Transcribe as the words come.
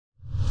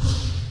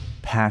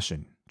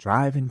passion,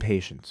 drive, and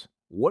patience.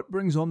 What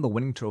brings home the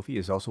winning trophy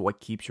is also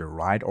what keeps your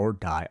ride or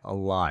die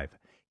alive.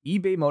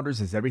 eBay Motors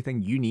has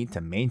everything you need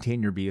to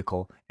maintain your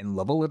vehicle and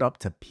level it up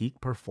to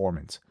peak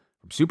performance.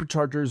 From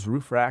superchargers,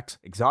 roof racks,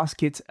 exhaust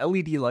kits,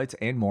 LED lights,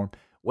 and more,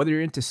 whether you're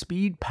into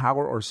speed,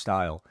 power, or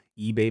style,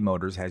 eBay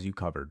Motors has you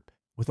covered.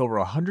 With over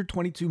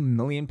 122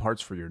 million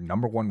parts for your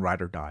number one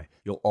ride or die,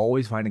 you'll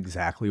always find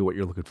exactly what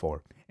you're looking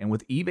for. And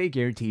with eBay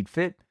Guaranteed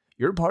Fit,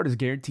 your part is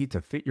guaranteed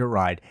to fit your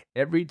ride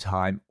every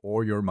time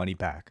or your money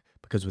back.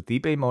 Because with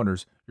eBay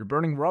Motors, you're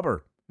burning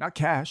rubber, not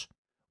cash.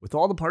 With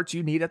all the parts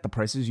you need at the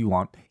prices you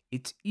want,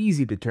 it's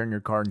easy to turn your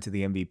car into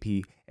the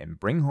MVP and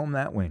bring home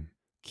that win.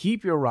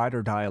 Keep your ride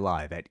or die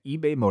alive at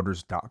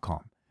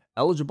ebaymotors.com.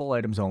 Eligible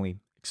items only.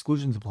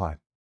 Exclusions apply.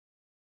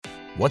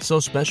 What's so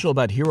special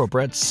about Hero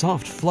Bread's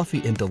soft,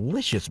 fluffy, and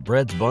delicious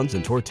breads, buns,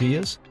 and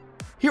tortillas?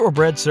 Hero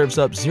Bread serves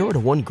up 0 to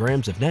 1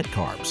 grams of net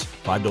carbs,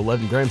 5 to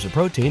 11 grams of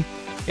protein,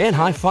 and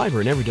high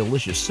fiber in every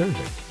delicious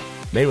serving.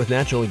 Made with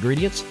natural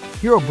ingredients,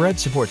 Hero Bread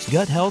supports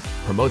gut health,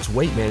 promotes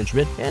weight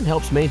management, and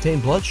helps maintain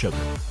blood sugar.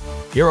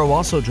 Hero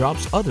also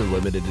drops other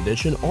limited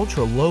edition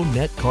ultra-low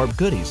net carb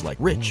goodies like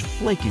rich,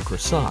 flaky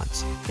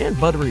croissants and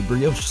buttery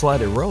brioche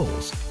slider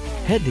rolls.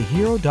 Head to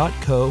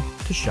hero.co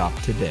to shop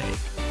today.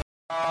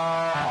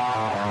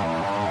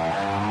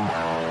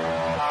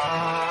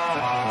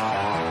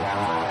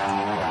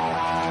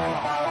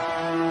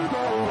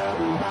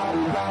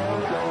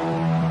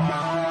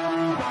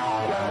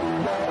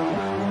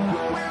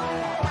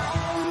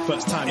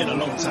 First time in a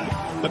long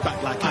time, but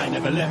back like I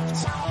never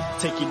left.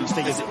 Taking each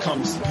day as it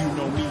comes, you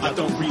know me, I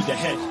don't read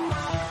ahead.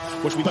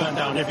 Watch me burn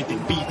down everything,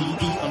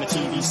 BDE on the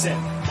TV set.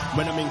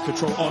 When I'm in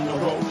control on the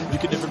road, you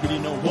can never really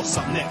know what's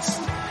up next.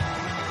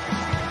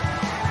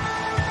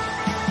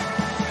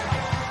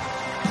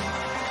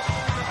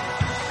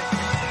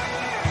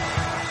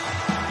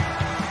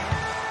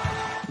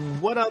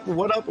 What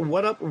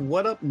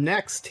up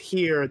next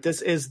here?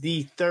 This is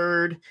the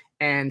third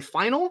and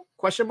final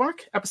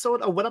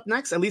episode of What Up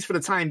Next, at least for the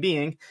time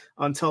being,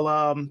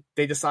 until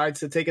they decide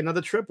to take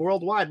another trip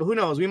worldwide. But who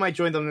knows? We might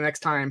join them the next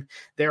time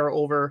they're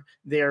over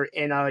there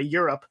in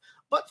Europe.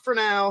 But for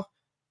now,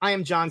 I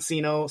am John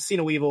Cino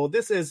Weevil.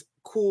 This is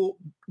Cool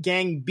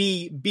Gang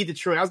B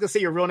Detroit. I was gonna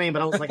say your real name,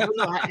 but I was like, I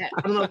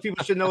don't know if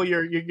people should know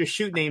your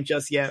shoot name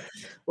just yet.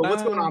 But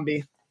what's going on,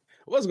 B?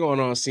 What's going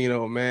on,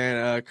 Cino,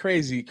 man?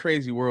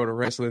 Crazy world of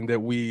wrestling that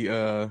we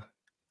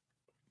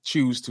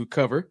choose to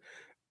cover.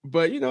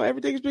 But,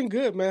 everything's been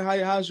good, man.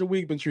 How's your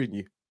week been treating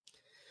you?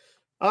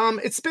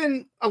 It's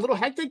been a little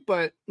hectic,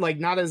 but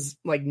not as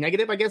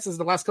negative, I guess, as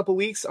the last couple of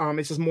weeks.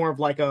 It's just more of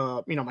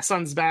my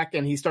son's back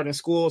and he's starting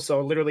school. So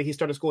literally he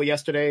started school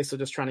yesterday. So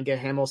just trying to get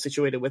him all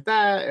situated with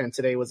that. And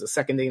today was the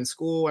second day in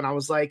school. And I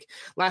was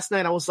last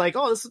night I was like,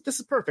 oh, this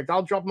is perfect.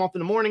 I'll drop him off in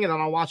the morning and then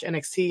I'll watch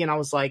NXT. And I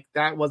was like,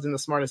 that wasn't the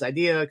smartest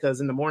idea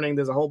because in the morning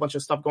there's a whole bunch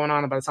of stuff going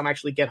on. And by the time I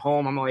actually get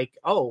home, I'm like,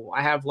 oh,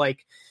 I have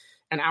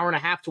an hour and a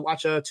half to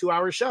watch a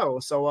 2-hour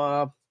show.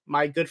 So,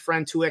 my good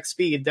friend 2X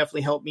Speed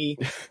definitely helped me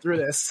through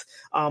this.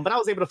 But I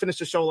was able to finish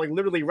the show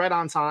literally right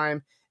on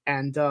time.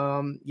 And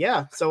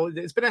so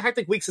it's been a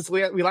hectic week since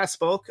we last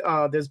spoke.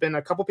 There's been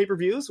a couple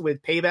pay-per-views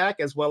with Payback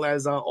as well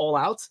as All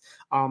Out.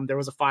 There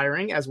was a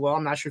firing as well.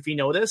 I'm not sure if you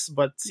noticed,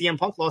 but CM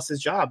Punk lost his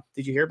job.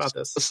 Did you hear about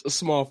this? A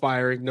small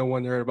firing, no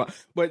one heard about.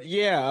 But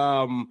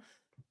yeah,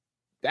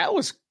 that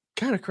was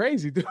kind of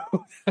crazy, dude.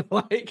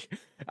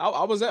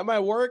 I was at my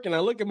work and I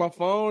look at my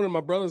phone and my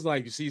brother's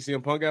like, "You see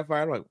CM Punk got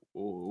fired?" I'm like,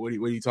 what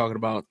are you talking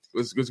about?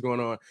 What's going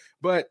on?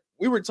 But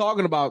we were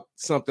talking about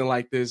something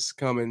like this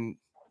coming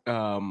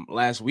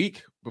last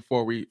week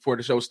before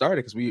the show started,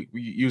 because we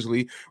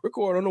usually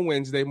record on a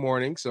Wednesday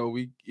morning, so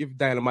we give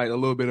Dynamite a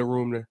little bit of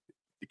room to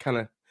kind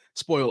of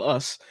spoil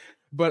us.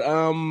 But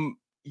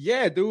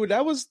yeah, dude,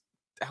 it was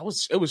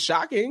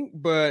shocking,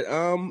 but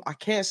I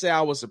can't say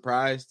I was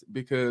surprised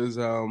because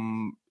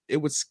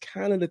it was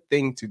kind of the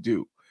thing to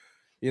do.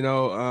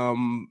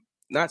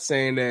 Not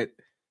saying that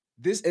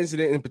this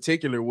incident in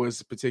particular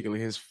was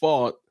particularly his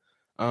fault.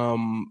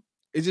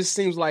 It just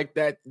seems like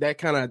that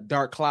kind of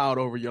dark cloud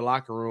over your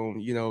locker room.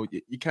 You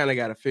kind of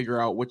got to figure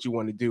out what you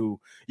want to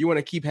do. You want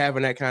to keep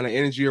having that kind of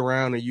energy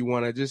around, or you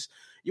want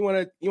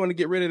to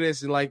get rid of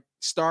this and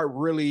start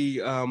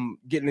really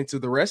getting into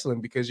the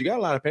wrestling, because you got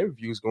a lot of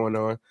pay-per-views going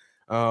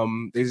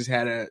on. They just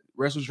had a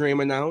Wrestle Dream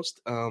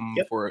announced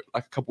for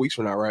a couple weeks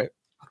from now, right?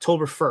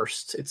 October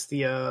 1st. It's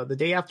the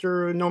day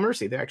after No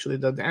Mercy. They actually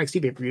the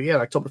NXT pay-per-view. Yeah,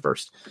 October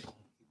 1st.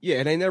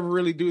 Yeah, they never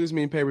really do this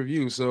many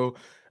pay-per-views. So,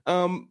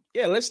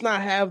 let's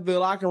not have the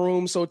locker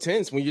room so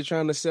tense when you're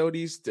trying to sell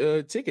these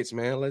tickets,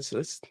 man.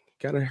 Let's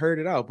kind of herd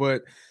it out.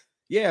 But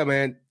yeah,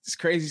 man, it's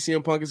crazy.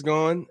 CM Punk is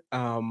gone.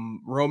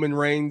 Roman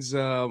Reigns'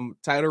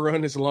 title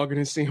run is longer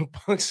than CM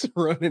Punk's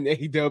run in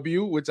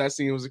AEW, which I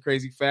seen was a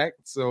crazy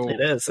fact. So it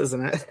is,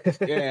 isn't it?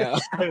 Yeah,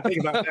 I didn't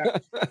think about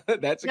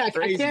that. That's a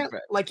crazy fact.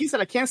 Like you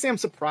said, I can't say I'm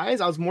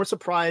surprised. I was more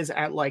surprised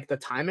at like the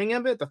timing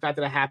of it, the fact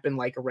that it happened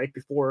like right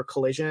before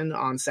Collision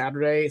on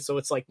Saturday. So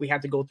it's like we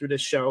had to go through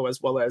this show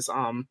as well as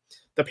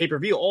the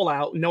pay-per-view All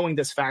Out, knowing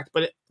this fact.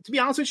 But to be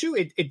honest with you,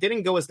 it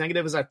didn't go as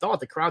negative as I thought.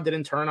 The crowd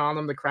didn't turn on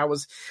them. The crowd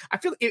was, I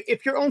feel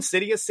if your own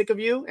city is sick of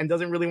you and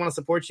doesn't really want to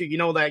support you, you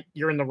know that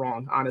you're in the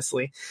wrong,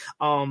 honestly.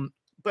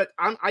 But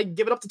I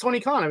give it up to Tony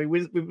Khan. I mean,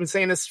 we've been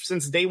saying this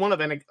since day one of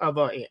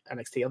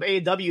NXT, of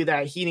AEW,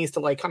 that he needs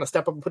to like kind of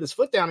step up and put his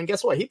foot down. And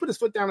guess what? He put his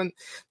foot down in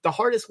the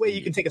hardest way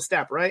you can take a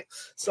step, right?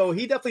 So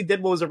he definitely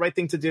did what was the right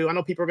thing to do. I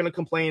know people are going to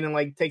complain and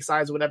like take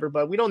sides or whatever,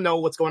 but we don't know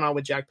what's going on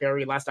with Jack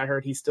Perry. Last I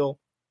heard, he's still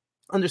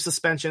under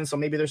suspension, so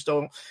maybe they're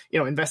still,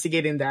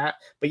 investigating that.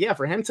 But yeah,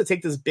 for him to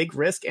take this big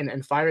risk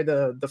and fire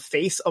the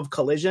face of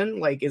Collision,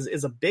 like,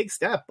 is a big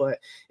step. But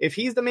if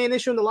he's the main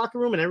issue in the locker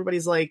room and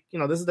everybody's like,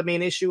 this is the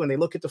main issue, and they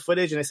look at the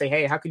footage and they say,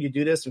 hey, how could you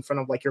do this in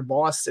front of like your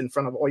boss, in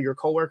front of all your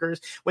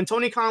coworkers? When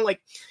Tony Khan,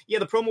 like, yeah,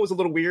 the promo was a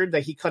little weird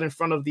that he cut in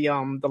front of the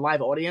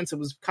live audience. It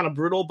was kind of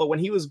brutal. But when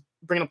he was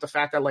bringing up the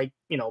fact that, like,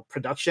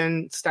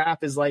 production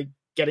staff is like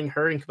getting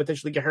hurt and could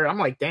potentially get hurt, I'm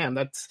like, damn,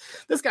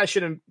 this guy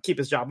shouldn't keep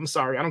his job. I'm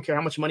sorry. I don't care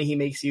how much money he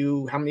makes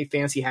you, how many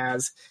fans he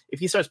has. If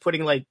he starts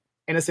putting like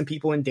innocent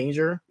people in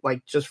danger,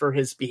 like just for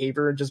his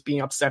behavior, just being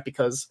upset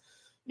because,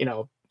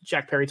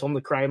 Jack Perry told him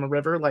to cry him a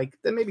river, like,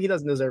 then maybe he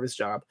doesn't deserve his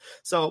job.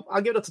 So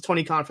I'll give it up to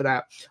Tony Khan for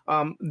that.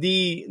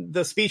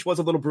 The speech was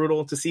a little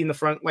brutal to see in the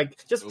front,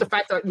 like just the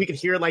fact that we could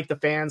hear like the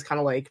fans kind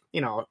of like,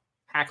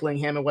 hackling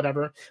him and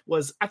whatever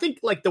was, I think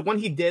like the one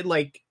he did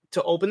like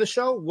to open the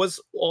show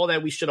was all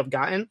that we should have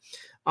gotten.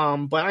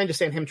 But I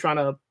understand him trying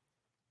to,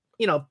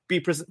 be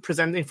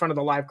presented in front of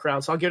the live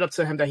crowd. So I'll give it up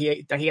to him that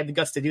he had the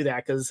guts to do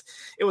that, because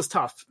it was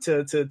tough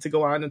to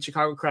go out in the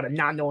Chicago crowd and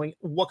not knowing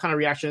what kind of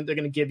reaction they're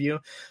going to give you.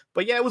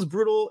 But yeah, it was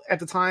brutal at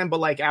the time. But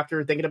like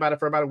after thinking about it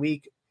for about a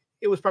week,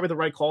 it was probably the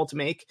right call to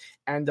make.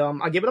 And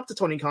I'll give it up to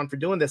Tony Khan for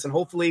doing this. And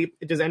hopefully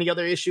if there's any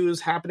other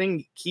issues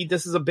happening,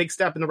 this is a big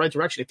step in the right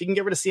direction. If he can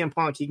get rid of CM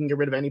Punk, he can get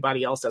rid of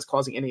anybody else that's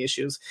causing any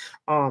issues.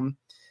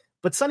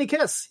 But Sonny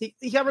Kiss,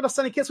 he got rid of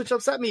Sonny Kiss, which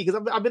upset me,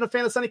 because I've been a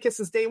fan of Sonny Kiss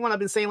since day one. I've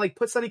been saying, like,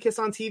 put Sonny Kiss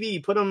on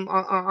TV, put him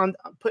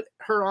put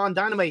her on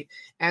Dynamite,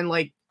 and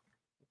like,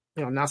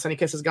 now Sonny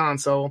Kiss is gone.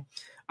 So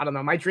I don't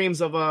know. My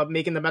dreams of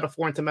making the Meta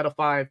 4 into Meta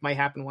 5 might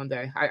happen one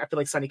day. I feel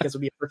like Sonny Kiss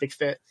would be a perfect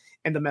fit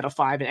in the Meta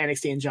 5 and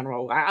NXT in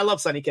general. I love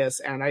Sonny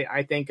Kiss, and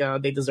I think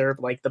they deserve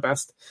like the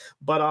best.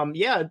 But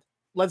yeah.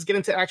 Let's get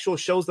into actual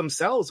shows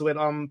themselves with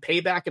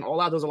Payback and All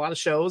Out. There's a lot of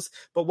shows,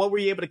 but what were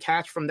you able to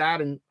catch from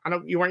that? And I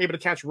know you weren't able to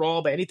catch Raw,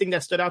 but anything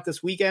that stood out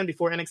this weekend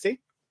before NXT?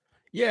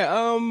 Yeah,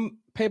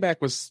 Payback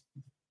was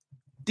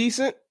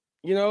decent.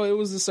 It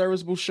was a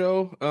serviceable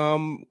show.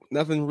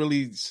 Nothing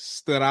really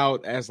stood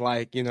out as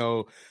like,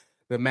 the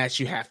match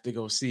you have to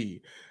go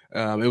see.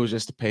 It was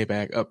just a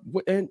Payback up.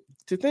 And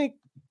to think,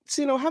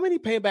 how many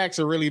Paybacks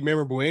are really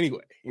memorable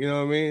anyway? You know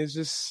what I mean? It's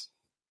just...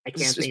 I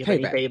can't think of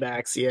any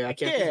paybacks. Yeah, I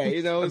can't.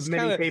 Yeah, it's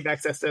many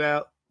paybacks that stood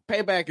out.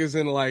 Payback is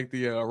in like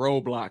the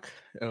roadblock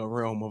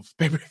realm of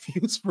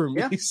pay-per-views for me.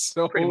 Yeah,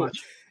 so pretty much.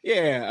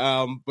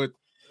 Yeah, but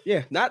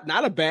yeah,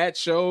 not a bad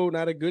show,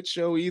 not a good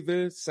show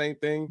either. Same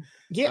thing.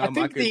 Yeah, I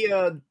think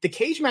the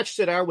cage match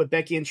stood out with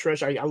Becky and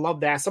Trish. I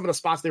love that. Some of the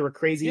spots, they were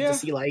crazy to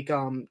see, like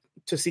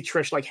to see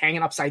Trish like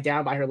hanging upside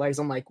down by her legs.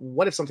 I'm like,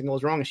 what if something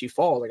goes wrong and she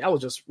falls? Like, that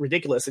was just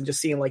ridiculous. And just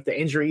seeing like the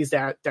injuries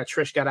that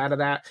Trish got out of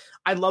that.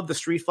 I love the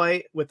street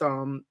fight with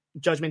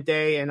Judgment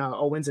Day and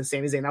Owens and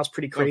Sami Zayn. That was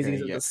pretty crazy.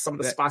 Okay, yeah. Some of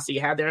the spots that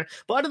you had there.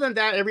 But other than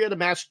that, every other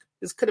match,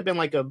 this could have been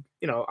like a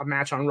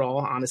match on Raw.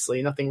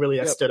 Honestly, nothing really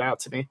that stood out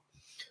to me.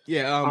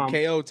 Yeah,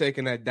 KO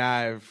taking that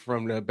dive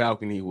from the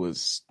balcony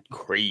was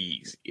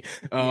crazy.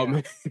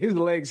 His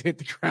legs hit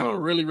the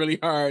ground really, really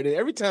hard. And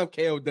every time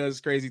KO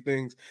does crazy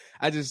things,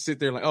 I just sit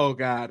there like, oh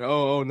God,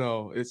 oh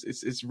no.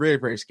 It's very,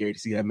 very scary to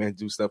see that man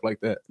do stuff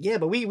like that. Yeah,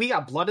 but we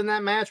got blood in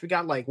that match. We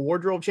got like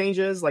wardrobe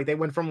changes. Like they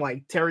went from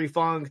like Terry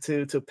Funk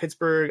to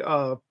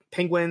Pittsburgh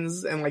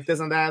Penguins and like this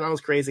and that. That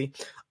was crazy.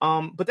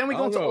 But then we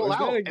go into All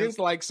Out. Is that against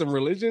like some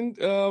religion?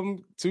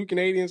 Two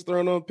Canadians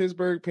thrown on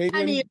Pittsburgh Penguins?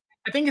 I mean,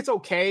 I think it's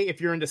okay if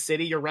you're in the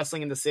city, you're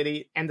wrestling in the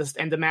city, and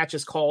the match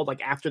is called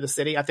like after the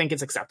city. I think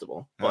it's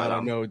acceptable. But I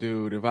don't know,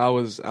 dude. If I'm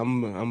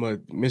a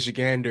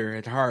Michigander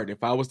at heart.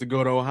 If I was to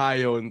go to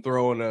Ohio and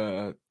throw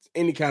on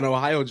any kind of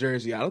Ohio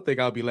jersey, I don't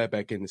think I'll be let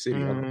back in the city.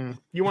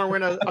 You weren't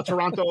wearing a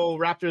Toronto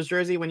Raptors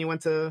jersey when you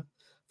went to?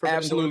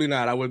 Absolutely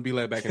not. I wouldn't be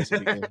let back in the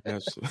city.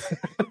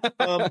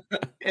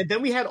 And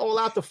then we had All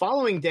Out the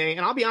following day,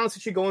 and I'll be honest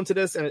with you, going to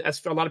this, and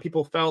as a lot of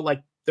people felt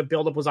like the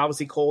buildup was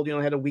obviously cold. You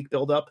know, had a week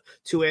buildup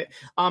to it.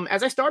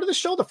 As I started the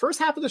show, the first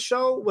half of the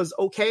show was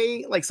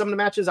okay. Like some of the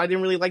matches I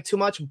didn't really like too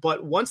much,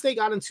 but once they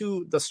got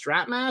into the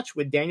strap match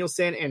with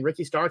Danielson and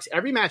Ricky Starks,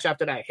 every match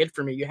after that hit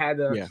for me. You had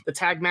the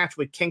tag match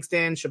with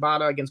Kingston,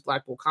 Shibata against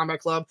Blackpool Combat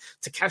Club.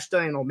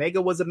 Takeshita and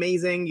Omega was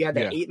amazing. You had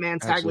that 8-man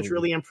tag, which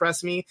really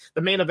impressed me.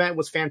 The main event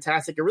was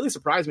fantastic. It really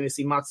surprised me to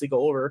see Moxley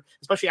go over,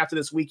 especially after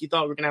this week. You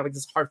thought we were going to have like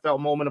this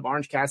heartfelt moment of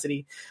Orange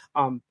Cassidy,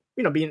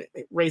 being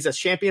raised as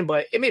champion,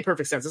 but it made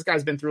perfect sense. This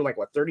guy's been through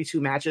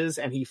 32 matches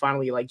and he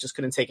finally just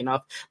couldn't take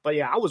enough. But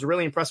yeah, I was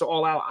really impressed with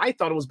All Out. I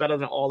thought it was better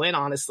than All In,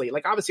 honestly.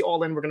 Obviously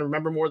All In, we're going to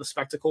remember more of the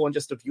spectacle and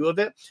just the view of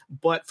it.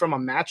 But from a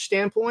match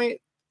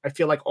standpoint, I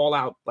feel like All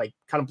Out kind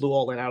of blew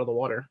All In out of the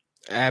water.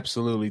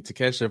 Absolutely.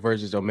 Takeshita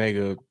versus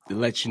Omega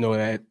lets you know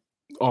that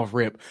off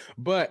rip.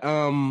 But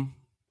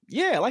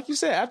yeah, like you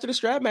said, after the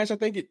strap match, I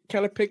think it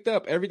kind of picked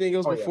up. Everything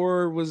else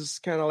before was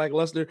kind of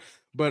lackluster.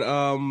 But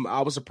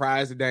I was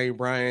surprised that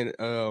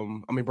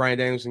Bryan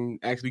Danielson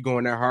actually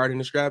going that hard in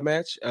the strap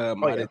match. I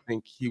didn't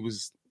think he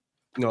was,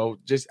 I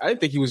didn't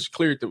think he was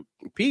cleared to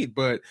compete,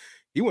 but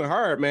he went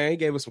hard, man. He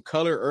gave us some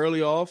color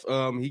early off.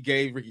 He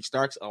gave Ricky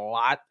Starks a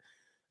lot.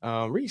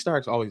 Ricky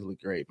Starks always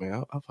looked great,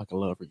 man. I fucking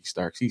love Ricky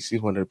Starks. He's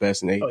one of the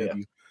best in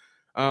AEW.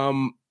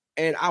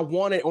 And I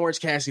wanted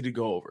Orange Cassidy to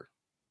go over.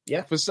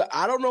 Yeah.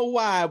 I don't know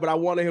why, but I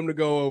wanted him to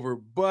go over.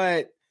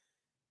 But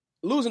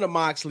losing to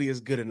Moxley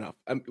is good enough.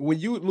 When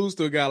you lose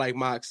to a guy like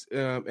Mox,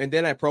 and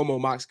then that promo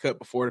Mox cut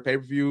before the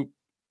pay-per-view,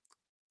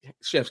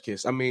 chef's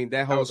kiss. I mean,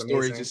 that whole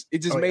story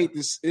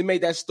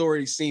made that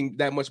story seem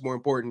that much more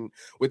important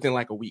within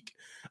a week.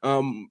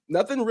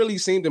 Nothing really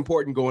seemed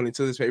important going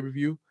into this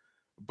pay-per-view,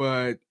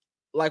 but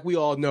like we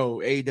all know,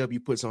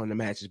 AEW puts on the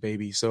matches,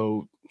 baby.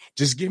 So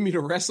just give me the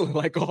wrestling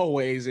like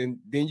always, and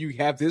then you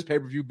have this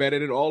pay-per-view better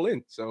than All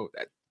In. So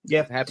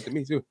that happened to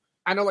me too.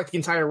 I know the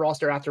entire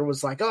roster after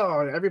was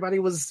everybody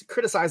was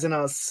criticizing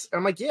us.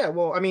 I'm yeah,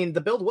 well, I mean,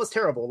 the build was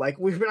terrible.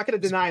 We're not going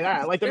to deny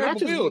that. The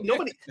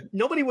matches,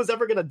 nobody was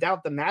ever going to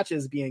doubt the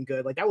matches being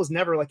good. That was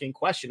never in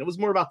question. It was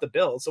more about the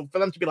build. So for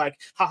them to be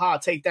haha,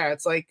 take that.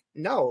 It's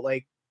no,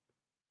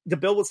 the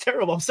build was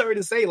terrible. I'm sorry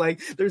to say,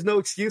 there's no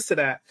excuse to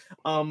that.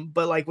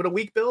 But with a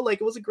weak build, it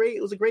was a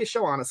great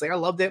show. Honestly, I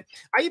loved it.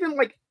 I even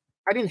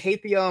I didn't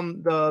hate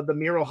the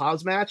Miro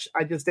Hobbs match.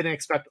 I just didn't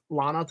expect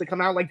Lana to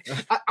come out.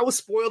 I was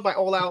spoiled by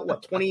All Out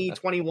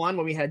 2021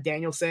 when we had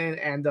Danielson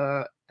and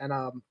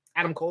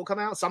Adam Cole come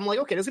out. So I'm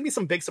okay, there's gonna be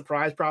some big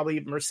surprise, probably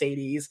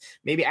Mercedes,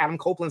 maybe Adam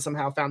Copeland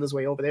somehow found his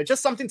way over there.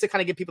 Just something to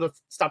kind of get people to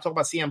stop talking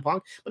about CM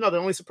Punk. But no, the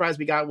only surprise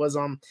we got was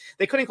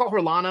they couldn't call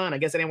her Lana, and I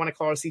guess they didn't want to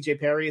call her CJ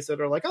Perry, so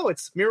they're oh,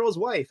 it's Miro's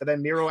wife. And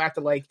then Miro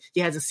acted like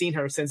he hasn't seen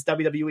her since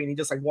WWE, and he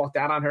just walked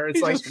out on her. It's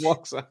just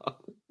walks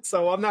out.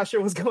 So I'm not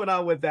sure what's going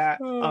on with that.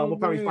 We'll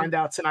probably find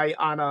out tonight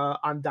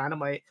on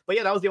Dynamite. But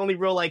yeah, that was the only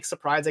real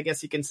surprise, I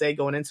guess you can say,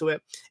 going into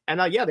it. And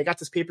they got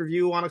this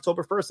pay-per-view on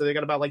October 1st, so they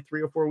got about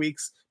 3 or 4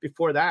 weeks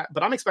before that.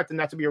 But I'm expecting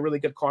that to be a really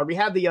good card. We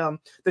had the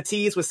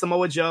tease with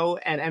Samoa Joe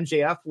and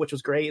MJF, which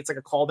was great. It's a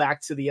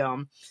callback to the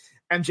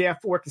MJF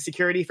working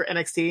security for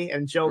NXT,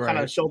 and Joe kind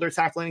of shoulder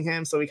tackling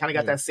him. So we kind of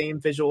got that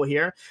same visual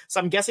here. So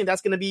I'm guessing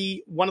that's going to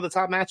be one of the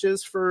top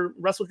matches for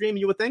Wrestle Dream,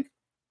 you would think?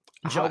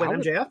 Joe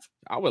and MJF?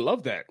 I would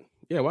love that.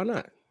 Yeah, why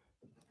not?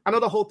 I know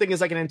the whole thing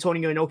is an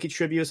Antonio Inoki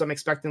tribute, so I'm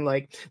expecting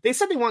they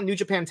said they want New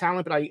Japan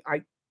talent, but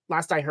I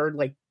last I heard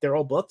they're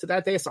all booked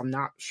that day, so I'm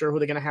not sure who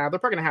they're gonna have. They're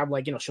probably gonna have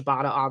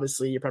Shibata,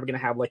 obviously. You're probably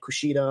gonna have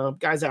Kushida,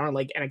 guys that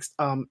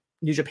aren't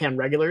New Japan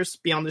regulars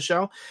be on the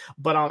show.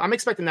 But I'm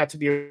expecting that to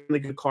be a really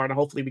good card, and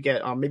hopefully we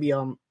get maybe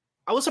I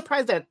was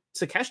surprised that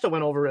Takeshita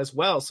went over as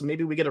well, so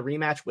maybe we get a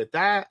rematch with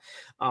that.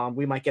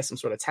 We might get some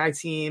sort of tag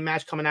team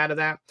match coming out of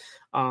that.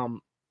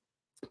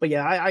 But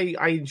yeah,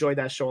 I enjoyed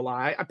that show a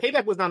lot.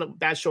 Payback was not a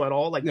bad show at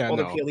all. The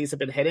PLEs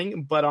have been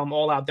hitting, but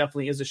All Out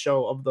definitely is a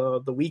show of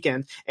the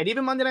weekend. And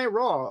even Monday Night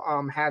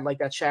Raw had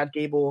that Chad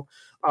Gable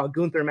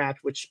Gunther match,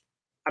 which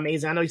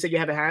amazing. I know you said you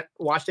haven't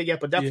watched it yet,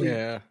 but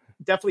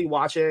definitely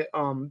watch it.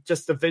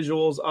 Just the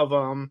visuals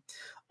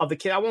of the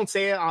kid. I won't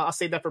say it. I'll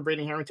save that for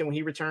Braden Harrington when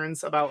he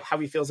returns about how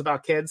he feels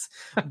about kids.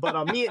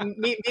 But me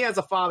as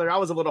a father, I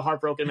was a little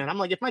heartbroken, man.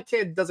 I'm if my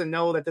kid doesn't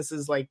know that this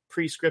is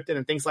pre-scripted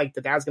and things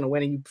the dad's going to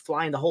win and you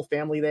flying the whole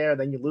family there,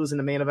 then you lose in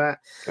the main event.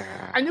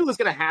 I knew it was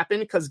going to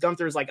happen because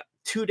Gunther's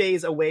 2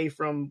 days away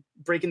from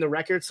breaking the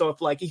record. So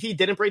if he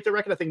didn't break the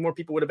record, I think more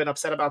people would have been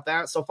upset about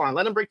that. So fine,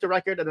 let him break the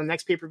record. And the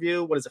next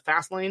pay-per-view, what is it,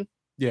 Fastlane?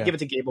 Yeah. Give it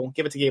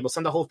to Gable.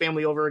 Send the whole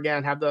family over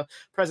again. Have the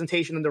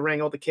presentation in the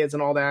ring, all the kids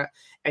and all that.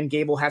 And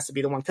Gable has to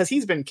be the one because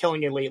he's been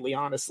killing it lately,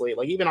 honestly.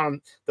 Even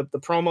on the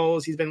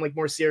promos, he's been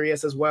more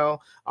serious as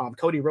well.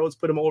 Cody Rhodes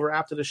put him over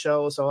after the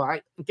show. So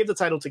I give the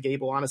title to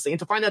Gable, honestly. And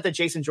to find out that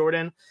Jason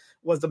Jordan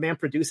was the man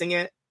producing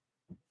it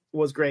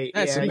was great.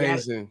 That's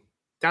amazing.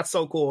 That's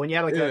so cool. And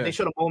they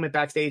showed a moment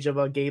backstage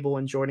of Gable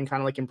and Jordan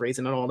kind of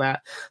embracing and all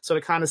that. So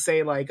to kind of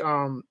say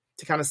to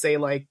to kind of say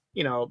like,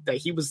 that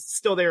he was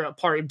still there. A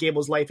part of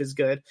Gable's life is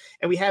good.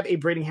 And we have a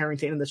Braden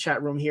Harrington in the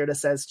chat room here that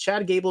says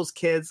Chad Gable's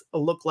kids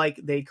look like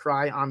they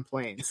cry on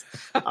planes.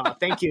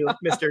 Thank you,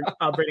 Mr.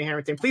 Braden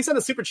Harrington. Please send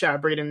a super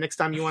chat, Braden, next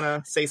time you want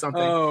to say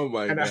something. Oh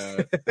my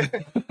God.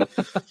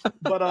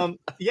 But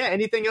yeah,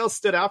 anything else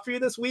stood out for you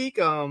this week?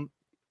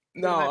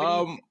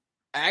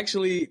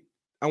 Actually,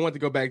 I want to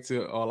go back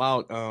to All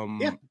Out.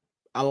 Yeah.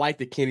 I like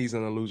the Kenny's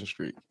on a losing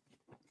streak.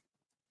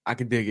 I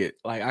can dig it.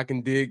 Like, I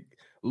can dig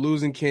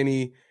losing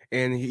Kenny,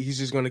 and he's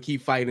just going to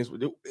keep fighting.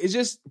 It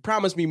just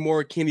promised me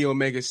more Kenny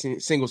Omega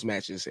singles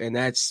matches, and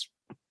that's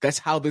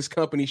how this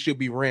company should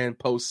be ran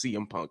post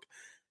CM Punk.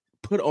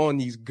 Put on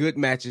these good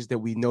matches that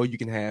we know you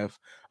can have.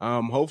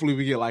 Hopefully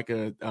we get like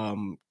a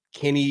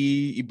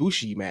Kenny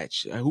Ibushi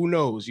match. Who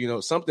knows?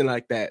 Something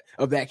like that,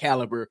 of that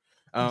caliber,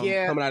 coming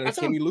out of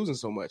Kenny losing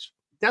so much.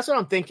 That's what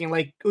I'm thinking.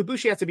 Like,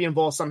 Ibushi has to be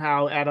involved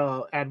somehow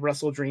at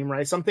Wrestle Dream,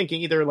 right? So I'm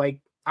thinking either like,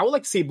 I would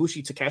like to see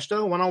Ibushi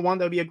Takeshita one-on-one.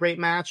 That would be a great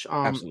match.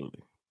 Absolutely.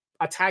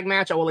 A tag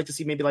match, I would like to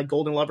see maybe like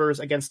Golden Lovers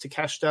against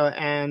Takeshita.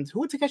 And who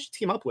would Takeshita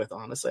team up with,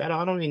 honestly? I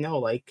don't even know.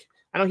 Like,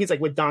 I know he's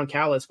like with Don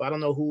Callis, but I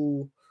don't know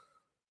who,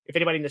 if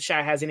anybody in the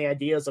chat has any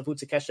ideas of who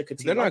Takeshita could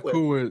team up with. They're not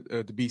cool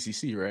with the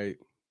BCC, right?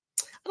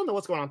 I don't know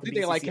what's going on. I think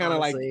they like kind of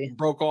like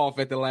broke off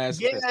at the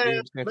last. Yeah,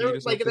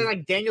 like, and then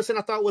like Danielson,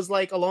 I thought was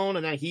like alone,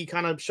 and then he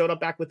kind of showed up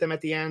back with them at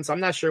the end. So I'm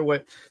not sure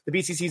what the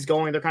BCC's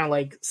going. They're kind of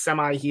like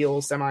semi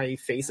heels, semi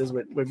faces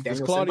with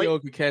Danielson. Claudio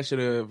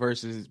Takeshita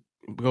versus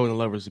Golden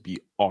Lovers would be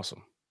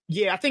awesome.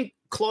 Yeah, I think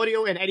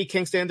Claudio and Eddie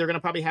Kingston, they're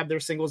gonna probably have their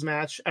singles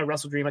match at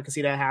Wrestle Dream. I can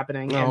see that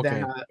happening. And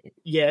then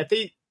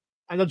if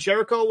I know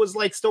Jericho was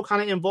like still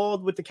kind of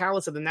involved with the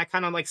Callis, and then that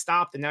kind of like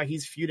stopped, and now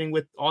he's feuding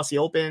with Aussie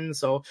Open.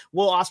 So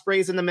Will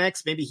Ospreay's in the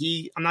mix.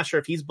 Maybe I'm not sure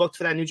if he's booked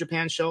for that New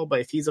Japan show,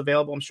 but if he's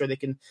available, I'm sure they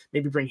can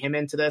maybe bring him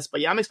into this.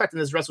 But yeah, I'm expecting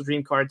this Wrestle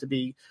Dream card to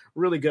be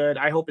really good.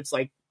 I hope it's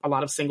like a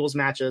lot of singles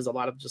matches, a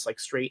lot of just like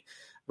straight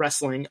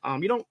wrestling.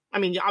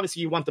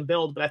 Obviously you want the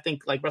build, but I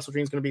think like Wrestle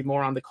Dream is going to be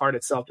more on the card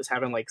itself, just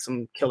having like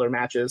some killer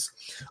matches.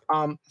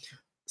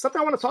 Something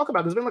I want to talk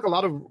about, there's been like a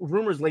lot of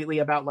rumors lately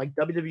about like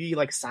WWE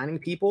like signing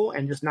people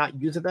and just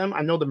not using them.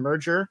 I know the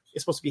merger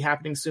is supposed to be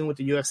happening soon with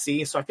the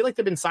UFC, so I feel like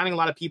they've been signing a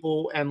lot of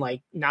people and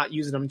like not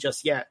using them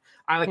just yet.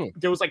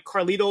 There was like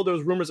Carlito, there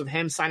was rumors of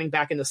him signing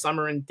back in the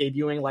summer and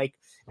debuting like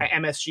at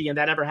MSG, and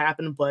that ever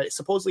happened, but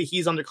supposedly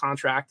he's under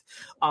contract.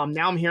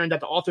 Now I'm hearing that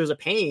the Authors of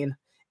Pain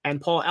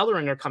and Paul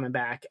Ellering are coming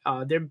back.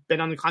 They've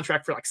been under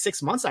contract for like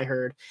 6 months, I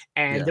heard,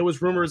 and there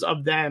was rumors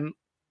of them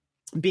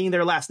being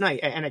there last night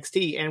at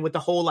NXT, and with the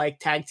whole like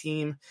tag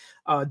team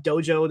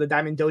dojo, the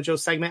Diamond Dojo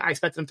segment, I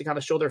expect them to kind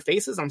of show their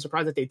faces. I'm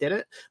surprised that they did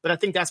it, but I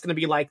think that's going to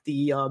be like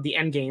the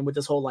end game with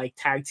this whole like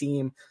tag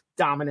team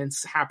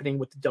dominance happening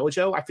with the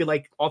dojo. I feel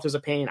like Authors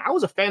of Pain, I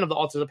was a fan of the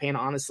Authors of Pain,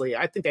 honestly.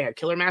 I think they had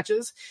killer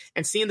matches,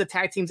 and seeing the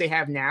tag teams they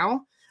have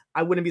now,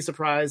 I wouldn't be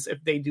surprised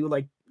if they do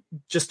like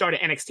just start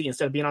at NXT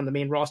instead of being on the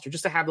main roster,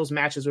 just to have those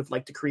matches with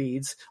like the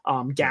Creeds,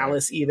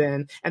 Gallus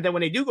even. And then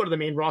when they do go to the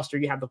main roster,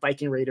 you have the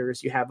Viking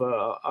Raiders, you have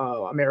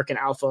American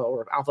Alpha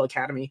or Alpha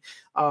Academy.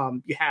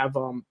 You have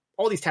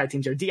all these tag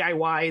teams here.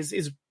 DIY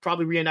is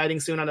probably reuniting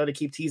soon. I know they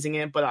keep teasing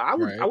it, but I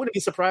wouldn't be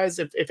surprised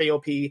if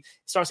AOP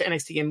starts at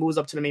NXT and moves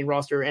up to the main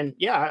roster. And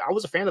yeah, I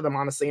was a fan of them,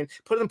 honestly. And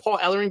putting Paul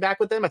Ellering back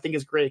with them, I think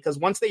is great, because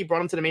once they brought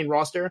him to the main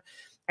roster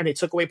and they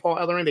took away Paul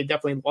Ellering, they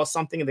definitely lost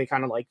something, and they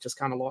kind of like just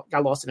kind of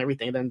got lost in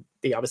everything. And then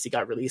they obviously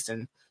got released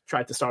and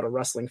tried to start a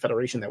wrestling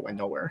federation that went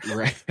nowhere.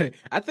 Right.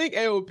 I think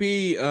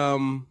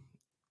AOP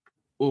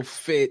will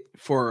fit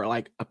for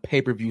like a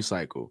pay-per-view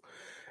cycle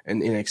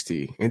in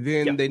NXT, and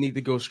then they need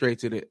to go straight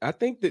to the. I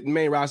think that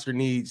main roster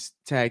needs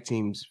tag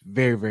teams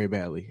very, very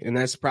badly, and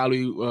that's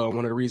probably one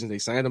of the reasons they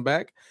signed them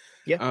back.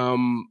 Yeah.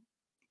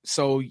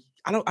 So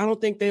I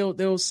don't think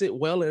they'll sit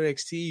well at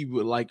NXT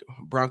with like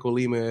Bronco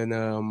Lima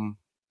and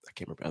I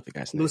can't remember the other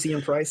guy's name.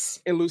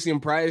 Lucian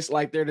Price,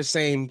 like they're the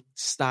same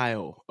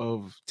style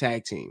of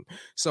tag team.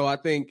 So I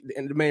think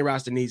the main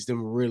roster needs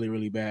them really,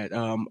 really bad.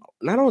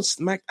 Not on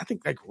Smack, I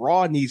think like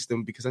Raw needs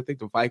them, because I think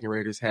the Viking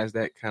Raiders has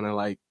that kind of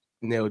like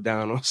nailed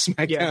down on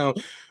SmackDown.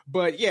 Yeah.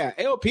 But yeah,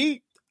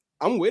 AOP,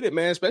 I'm with it,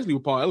 man, especially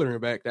with Paul Ellering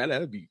back.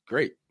 That'd be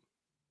great.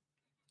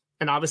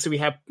 And obviously we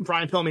have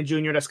Brian Pillman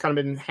Jr. that's kind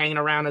of been hanging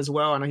around as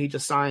well. I know he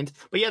just signed.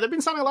 But yeah, they've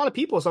been signing a lot of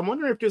people. So I'm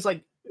wondering if there's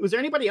like, was there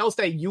anybody else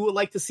that you would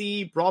like to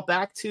see brought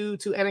back to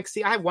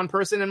NXT? I have one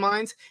person in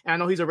mind, and I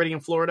know he's already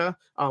in Florida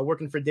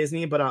working for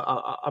Disney, but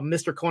a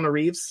Mr. Kona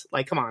Reeves,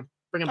 like, come on,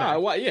 bring him back.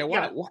 Why,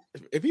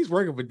 if he's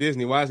working for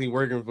Disney, why is he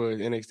working for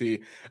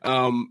NXT?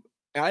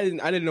 I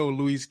didn't know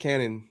Luis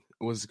Cannon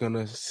was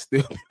gonna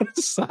still be on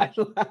the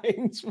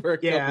sidelines for a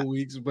couple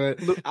weeks, but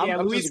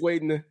I'm just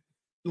waiting to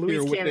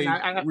hear what they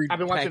I've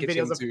been watching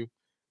videos of.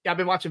 Yeah, I've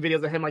been watching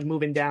videos of him like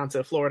moving down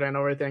to Florida and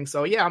everything.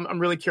 So yeah, I'm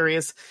really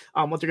curious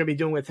what they're gonna be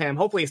doing with him.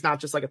 Hopefully, it's not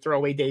just like a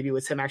throwaway debut.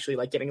 It's him actually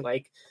like getting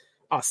like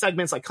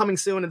segments like coming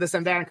soon and this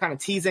and that, and kind of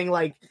teasing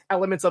like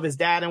elements of his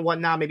dad and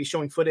whatnot, maybe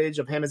showing footage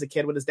of him as a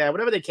kid with his dad,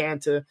 whatever they can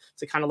to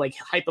kind of like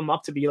hype him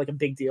up to be like a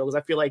big deal. Because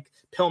I feel like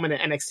Pillman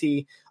at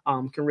NXT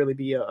can really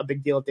be a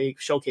big deal if they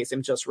showcase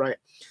him just right.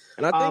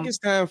 And I think it's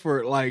time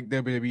for like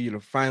WWE to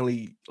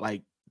finally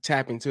like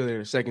tap into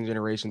their second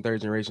generation, third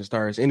generation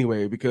stars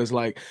anyway, because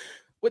like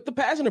with the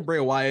passing of Bray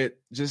Wyatt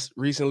just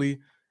recently,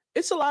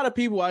 it's a lot of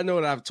people I know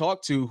that I've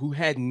talked to who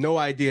had no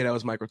idea that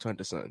was Mike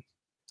Rotunda's son.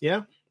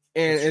 Yeah.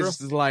 And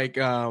it's like,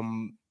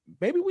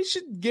 maybe we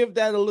should give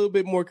that a little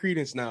bit more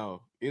credence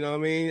now. You know what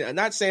I mean? I'm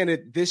not saying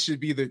that this should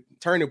be the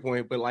turning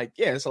point, but like,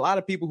 yeah, it's a lot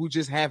of people who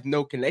just have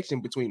no connection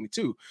between the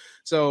two.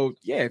 So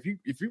yeah,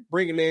 if you're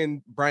bringing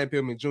in Brian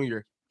Pillman Jr.,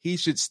 he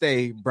should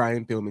stay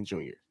Brian Pillman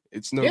Jr.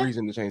 It's no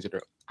reason to change it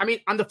up. I mean,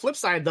 on the flip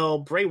side, though,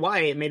 Bray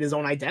Wyatt made his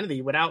own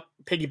identity without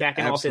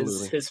piggybacking off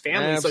his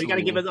family. So you got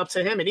to give it up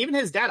to him. And even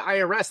his dad,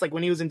 IRS, like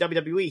when he was in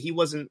WWE, he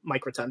wasn't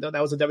Mike Rotunda.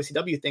 That was a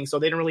WCW thing. So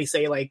they didn't really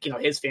say like, you know,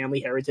 his family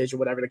heritage or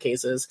whatever the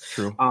case is.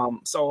 True.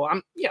 So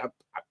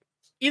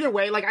either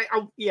way, like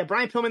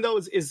Brian Pillman though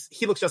is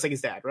he looks just like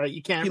his dad, right?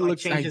 You can't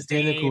looks change his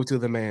identical name. to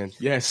the man.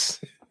 Yes.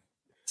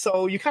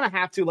 So you kind of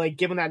have to like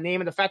give him that name,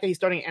 and the fact that he's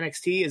starting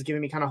NXT is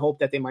giving me kind of hope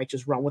that they might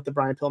just run with the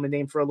Brian Pillman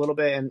name for a little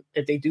bit. And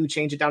if they do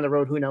change it down the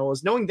road, who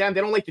knows? Knowing them,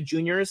 they don't like the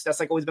juniors. That's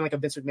like always been like a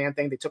Vince McMahon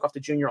thing. They took off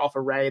the junior off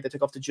of Ray. They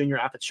took off the junior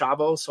off of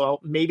Chavo. So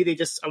maybe they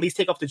just at least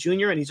take off the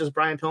junior and he's just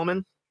Brian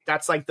Pillman.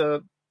 That's like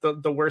the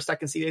worst I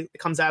can see that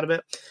comes out of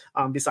it,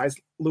 besides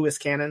Lewis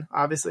Cannon,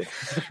 obviously.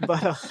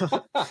 But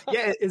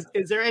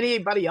is there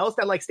anybody else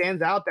that like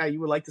stands out that you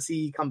would like to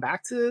see come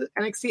back to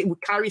NXT?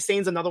 Kairi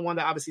Sane's another one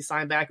that obviously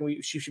signed back,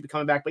 and she should be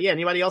coming back. But yeah,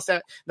 anybody else that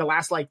in the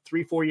last like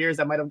 3-4 years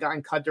that might have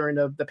gotten cut during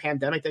the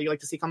pandemic that you like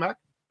to see come back?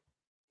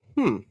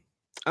 I'm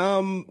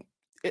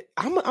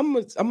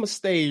gonna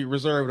stay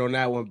reserved on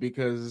that one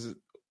because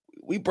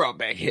we brought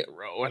back Hit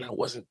Row, and I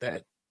wasn't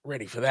that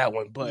ready for that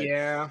one. But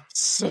yeah,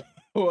 so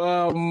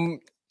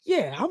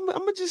yeah, I'm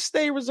gonna just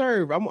stay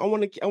reserved. I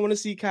want to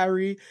see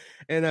Kairi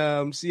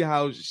and see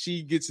how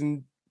she gets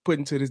put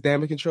into this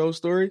damage control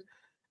story,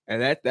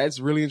 and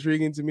that's really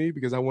intriguing to me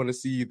because I want to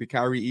see the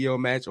Kairi Io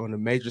match on a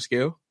major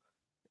scale,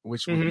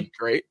 which would be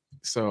great.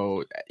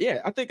 So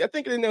yeah, I think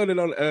they nailed it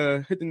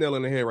on hit the nail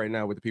on the head right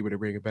now with the people that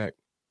bring it back.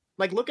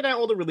 Like looking at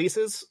all the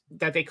releases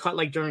that they cut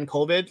like during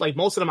COVID, like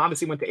most of them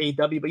obviously went to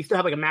AEW, but you still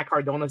have like a Matt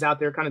Cardona's out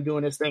there kind of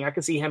doing his thing. I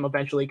could see him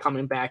eventually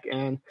coming back.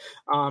 And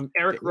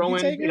Eric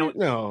Rowan,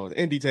 no,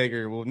 Indie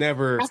Taker will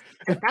never.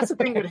 That's the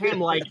thing with him.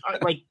 Like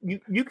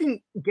you can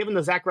give him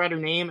the Zack Ryder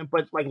name,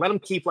 but like let him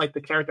keep like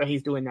the character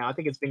he's doing now. I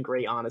think it's been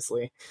great,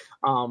 honestly.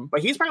 But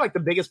he's probably like the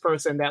biggest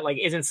person that like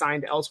isn't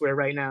signed elsewhere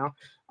right now.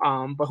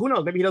 But who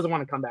knows? Maybe he doesn't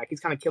want to come back.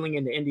 He's kind of killing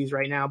in the indies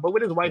right now. But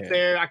with his wife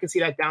there, I can see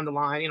that down the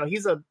line. You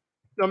know,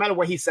 no matter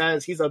what he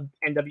says, he's a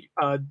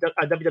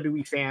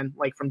WWE fan,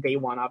 like from day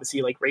one,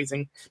 obviously, like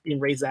being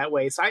raised that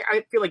way. So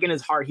I feel like in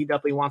his heart, he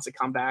definitely wants to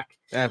come back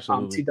to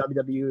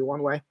WWE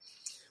one way.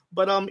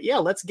 But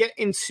let's get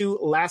into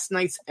last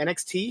night's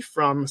NXT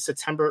from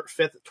September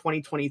 5th,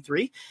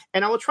 2023.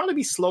 And I will try to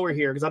be slower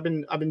here because I've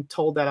been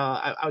told that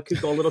I could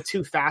go a little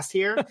too fast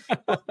here.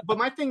 But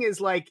my thing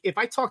is like, if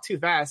I talk too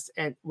fast,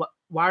 and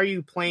why are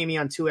you playing me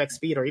on 2x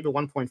speed or even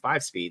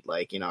 1.5 speed?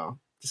 Like, you know,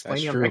 just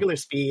playing me on regular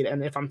speed.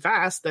 And if I'm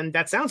fast, then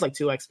that sounds like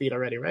 2x speed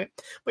already, right?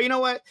 But you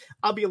know what?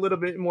 I'll be a little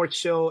bit more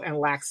chill and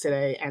lax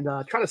today and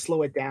try to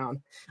slow it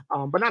down.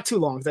 But not too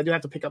long because I do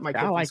have to pick up my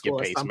kid from school. I like your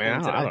pace,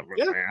 man.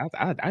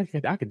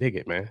 I can dig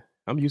it, man.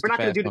 I'm used to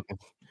fast talking.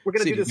 We're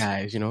going to do this,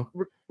 guys, you know.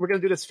 We're going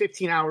to do this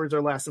 15 hours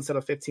or less instead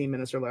of 15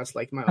 minutes or less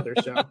like my other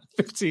show.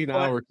 15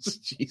 hours.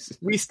 Jesus.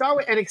 We start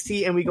with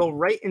NXT and we go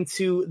right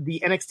into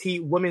the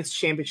NXT Women's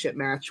Championship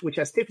match, which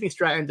has Tiffany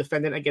Stratton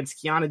defending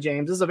against Kiana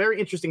James. This is a very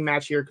interesting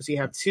match here because you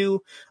have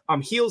two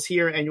heels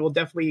here, and you will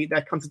definitely,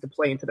 that comes into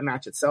play into the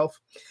match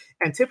itself.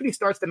 And Tiffany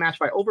starts the match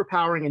by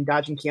overpowering and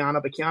dodging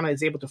Kiana, but Kiana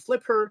is able to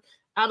flip her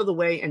out of the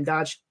way and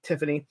dodge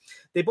Tiffany.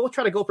 They both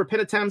try to go for pin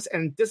attempts,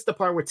 and this is the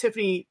part where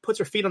Tiffany puts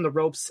her feet on the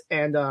ropes,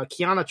 and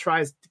Kiana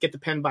tries to get the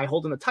pin by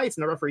holding the tights,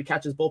 and the referee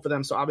catches both of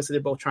them, so obviously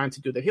they're both trying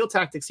to do their heel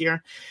tactics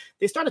here.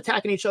 They start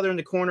attacking each other in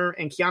the corner,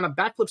 and Kiana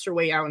backflips her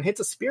way out and hits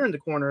a spear in the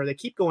corner. They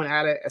keep going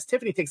at it as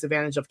Tiffany takes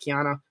advantage of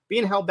Kiana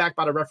being held back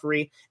by the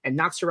referee and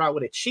knocks her out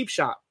with a cheap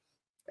shot.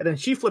 And then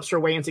she flips her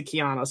way into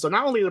Kiana. So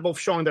not only are they both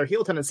showing their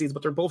heel tendencies,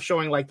 but they're both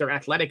showing like their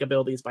athletic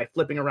abilities by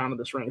flipping around in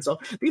this ring. So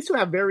these two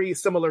have very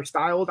similar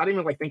styles. I didn't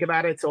even like think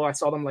about it until I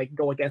saw them like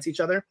go against each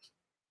other.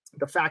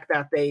 The fact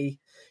that they,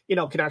 you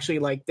know, can actually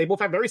like, they both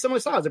have very similar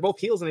styles. They're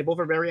both heels and they both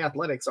are very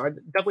athletic. So I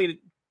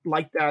definitely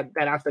like that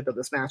aspect of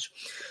this match.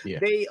 Yeah.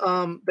 They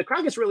the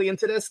crowd gets really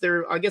into this.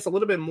 They're, I guess, a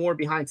little bit more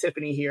behind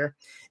Tiffany here.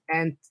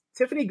 And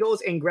Tiffany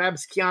goes and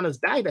grabs Kiana's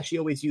bag that she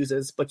always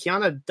uses, but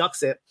Kiana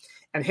ducks it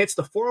and hits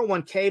the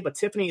 401k, but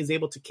Tiffany is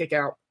able to kick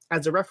out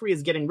As the referee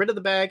is getting rid of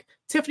the bag,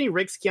 Tiffany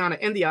rakes Kiana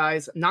in the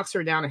eyes, knocks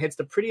her down, and hits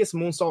the prettiest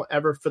moonsault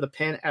ever for the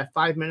pin at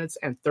 5 minutes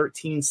and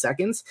 13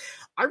 seconds.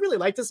 I really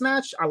like this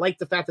match. I like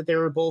the fact that they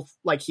were both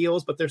like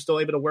heels, but they're still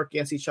able to work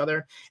against each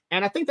other.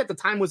 And I think that the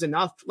time was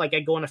enough, like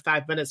at going to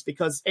 5 minutes,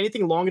 because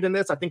anything longer than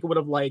this, I think it would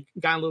have like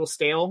gotten a little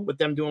stale with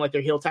them doing like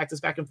their heel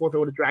tactics back and forth. It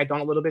would have dragged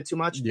on a little bit too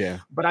much. Yeah.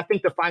 But I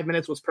think the 5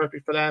 minutes was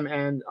perfect for them,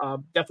 and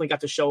definitely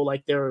got to show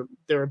like their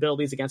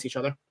abilities against each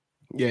other.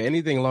 Yeah,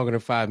 anything longer than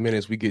 5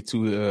 minutes, we get 2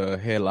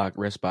 headlock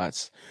rest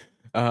spots.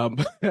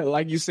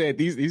 Like you said,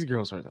 these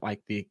girls are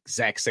like the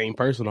exact same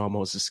person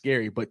almost. It's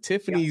scary. But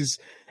Tiffany's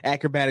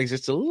acrobatics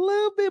is a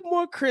little bit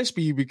more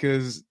crispy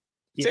because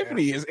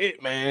Tiffany is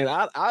it, man.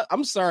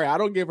 I'm sorry, I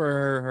don't give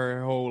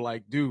her whole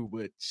like due,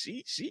 but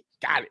she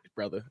got it,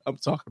 brother. I'm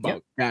talking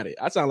about got it.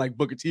 I sound like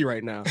Booker T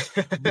right now.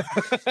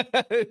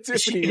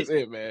 Tiffany is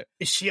it, man.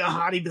 Is she a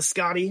hottie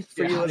biscotti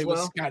for you as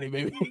well? Biscotti,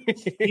 baby.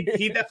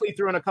 he definitely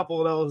threw in a couple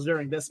of those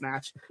during this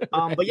match.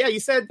 But yeah, you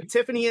said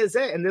Tiffany is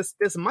it, and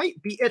this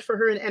might be it for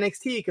her in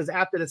NXT, because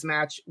after this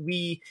match,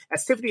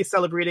 as Tiffany is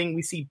celebrating,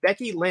 we see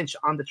Becky Lynch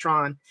on the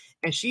Tron,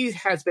 and she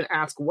has been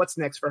asked what's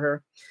next for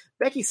her.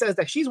 Becky says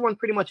that she's won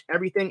pretty much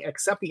everything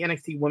except the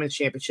NXT Women's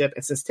Championship,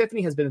 and since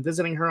Tiffany has been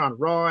visiting her on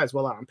Raw as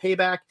well as on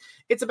Payback,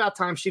 it's about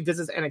time she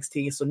visits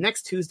NXT. So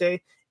next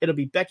Tuesday, it'll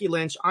be Becky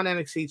Lynch on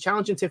NXT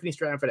challenging Tiffany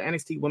Stratton for the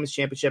NXT Women's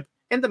Championship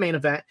in the main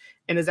event,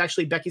 and is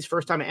actually Becky's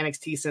first time at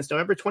NXT since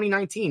November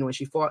 2019 when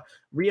she fought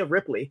Rhea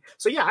Ripley.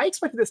 So yeah, I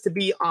expected this to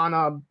be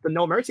on the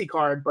No Mercy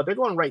card, but they're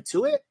going right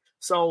to it.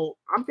 So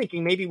I'm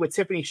thinking maybe with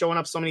Tiffany showing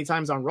up so many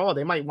times on Raw,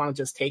 they might want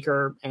to just take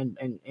her and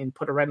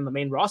put her right on the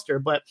main roster.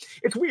 But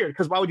it's weird,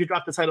 because why would you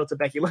drop the title to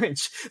Becky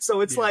Lynch?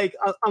 So it's like,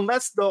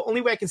 unless the only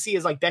way I can see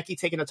is like Becky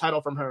taking the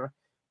title from her,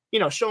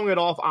 showing it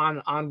off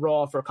on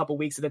Raw for a couple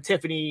weeks, and then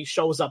Tiffany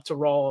shows up to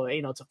Raw,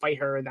 to fight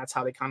her, and that's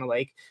how they kind of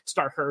like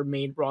start her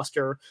main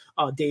roster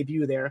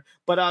debut there.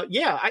 But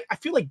I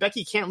feel like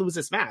Becky can't lose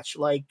this match.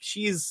 Like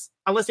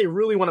unless they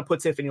really want to put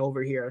Tiffany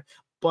over here.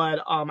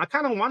 But I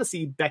kind of want to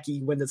see Becky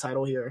win the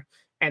title here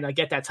and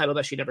get that title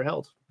that she never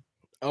held.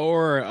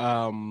 Or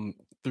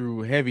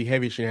through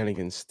heavy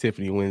shenanigans,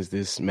 Tiffany wins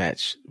this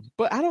match.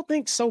 But I don't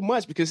think so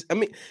much, because I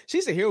mean,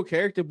 she's a heel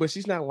character, but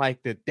she's not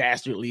like the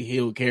dastardly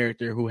heel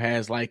character who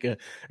has like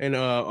an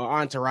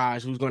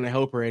entourage who's going to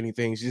help her or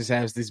anything. She just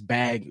has this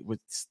bag with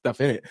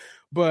stuff in it.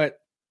 But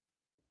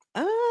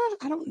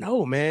I don't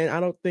know, man. I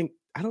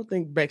don't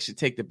think Beck should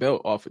take the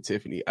belt off of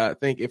Tiffany. I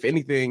think if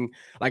anything,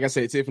 like I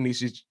said, Tiffany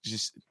should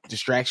just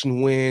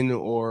distraction win,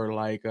 or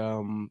like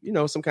some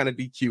kind of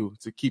DQ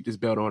to keep this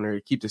belt on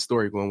her, keep the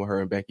story going with her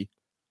and Becky.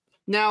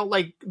 Now,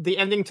 like the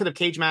ending to the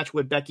cage match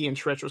with Becky and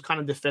Trish was kind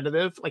of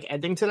definitive, like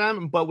ending to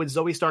them. But with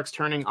Zoe Starks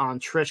turning on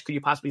Trish, could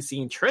you possibly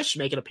see Trish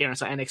make an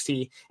appearance on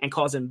NXT and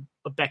causing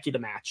Becky the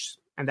match?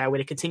 And that way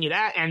to continue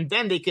that. And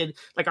then they could,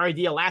 like our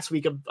idea last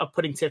week of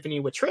putting Tiffany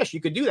with Trish,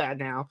 you could do that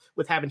now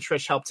with having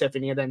Trish help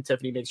Tiffany, and then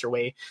Tiffany makes her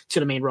way to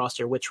the main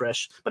roster with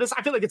Trish. But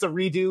I feel like it's a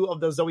redo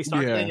of the Zoe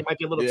Stark thing. It might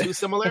be a little too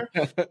similar.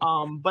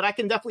 But I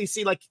can definitely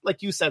see, like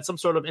you said, some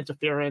sort of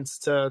interference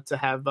to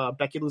have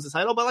Becky lose the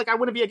title. But like, I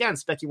wouldn't be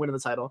against Becky winning the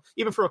title,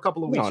 even for a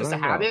couple of weeks, to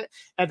have it.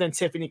 And then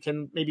Tiffany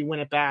can maybe win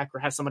it back, or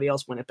have somebody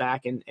else win it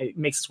back, and it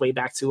makes its way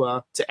back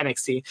to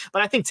NXT.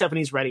 But I think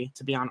Tiffany's ready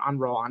to be on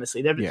Raw,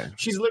 honestly.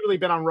 She's literally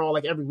been on Raw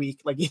like every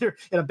week, like either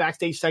in a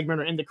backstage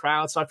segment or in the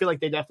crowd. So I feel like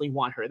they definitely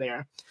want her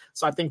there.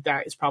 So I think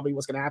that is probably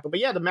what's going to happen.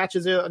 But yeah, the match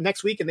is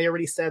next week, and they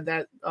already said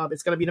that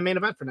it's going to be the main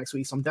event for next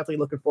week. So I'm definitely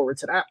looking forward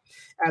to that,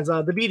 as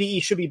the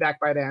BDE should be back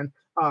by then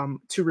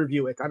to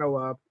review it. I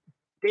know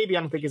Davey,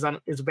 I don't think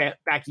is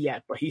back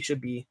yet, but he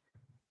should be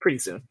pretty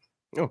soon.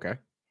 Okay.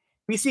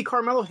 We see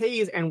Carmelo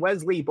Hayes and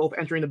Wesley both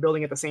entering the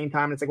building at the same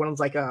time. It's like one of those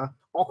like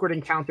awkward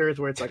encounters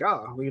where it's like,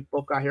 oh, we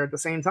both got here at the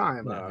same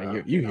time.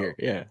 You here,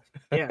 yeah.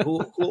 Yeah,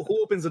 who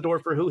opens the door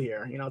for who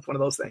here? It's one of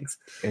those things.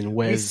 And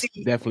Wes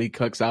definitely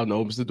cucks out and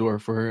opens the door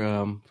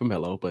for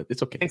Melo, but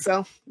it's okay. Think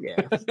so?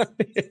 Yeah.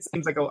 It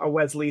seems like a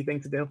Wesley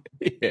thing to do.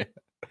 Yeah.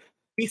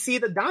 We see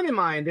the Diamond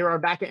Mine. They are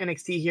back at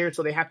NXT here,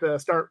 so they have to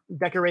start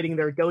decorating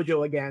their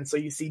dojo again. So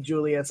you see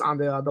Julius on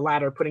the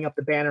ladder putting up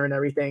the banner and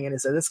everything, and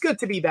it says, it's good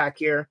to be back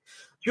here.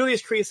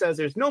 Julius Cree says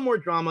there's no more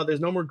drama, there's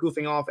no more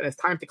goofing off, and it's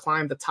time to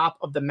climb the top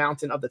of the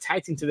mountain of the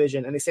tag team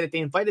division. And they say that they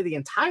invited the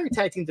entire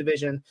tag team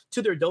division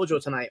to their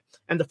dojo tonight.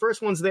 And the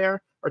first ones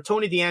there are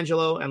Tony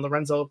D'Angelo and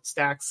Lorenzo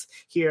Stacks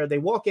here. They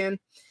walk in,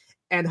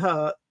 and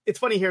it's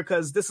funny here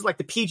because this is like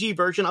the PG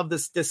version of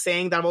this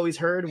saying that I've always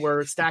heard,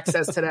 where Stacks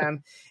says to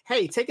them,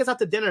 hey, take us out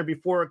to dinner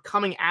before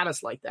coming at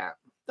us like that.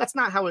 That's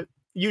not how it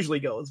usually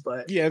goes,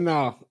 but yeah,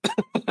 no.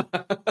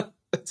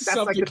 That's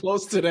something like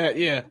close to that,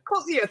 yeah.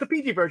 Yeah, it's a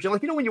PG version.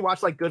 Like, when you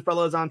watch like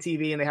Goodfellas on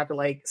TV and they have to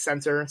like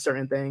censor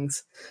certain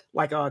things,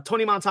 like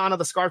Tony Montana,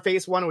 the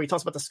Scarface one, where he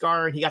talks about the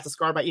scar and he got the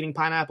scar by eating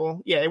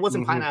pineapple. Yeah, it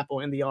wasn't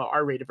pineapple in the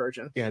R-rated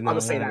version. Yeah, I'll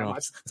just say that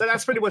much. So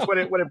that's pretty much what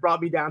it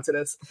brought me down to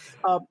this.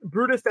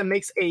 Brutus then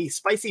makes a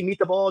spicy meet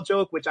the ball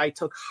joke, which I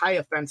took high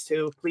offense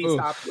to. Please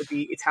stop with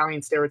the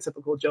Italian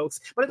stereotypical jokes.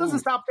 But it doesn't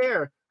stop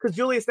there, because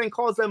Julius then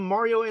calls them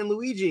Mario and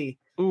Luigi.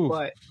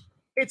 But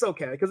It's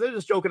okay because they're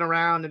just joking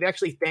around, and they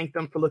actually thanked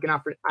them for looking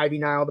out for Ivy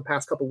Nile the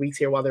past couple weeks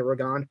here while they were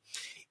gone.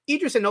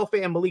 Idris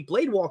Enofe and Malik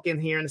Blade walk in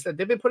here and said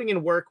they've been putting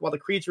in work while the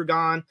Creeds were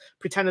gone,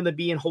 pretending to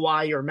be in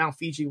Hawaii or Mount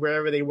Fiji,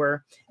 wherever they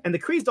were. And the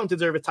Creeds don't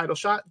deserve a title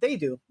shot. They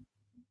do.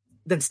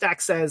 Then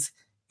Stack says,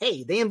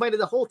 hey, they invited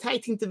the whole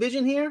tag team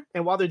division here.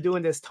 And while they're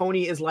doing this,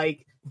 Tony is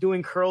like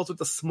doing curls with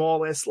the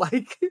smallest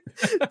like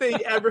thing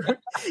ever.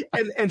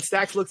 And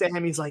Stax looks at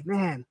him. He's like,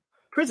 man,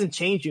 prison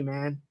changed you,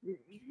 man.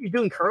 You're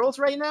doing curls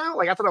right now?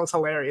 Like, I thought that was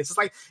hilarious. It's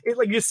like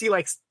you see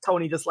like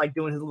Tony just like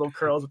doing his little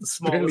curls with the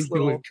smallest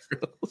little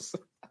curls.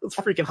 It's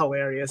freaking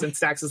hilarious. And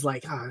Stax is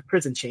like,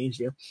 prison changed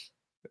you.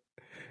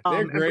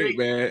 They're great,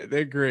 man.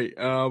 They're great.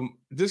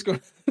 Just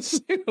going to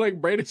say, like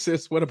Brandon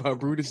says, what about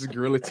Brutus's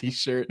Gorilla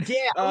t-shirt?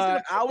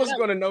 Yeah. I was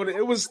going to note it.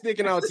 It was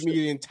sticking out to me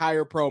the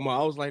entire promo.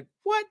 I was like,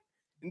 what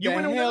the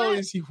hell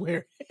is he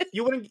wearing?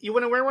 You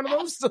wouldn't wear one of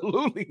those?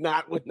 Absolutely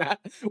not.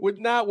 Would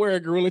not wear a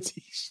Gorilla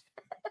t-shirt.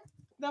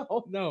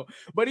 No.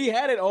 But he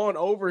had it on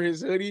over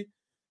his hoodie,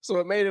 so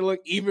it made it look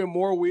even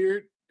more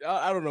weird.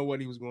 I don't know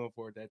what he was going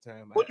for at that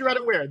time. Would you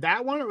rather wear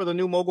that one or the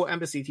new Mogul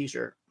Embassy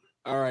t-shirt?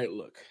 All right,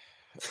 look.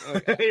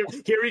 Okay.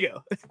 Here we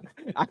go.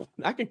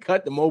 I can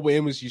cut the Mobile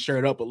Embassy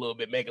shirt up a little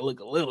bit, make it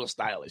look a little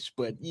stylish.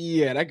 But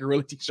yeah, that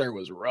Gorilla t-shirt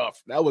was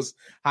rough. That was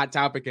Hot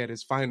Topic at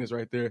its finest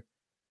right there.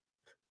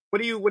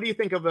 What do you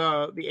think of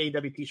the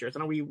AEW t-shirts? I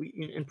know we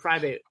in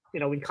private,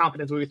 in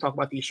confidence, we talk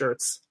about these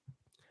shirts.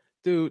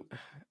 Dude,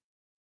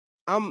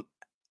 I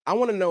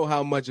want to know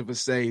how much of a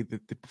say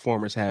that the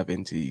performers have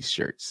into these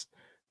shirts,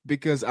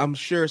 because I'm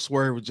sure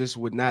Swerve just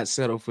would not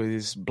settle for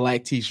this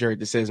black t-shirt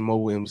that says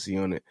Mobile Embassy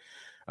on it.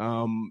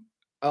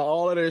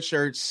 All of their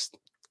shirts,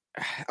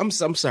 I'm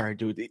sorry,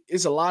 dude.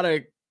 It's a lot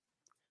of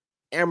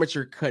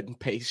amateur cut and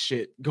paste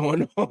shit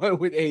going on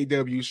with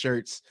AEW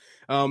shirts.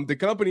 The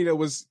company that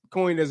was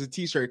coined as a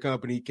t-shirt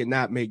company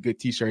cannot make good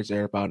t-shirts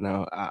there about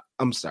now.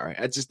 I'm sorry.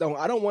 I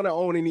don't want to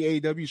own any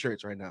AEW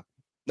shirts right now.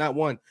 Not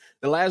one.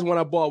 The last one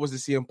I bought was the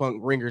CM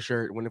Punk Ringer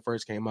shirt when it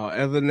first came out.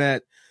 Other than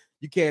that,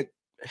 you can't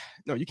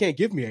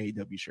give me an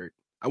AEW shirt.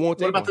 I won't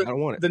take one. I don't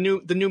want it.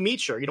 The new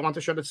meat shirt. You don't want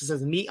the shirt that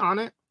says meat on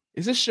it?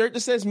 Is this shirt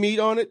that says meat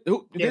on it?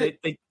 Yeah,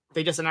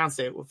 they just announced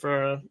it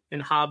for in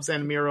Hobbs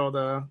and Miro,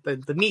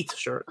 the meat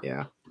shirt.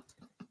 Yeah.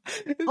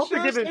 I hope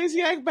they're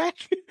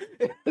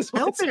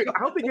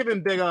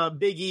giving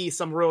Big E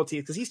some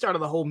royalties, because he started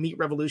the whole meat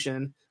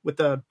revolution with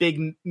the big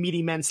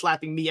meaty men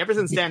slapping meat. Ever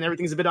since then,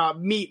 everything's a bit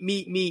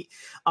meat.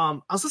 I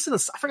was listening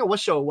to, I forgot what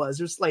show it was.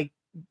 There's like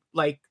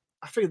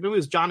I forget, maybe it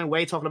was John and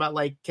Way talking about,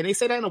 like, can they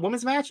say that in a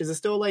women's match? Is it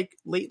still like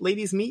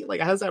ladies meat? Like,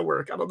 how does that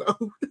work? I don't know.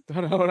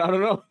 I don't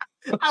know.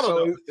 I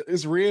don't know.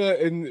 Is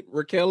Rhea and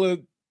Raquel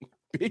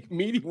big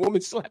meaty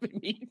woman slapping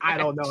me? I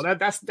don't know.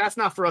 That's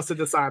not for us to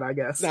decide, I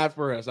guess. Not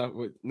for us.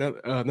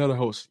 Another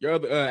host. Your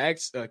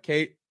other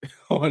Kate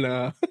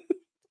on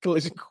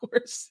Collision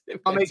Course.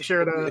 I'll make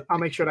sure to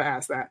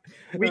ask that.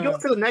 We go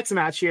to the next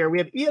match here. We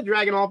have Ilya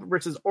Dragunov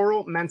versus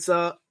Oro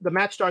Mensah. The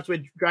match starts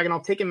with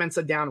Dragunov taking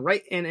Mensah down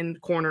right in the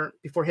corner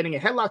before hitting a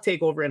headlock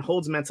takeover and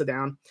holds Mensah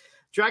down.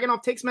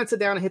 Dragunov takes Mensah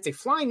down and hits a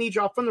flying knee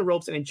drop from the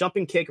ropes and a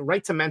jumping kick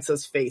right to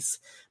Mensah's face.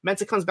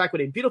 Mensah comes back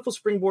with a beautiful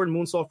springboard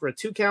moonsault for a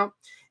 2 count.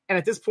 And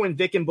at this point,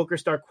 Vic and Booker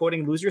start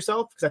quoting "Lose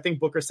Yourself," because I think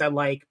Booker said,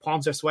 like,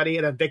 palms are sweaty,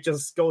 and then Vic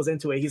just goes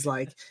into it. He's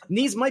like,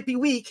 knees might be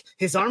weak,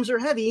 his arms are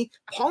heavy,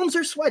 palms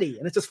are sweaty.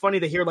 And it's just funny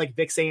to hear, like,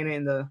 Vic saying it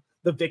in the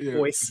Vic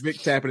voice. Vic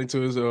tapping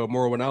into his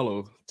Mauro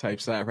Ranallo type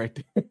side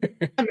right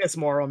there. I miss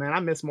Mauro, man. I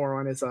miss Mauro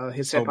and his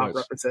so hip-hop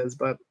references,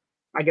 but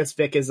I guess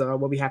Vic is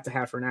what we have to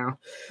have for now.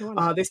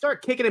 They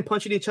start kicking and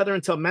punching each other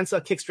until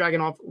Mensah kicks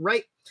Dragunov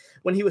right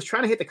when he was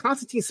trying to hit the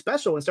Constantine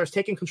special and starts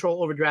taking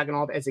control over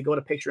Dragunov as they go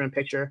to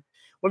picture-in-picture.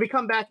 When we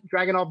come back,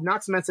 Dragunov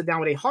knocks Mensah down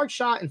with a hard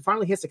shot and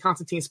finally hits the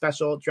Constantine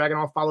special.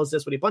 Dragunov follows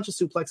this with a bunch of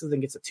suplexes and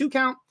gets a 2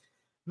 count.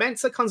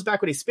 Mensah comes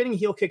back with a spinning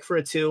heel kick for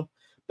a 2.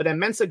 But then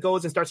Mensah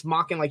goes and starts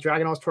mocking like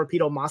Dragunov's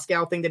Torpedo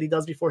Moscow thing that he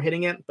does before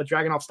hitting it. But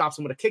Dragunov stops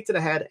him with a kick to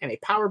the head and a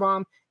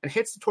powerbomb and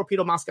hits the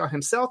Torpedo Moscow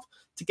himself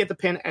to get the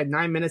pin at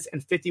 9 minutes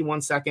and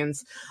 51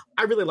 seconds.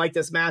 I really like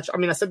this match. I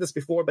mean, I said this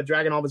before, but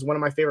Dragunov is one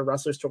of my favorite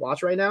wrestlers to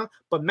watch right now.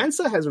 But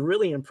Mensah has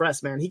really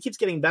impressed, man. He keeps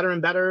getting better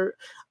and better.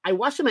 I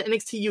watched him at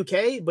NXT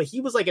UK, but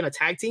he was like in a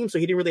tag team, so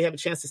he didn't really have a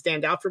chance to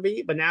stand out for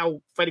me. But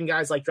now fighting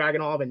guys like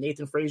Dragunov and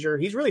Nathan Frazier,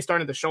 he's really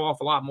starting to show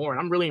off a lot more.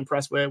 And I'm really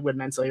impressed with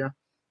Mensah here.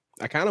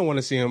 I kind of want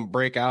to see him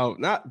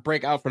not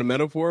break out for the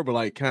metaphor, but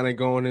like kind of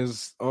go on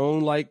his own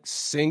like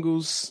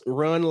singles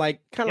run, like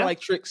kind of like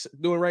Trick's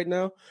doing right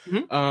now.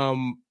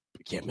 Mm-hmm.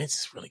 Yeah,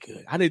 Mensah's really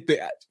good.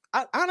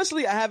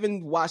 Honestly, I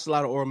haven't watched a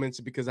lot of Oro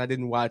Mensah because I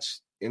didn't watch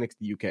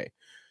NXT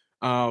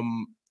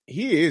UK.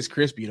 He is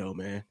crispy though,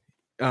 man.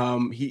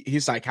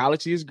 His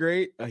psychology is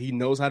great. He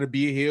knows how to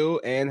be a heel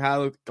and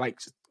how to like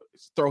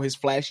throw his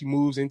flashy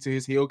moves into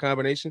his heel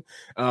combination.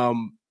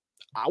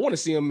 I want to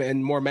see him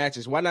in more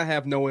matches. Why not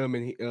have Noam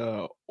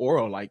and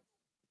Oro like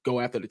go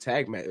after the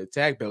tag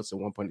belts at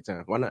one point in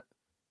time? Why not?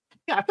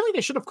 Yeah, I feel like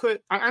they should have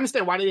put. I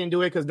understand why they didn't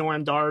do it because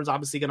Noam Dar is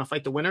obviously going to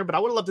fight the winner, but I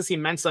would have loved to see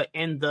Mensah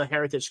in the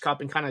Heritage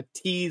Cup and kind of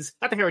tease,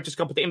 not the Heritage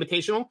Cup, but the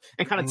Invitational,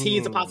 and kind of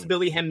tease the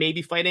possibility of him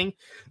maybe fighting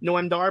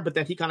Noam Dar, but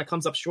then he kind of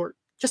comes up short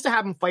just to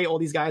have him fight all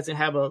these guys and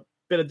have a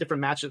bit of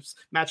different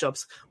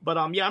matchups.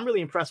 But yeah, I'm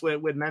really impressed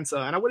with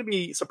Mensah, and I wouldn't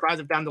be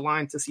surprised if down the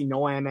line to see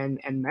Noam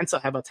and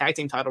Mensah have a tag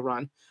team title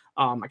run.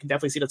 I can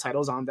definitely see the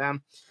titles on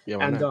them. Yeah,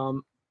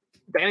 and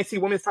the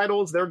NXT women's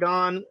titles, they're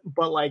gone,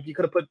 but like you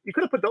could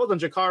have put those on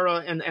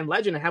Jakara and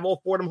Legend and have all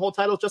four of them hold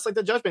titles just like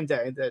the Judgment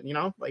Day. That, you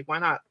know, like why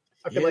not?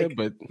 I feel like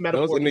but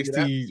those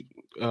NXT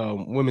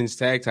women's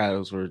tag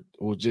titles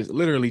will just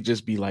literally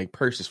just be like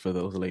purses for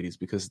those ladies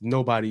because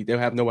they'll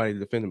have nobody to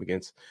defend them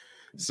against.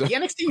 So the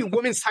NXT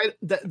women's title,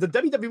 the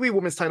WWE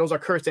women's titles are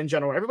cursed in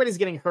general. Everybody's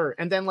getting hurt,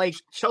 and then like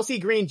Chelsea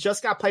Green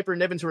just got Piper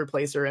Niven to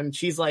replace her, and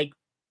she's like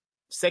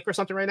sick or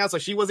something right now, so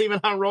she wasn't even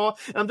on Raw.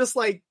 And I'm just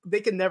like, they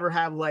could never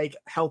have like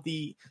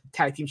healthy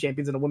tag team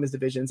champions in the women's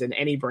divisions in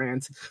any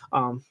brand.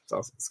 So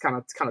it's kind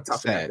of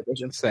tough in that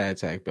division. Sad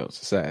tag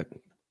belts. Sad.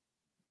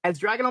 As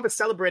Dragunov is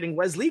celebrating,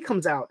 Wesley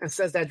comes out and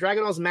says that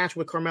Dragunov's match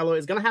with Carmelo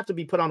is going to have to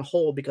be put on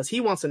hold because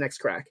he wants the next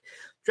crack.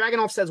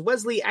 Dragunov says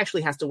Wesley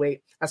actually has to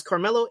wait, as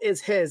Carmelo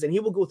is his, and he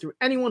will go through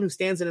anyone who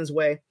stands in his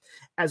way,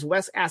 as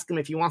Wes asks him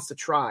if he wants to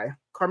try.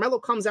 Carmelo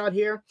comes out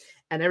here,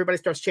 and everybody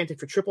starts chanting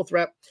for triple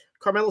threat.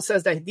 Carmelo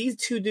says that these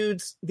are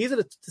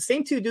the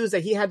same two dudes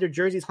that he had their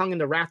jerseys hung in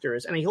the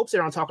rafters, and he hopes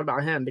they're not talking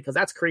about him because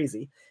that's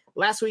crazy.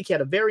 Last week, he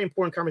had a very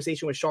important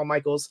conversation with Shawn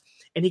Michaels,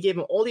 and he gave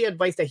him all the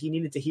advice that he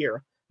needed to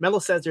hear. Melo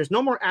says there's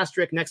no more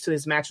asterisk next to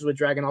his matches with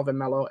Dragunov and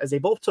Melo, as they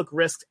both took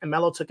risks and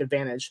Melo took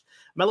advantage.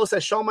 Melo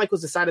says Shawn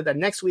Michaels decided that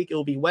next week it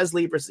will be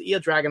Wesley versus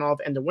Ilya Dragunov,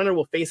 and the winner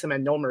will face him at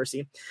No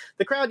Mercy.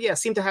 The crowd,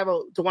 seemed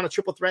to want a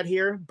triple threat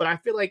here, but I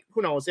feel like,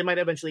 who knows, it might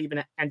eventually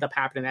even end up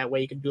happening that way.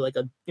 You could do like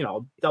a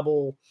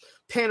double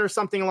pin or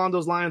something along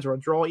those lines, or a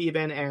draw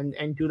even,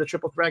 and do the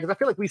triple threat, because I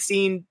feel like we've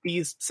seen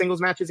these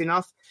singles matches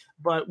enough,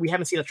 but we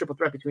haven't seen a triple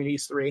threat between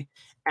these three.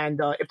 And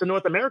if the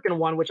North American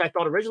one, which I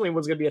thought originally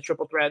was going to be a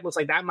triple threat, looks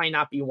like that might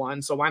not be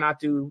one, so why not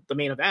do the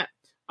main event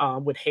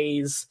with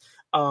Hayes,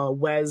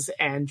 Wes,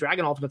 and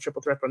Dragunov in a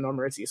triple threat for No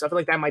Mercy? So I feel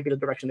like that might be the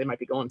direction they might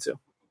be going to.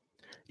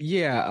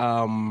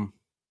 Yeah.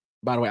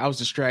 By the way, I was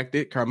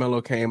distracted.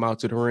 Carmelo came out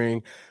to the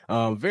ring,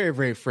 very,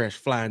 very fresh,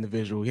 fly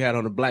individual. He had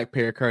on a black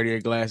pair of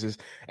Cartier glasses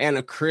and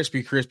a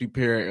crispy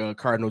pair of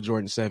Cardinal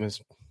Jordan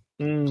 7s.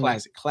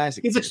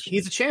 Classic.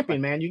 He's a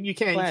champion, man. You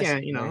can't,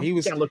 he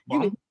was, can't look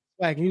wrong.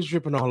 He was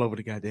dripping all over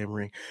the goddamn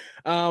ring.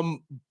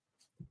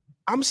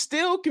 I'm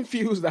still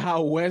confused at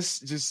how Wes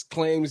just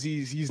claims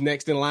he's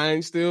next in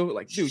line still.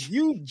 Like, dude,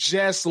 you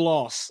just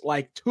lost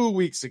like 2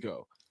 weeks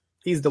ago.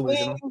 He's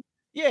delusional.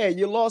 Yeah,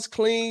 you lost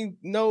clean,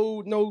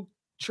 no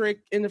trick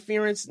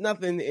interference,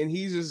 nothing, and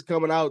he's just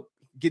coming out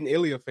getting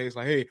Ilya face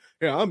like, hey,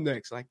 I'm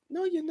next. Like,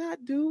 no, you're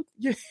not, dude.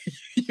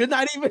 You're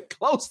not even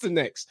close to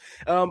next.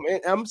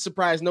 And I'm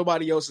surprised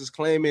nobody else is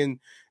claiming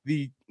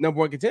the number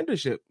one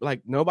contendership.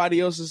 Like, nobody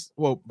else is.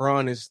 Well,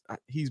 Braun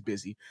he's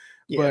busy,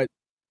 but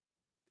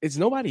it's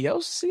nobody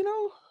else.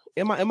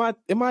 Am I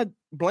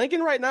blanking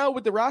right now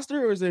with the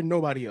roster, or is there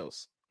nobody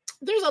else?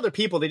 There's other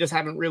people. They just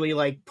haven't really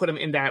like put them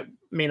in that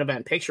main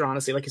event picture.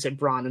 Honestly, like you said,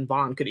 Braun and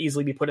Vaughn could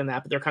easily be put in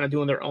that, but they're kind of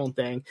doing their own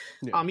thing.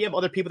 Yeah. You have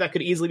other people that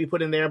could easily be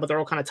put in there, but they're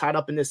all kind of tied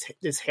up in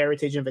this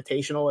Heritage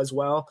Invitational as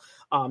well.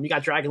 You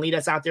got Dragon Lee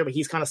that's out there, but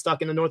he's kind of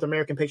stuck in the North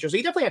American picture. So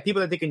you definitely have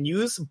people that they can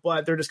use,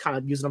 but they're just kind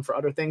of using them for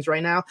other things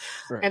right now.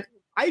 Right. And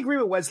I agree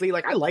with Wesley.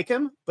 Like, I like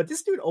him, but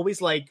this dude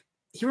always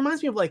he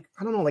reminds me of like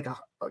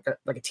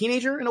a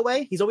teenager in a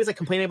way. He's always like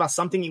complaining about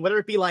something, whether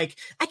it be like,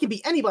 I can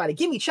beat anybody,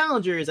 give me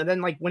challengers. And then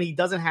like when he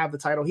doesn't have the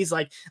title, he's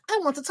like, I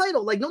want the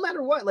title. Like, no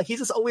matter what, like he's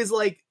just always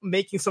like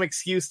making some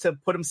excuse to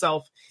put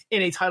himself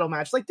in a title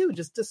match. Like, dude,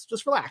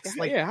 just relax.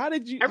 Like, how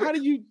did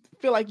you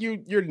feel like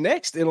you're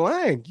next in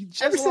line? You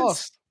just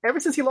lost.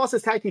 Ever since he lost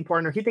his tag team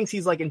partner, he thinks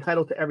he's like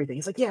entitled to everything.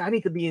 He's like, I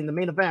need to be in the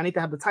main event. I need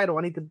to have the title.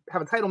 I need to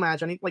have a title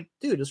match.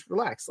 Dude, just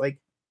relax. Like,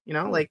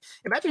 like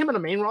imagine him on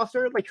the main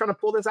roster, like trying to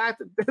pull this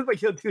act.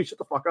 Like, yo, dude, shut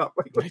the fuck up.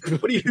 Like,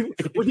 what are you doing?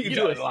 In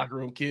the locker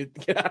room, kid.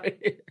 Get out of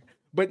here.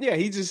 But yeah,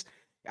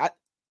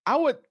 I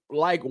would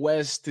like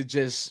Wes to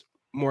just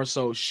more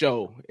so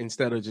show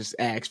instead of just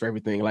ask for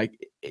everything.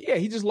 Like,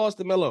 he just lost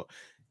to Melo.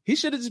 He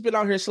should have just been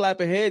out here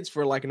slapping heads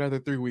for like another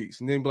 3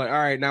 weeks and then be like, all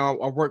right, now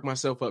I'll work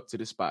myself up to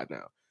this spot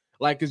now.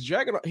 Like, because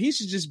Dragunov, he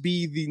should just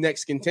be the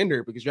next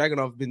contender because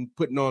Dragunov been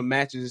putting on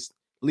matches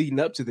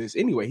leading up to this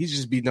anyway. He should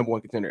just be number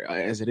one contender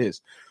as it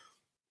is.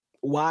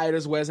 Why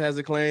does Wes has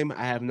a claim?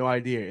 I have no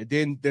idea. And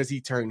then does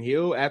he turn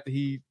heel after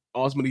he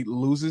ultimately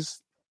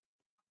loses?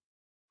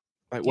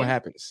 Like, what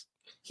happens?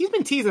 He's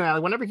been teasing that.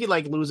 Like, whenever he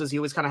like loses, he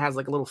always kind of has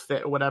like a little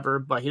fit or whatever,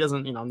 but he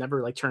doesn't,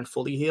 never like turn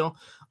fully heel.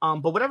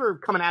 But whatever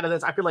coming out of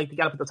this, I feel like they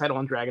got to put the title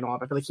on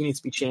Dragunov. I feel like he needs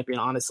to be champion,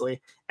 honestly,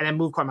 and then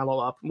move Carmelo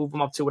up, move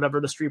him up to whatever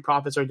the Street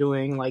Profits are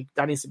doing. Like,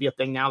 that needs to be a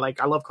thing now.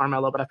 Like, I love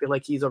Carmelo, but I feel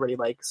like he's already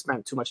like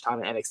spent too much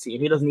time at NXT,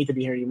 and he doesn't need to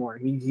be here anymore.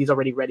 He's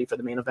already ready for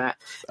the main event,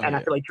 and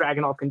I feel like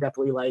Dragunov can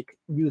definitely like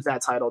use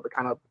that title to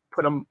kind of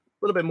put him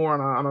little bit more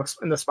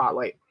in the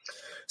spotlight.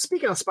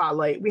 Speaking of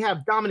spotlight, we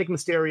have Dominic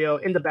Mysterio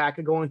in the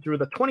back going through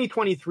the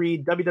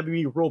 2023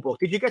 WWE rulebook.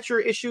 Did you get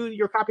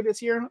your copy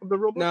this year of the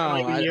rulebook? No,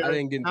 I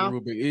didn't get the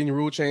rulebook. Any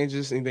rule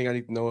changes? Anything I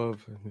need to know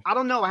of? I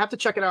don't know. I have to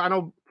check it out. I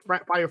know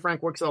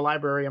Frank works at the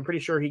library. I'm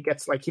pretty sure he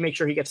makes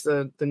sure he gets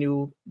the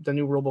new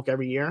rulebook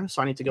every year.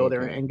 So I need to go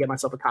there and get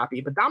myself a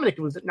copy. But Dominic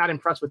was not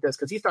impressed with this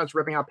because he starts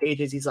ripping out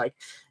pages. He's like,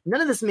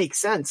 none of this makes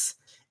sense.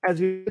 As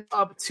we get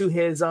up to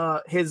his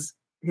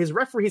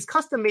referee, his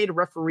custom made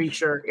referee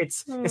shirt.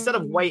 It's instead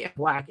of white and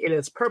black, it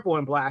is purple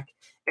and black.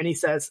 And he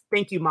says,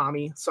 "Thank you,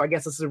 mommy." So I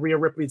guess this is Rhea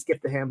Ripley's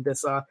gift to him.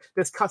 This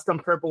custom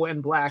purple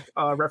and black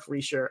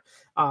referee shirt.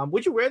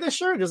 Would you wear this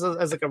shirt just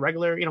as like a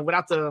regular,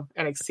 without the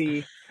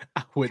NXT?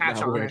 I would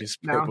not wear this.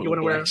 No, you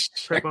wouldn't wear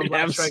purple and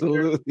black.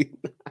 Absolutely.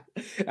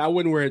 I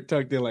wouldn't wear it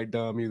tucked in like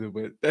Dom either.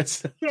 But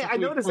that's I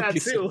noticed that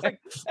too.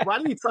 Like,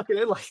 why do you tuck it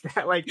in like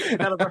that? Like, is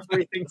that a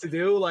referee thing to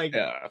do? Like,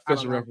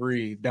 official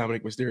referee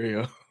Dominic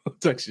Mysterio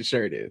tucks your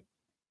shirt in.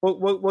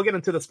 We'll get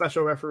into the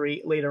special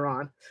referee later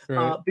on.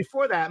 Right.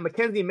 Before that,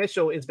 Mackenzie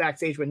Mitchell is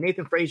backstage with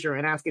Nathan Frazier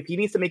and asks if he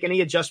needs to make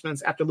any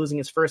adjustments after losing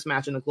his first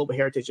match in the Global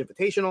Heritage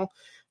Invitational.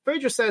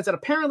 Frazier says that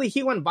apparently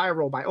he went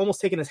viral by almost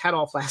taking his hat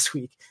off last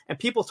week, and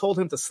people told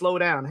him to slow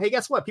down. Hey,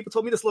 guess what? People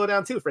told me to slow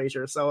down too,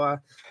 Frazier. So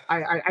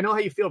I know how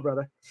you feel,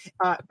 brother.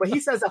 But he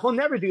says that he'll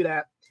never do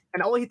that,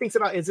 and all he thinks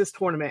about is this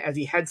tournament as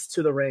he heads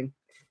to the ring.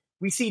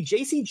 We see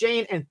JC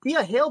Jane and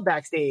Thea Hale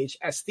backstage.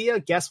 As Thea,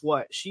 guess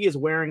what? She is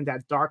wearing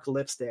that dark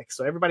lipstick.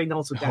 So everybody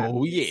knows what that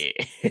means.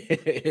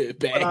 Yeah.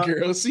 Bad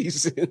girl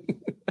season.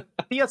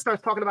 Thea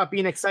starts talking about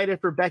being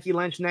excited for Becky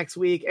Lynch next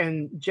week.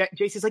 And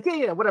JC's like,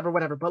 yeah, whatever.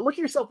 But look at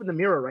yourself in the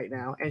mirror right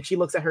now. And she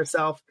looks at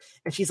herself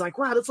and she's like,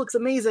 wow, this looks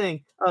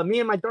amazing. Me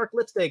and my dark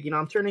lipstick,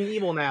 I'm turning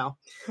evil now.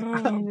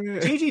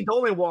 Gigi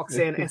Dolan walks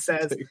in and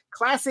says,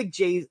 classic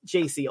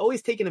JC,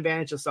 always taking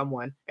advantage of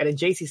someone. And then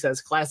JC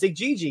says, classic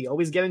Gigi,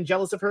 always getting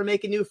jealous of her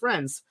making new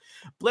friends.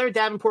 Blair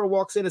Davenport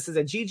walks in and says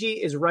that Gigi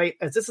is right,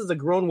 as this is a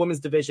grown women's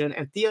division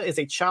and Thea is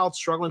a child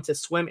struggling to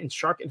swim in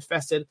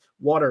shark-infested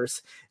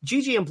waters.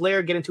 Gigi and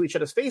Blair get into each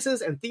other's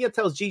faces, and Thea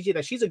tells Gigi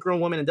that she's a grown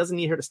woman and doesn't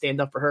need her to stand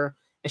up for her,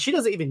 and she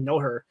doesn't even know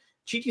her.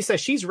 Gigi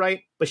says she's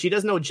right, but she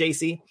does know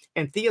JC,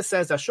 and Thea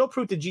says that she'll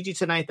prove to Gigi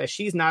tonight that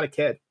she's not a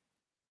kid.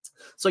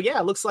 So yeah,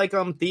 it looks like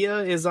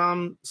Thea is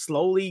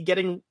slowly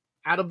getting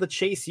out of the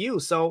Chase U.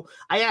 So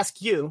I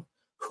ask you,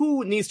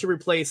 who needs to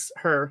replace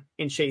her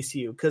in Chase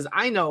U? Because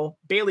I know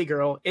Bailey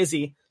girl,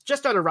 Izzy,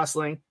 just started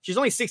wrestling. She's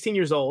only 16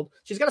 years old.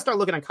 She's got to start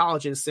looking at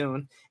colleges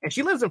soon. And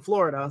she lives in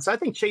Florida. So I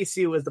think Chase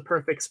U is the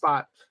perfect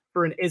spot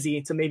for an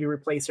Izzy to maybe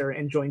replace her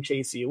and join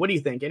Chase U. What do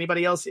you think?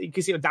 Anybody else? You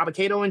can see a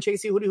Dabakato in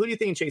Chase U. Who do you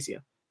think in Chase U?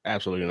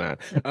 Absolutely not.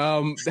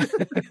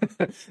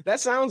 That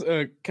sounds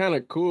kind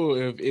of cool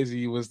if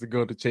Izzy was to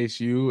go to Chase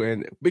U.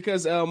 And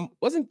because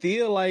wasn't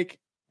Thea like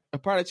a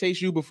part of Chase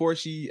U before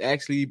she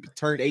actually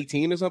turned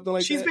 18 or something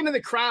like that? She's been in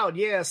the crowd,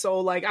 yeah.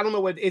 So, like, I don't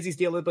know what Izzy's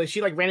deal is, but she,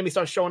 like, randomly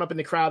starts showing up in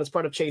the crowd as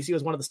part of Chase U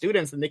as one of the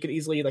students, and they could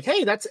easily, like,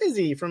 hey, that's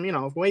Izzy from,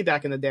 way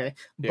back in the day.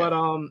 Yeah.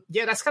 But,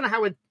 that's kind of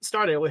how it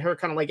started, with her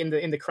kind of, like, in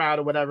the crowd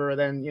or whatever.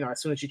 Then, as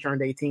soon as she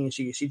turned 18,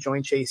 she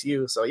joined Chase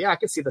U. So, yeah, I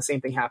could see the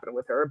same thing happening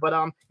with her. But,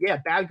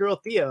 bad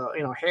girl Thea,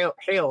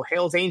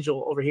 Hale's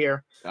Angel over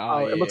here.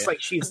 It looks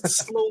like she's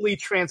slowly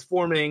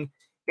transforming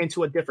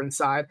into a different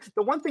side.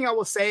 The one thing I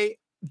will say,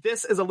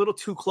 this is a little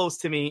too close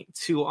to me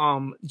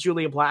to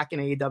Julia Black in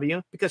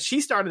AEW, because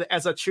she started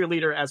as a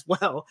cheerleader as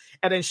well,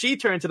 and then she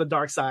turned to the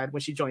dark side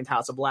when she joined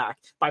House of Black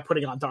by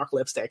putting on dark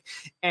lipstick.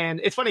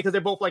 And it's funny because they're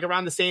both like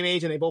around the same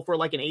age, and they both were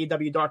like in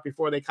AEW dark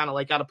before they kind of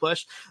like got a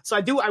push. So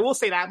I will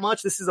say that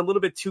much. This is a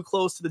little bit too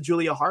close to the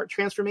Julia Hart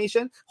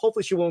transformation.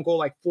 Hopefully she won't go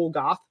like full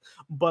goth,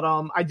 but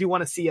I do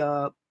want to see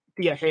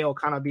Thea Hale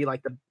kind of be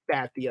like the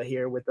bad Thea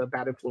here with the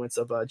bad influence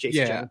of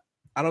Jason Jen.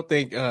 I don't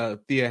think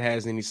Thea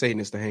has any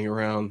Satanists to hang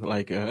around.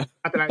 Like, not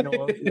that I know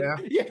of. Yeah,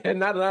 yeah,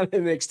 not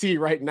in NXT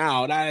right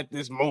now, not at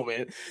this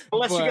moment.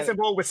 Unless she gets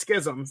involved with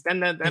schisms,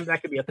 then that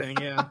could be a thing.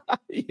 Yeah,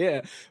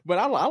 yeah. But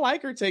I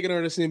like her taking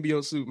her to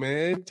symbiote suit,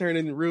 man,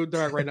 turning real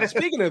dark right now.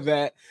 Speaking of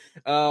that,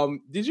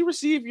 did you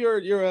receive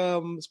your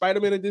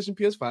Spider-Man edition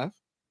PS5?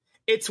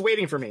 It's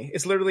waiting for me.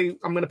 It's literally,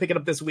 I'm going to pick it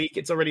up this week.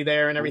 It's already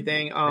there and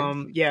everything.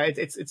 Yeah,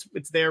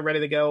 it's there,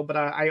 ready to go. But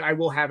I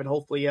will have it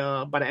hopefully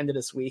by the end of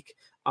this week.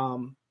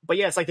 But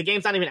yeah, it's like the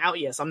game's not even out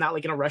yet, so I'm not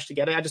like in a rush to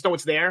get it. I just know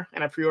it's there,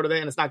 and I pre-ordered it,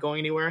 and it's not going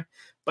anywhere.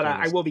 But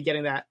I will be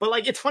getting that. But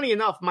like, it's funny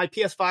enough, my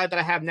PS5 that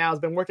I have now has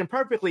been working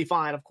perfectly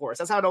fine. Of course,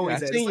 that's how it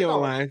always is. I've seen you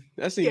online.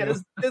 I've seen you.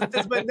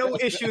 There's been no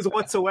issues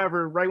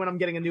whatsoever right when I'm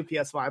getting a new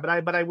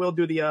PS5. But I will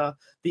do the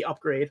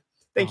upgrade.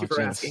 Thank you for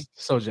asking.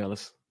 So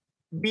jealous.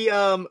 We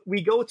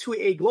go to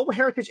a Global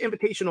Heritage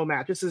Invitational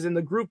match. This is in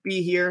the Group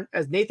B here,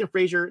 as Nathan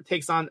Frazier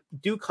takes on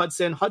Duke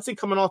Hudson. Hudson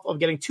coming off of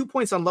getting 2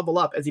 points on Level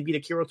Up as he beat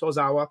Akira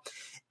Tozawa.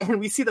 And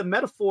we see the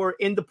Metaphor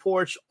in the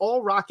porch,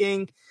 all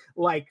rocking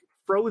like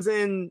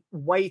frozen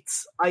white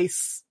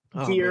ice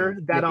gear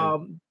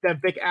man.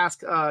 that Vic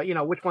asked,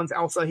 which one's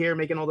Elsa here,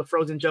 making all the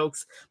Frozen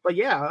jokes. But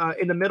yeah,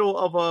 in the middle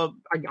of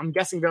I'm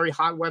guessing very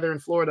hot weather in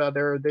Florida,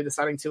 they're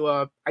deciding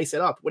to ice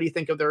it up. What do you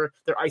think of their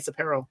ice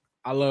apparel?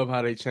 I love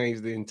how they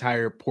changed the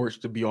entire porch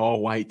to be all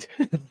white.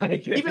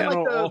 Like, even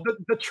like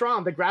the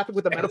Tron, the graphic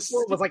with the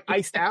metaphor was like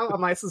iced out.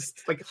 I'm like, this is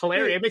like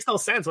hilarious. It makes no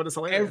sense, but it's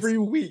hilarious. Every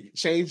week,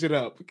 change it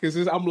up because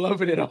I'm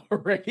loving it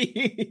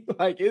already.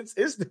 Like it's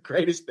the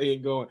greatest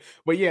thing going.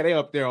 But yeah, they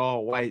up there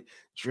all white,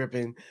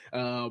 dripping.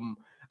 I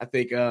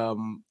think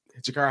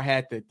Jakara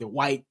had the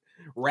white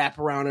wrap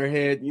around her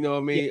head. You know what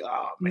I mean? Yeah.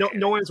 Oh,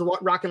 no one's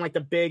rocking like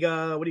the big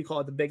what do you call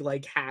it? The big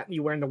like hat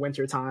you wear in the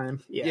winter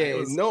time.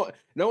 Yeah.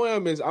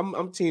 Noam is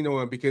I'm Team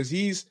Noam because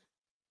he's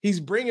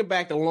bringing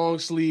back the long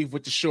sleeve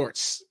with the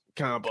shorts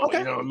combo. Okay.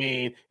 You know what I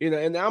mean?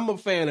 And I'm a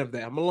fan of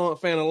that. I'm a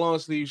fan of long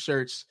sleeve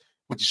shirts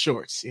with the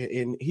shorts,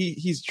 and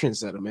he's a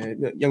trendsetter,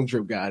 man. Young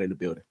drip guy in the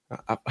building.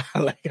 I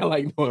like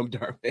Noam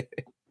Dar, man.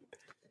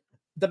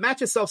 The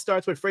match itself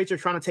starts with Frazier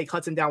trying to take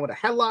Hudson down with a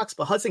headlocks,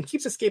 but Hudson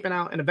keeps escaping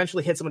out and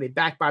eventually hits him with a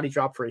back body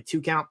drop for a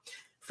 2 count.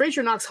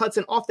 Frazier knocks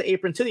Hudson off the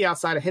apron to the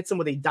outside and hits him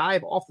with a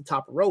dive off the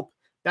top rope.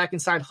 Back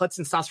inside,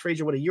 Hudson stops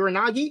Frazier with a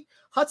Uranagi.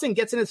 Hudson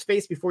gets in his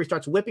face before he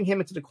starts whipping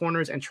him into the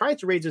corners and tries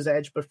to raise his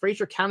edge, but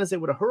Frazier counters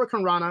it with a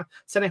Hurricane Rana,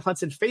 sending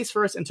Hudson face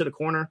first into the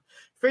corner.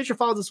 Frazier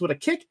follows this with a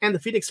kick and the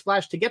Phoenix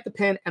Splash to get the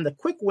pin and the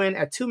quick win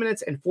at 2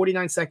 minutes and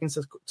 49 seconds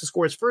to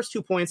score his first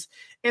 2 points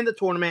in the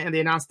tournament, and they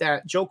announced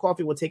that Joe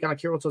Coffey will take on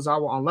Akira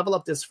Tozawa on Level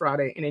Up this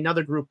Friday in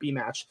another Group B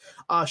match.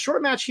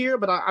 Short match here,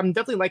 but I'm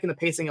definitely liking the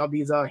pacing of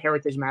these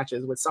Heritage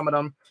matches, with some of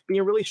them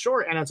being really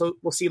short, and as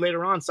we'll see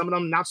later on, some of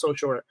them not so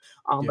short.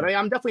 But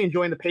I'm definitely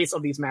enjoying the pace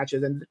of these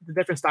matches and the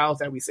different styles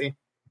that we see.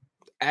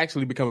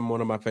 Actually becoming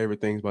one of my favorite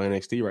things by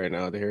NXT right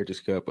now, the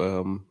Heritage Cup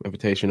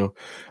Invitational.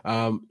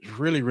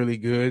 Really, really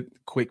good.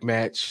 Quick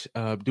match.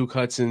 Duke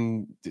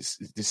Hudson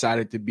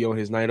decided to be on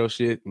his Naito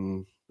shit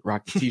and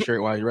rock the t-shirt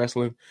while he's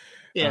wrestling.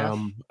 Yeah.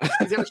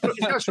 He's got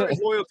to show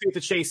his loyalty to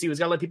Chase U. He's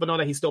got to let people know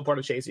that he's still part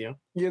of Chase U.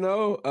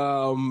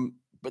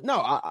 But no,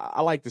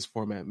 I like this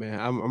format, man.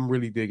 I'm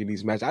really digging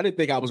these matches. I didn't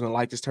think I was going to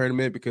like this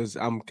tournament because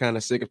I'm kind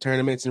of sick of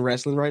tournaments in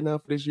wrestling right now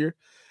for this year.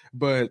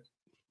 But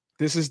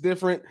this is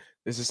different.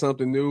 This is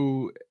something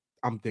new.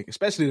 I'm thinking,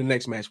 especially the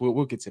next match.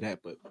 We'll get to that.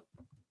 But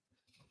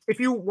if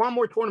you want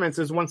more tournaments,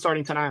 there's one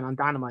starting tonight on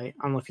Dynamite.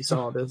 I don't know if you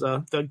saw. There's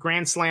the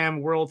Grand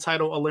Slam World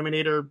Title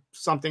Eliminator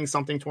something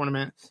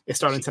tournament is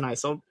starting tonight.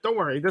 So don't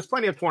worry. There's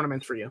plenty of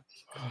tournaments for you.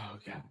 Oh,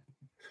 God.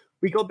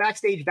 We go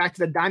backstage back to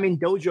the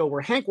Diamond Dojo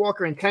where Hank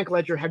Walker and Tank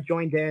Ledger have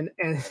joined in.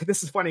 And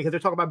this is funny because they're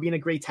talking about being a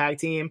great tag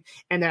team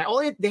and that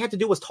all they had to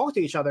do was talk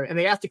to each other. And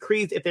they asked the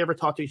Creeds if they ever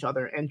talked to each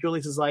other. And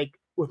Julius is like,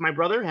 with my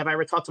brother? Have I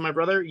ever talked to my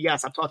brother?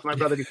 Yes, I've talked to my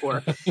brother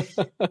before.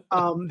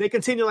 They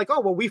continue like, oh,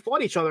 well, we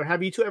fought each other.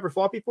 Have you two ever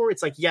fought before?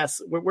 It's like, yes,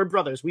 we're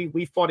brothers.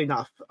 We fought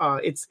enough.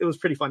 It was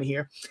pretty funny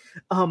here.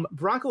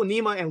 Bronco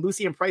Nima and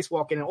Lucy Price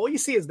walk in, and all you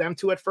see is them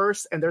two at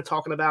first, and they're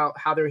talking about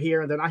how they're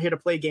here, and they're not here to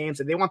play games,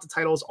 and they want the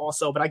titles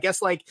also. But I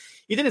guess, like,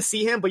 you didn't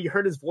see him, but you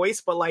heard his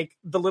voice, but, like,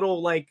 the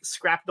little, like,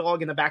 scrap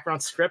dog in the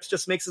background Scripps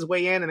just makes his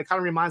way in, and it kind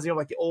of reminds me of,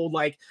 like, the old,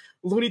 like,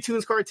 Looney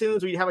Tunes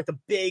cartoons where you have, like, the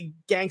big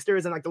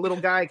gangsters and, like, the little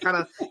guy kind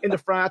of in the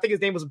front. I think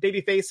his name was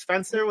Babyface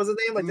Fencer was his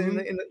name. Like,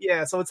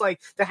 yeah. So it's like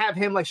to have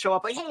him like show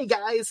up like, hey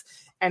guys,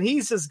 and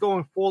he's just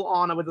going full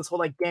on with this whole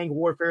like gang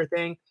warfare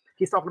thing.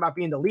 He's talking about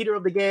being the leader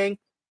of the gang,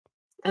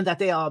 and that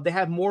they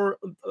have more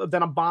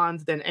than a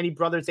bond than any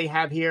brothers they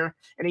have here,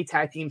 any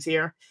tag teams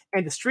here,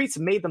 and the streets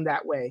made them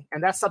that way,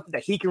 and that's something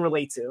that he can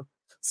relate to.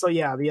 So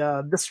yeah, the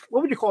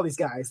what would you call these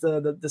guys?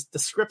 The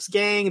Scripps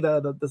gang,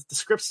 the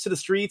Scripps to the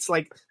streets.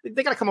 Like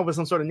they got to come up with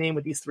some sort of name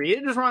with these three.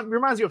 It just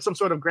reminds you of some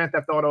sort of Grand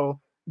Theft Auto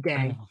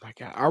gang. Oh my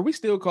God, are we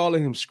still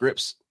calling him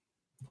Scripps?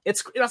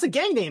 That's a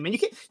gang name, and you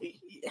can't.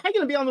 How you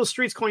gonna be on those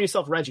streets calling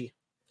yourself Reggie?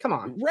 Come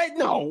on,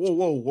 No,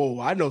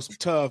 whoa! I know some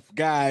tough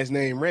guys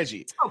named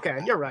Reggie. Okay,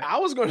 you're right. I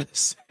was gonna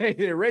say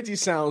that Reggie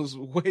sounds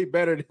way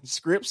better than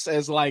Scripps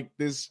as like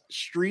this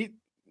street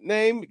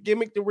name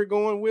gimmick that we're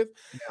going with.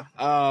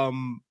 Yeah.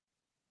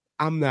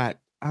 I'm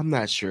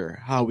not sure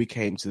how we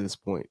came to this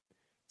point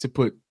to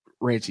put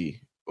Reggie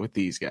with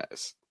these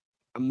guys.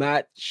 I'm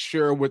not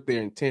sure what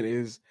their intent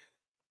is.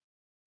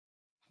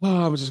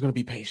 Oh, I'm just going to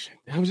be patient.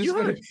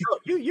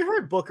 You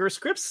heard Booker.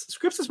 Scripps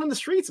is from the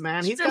streets,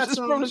 man. He's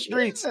from the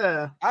streets.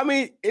 Yeah. I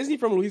mean, isn't he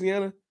from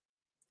Louisiana?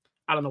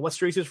 I don't know what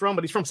streets he's from,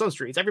 but he's from some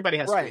streets. Everybody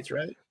has streets,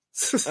 right?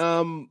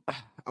 I'm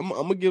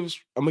gonna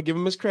give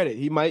him his credit.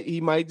 He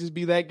might just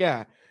be that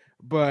guy,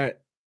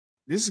 but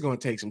this is going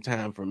to take some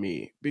time for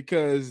me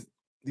because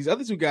these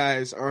other two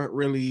guys aren't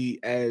really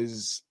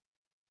as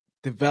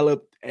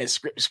developed as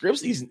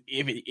Scripps. He's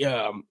even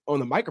on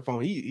the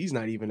microphone. He's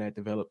not even that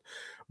developed.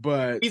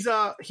 But he's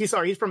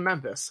from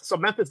Memphis, so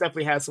Memphis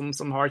definitely has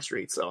some hard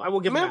streets. So I will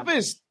give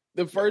Memphis him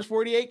the first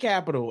 48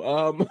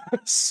 capital.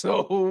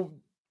 So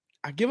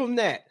I give him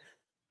that.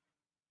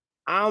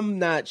 I'm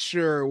not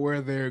sure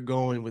where they're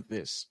going with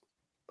this.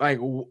 Like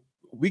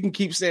we can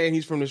keep saying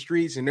he's from the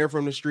streets and they're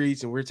from the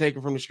streets and we're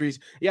taken from the streets.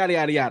 Yada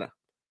yada yada.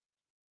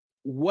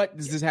 What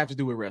does this have to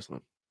do with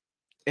wrestling?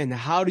 and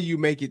how do you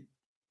make it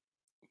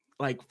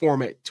like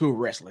format to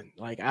wrestling?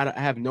 Like I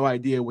have no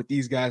idea what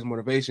these guys'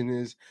 motivation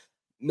is.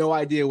 No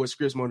idea what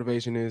Scripps'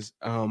 motivation is.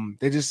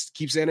 They just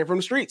keep saying it from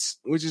the streets,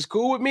 which is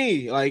cool with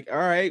me. Like, all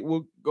right,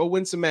 we'll go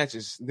win some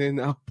matches. Then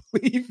I'll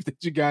believe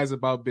that you guys are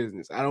about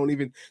business.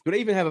 Do they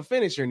even have a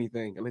finish or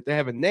anything? Like, they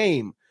have a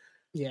name.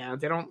 Yeah,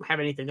 they don't have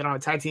anything. They don't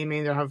have a tag team.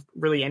 They don't have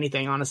really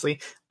anything, honestly.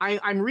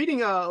 I'm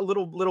reading a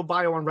little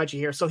bio on Reggie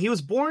here. So he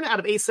was born out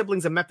of 8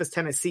 siblings in Memphis,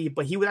 Tennessee,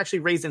 but he was actually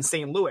raised in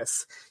St.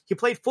 Louis. He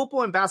played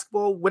football and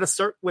basketball with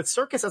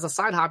circus as a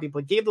side hobby,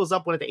 but gave those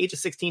up when at the age of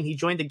 16 he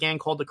joined a gang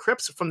called the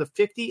Crips from the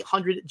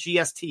 50-100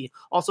 GST,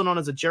 also known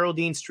as the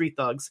Geraldine Street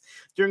Thugs.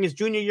 During his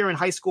junior year in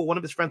high school, one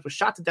of his friends was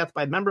shot to death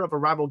by a member of a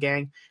rival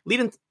gang,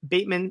 leading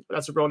Bateman,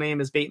 that's a real name,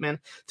 is Bateman,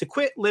 to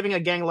quit living a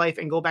gang life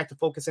and go back to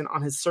focusing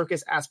on his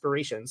circus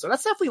aspirations. So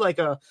that's definitely like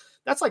a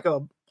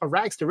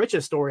rags to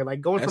riches story,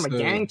 like going from a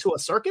gang to a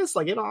circus.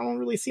 Like, I don't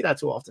really see that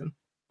too often.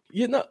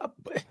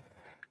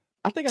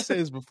 I think I said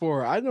this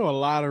before. I know a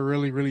lot of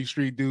really, really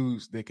street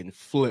dudes that can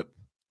flip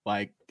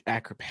like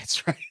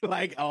acrobats, right?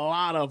 Like a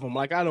lot of them.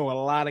 Like I know a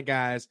lot of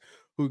guys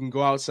who can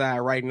go outside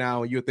right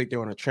now and you'll think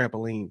they're on a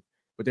trampoline,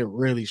 but they're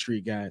really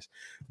street guys.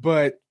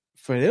 But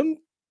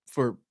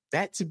for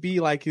that to be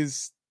like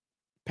his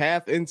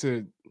path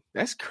into,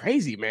 that's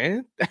crazy,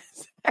 man.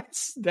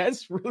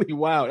 That's really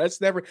wild.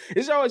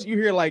 It's always, you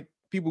hear like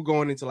people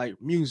going into like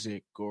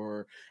music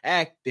or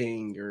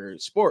acting or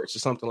sports or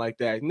something like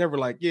that. Never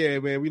like, yeah,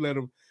 man, we let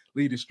them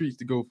leave the streets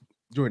to go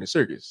join the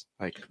circus.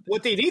 Like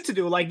what they need to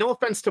do, like, no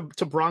offense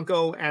to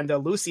Bronco and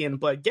Lucian,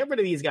 but get rid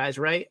of these guys,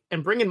 right?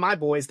 And bring in my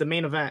boys, the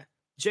main event.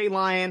 Jay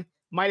Lyon,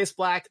 Midas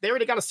Black. They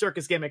already got a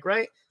circus gimmick,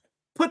 right?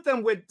 Put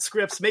them with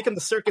Scripps, make them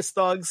the circus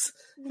thugs.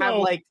 Have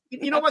like,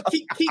 you know what?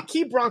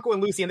 Keep Bronco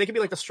and Lucian. They could be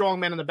like the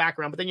strong men in the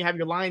background, but then you have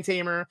your lion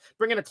tamer.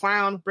 Bring in a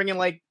clown. Bring in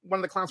like one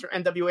of the clowns from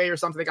NWA or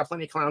something. They got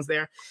plenty of clowns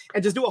there,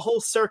 and just do a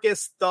whole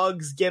circus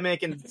thugs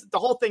gimmick, and the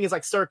whole thing is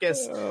like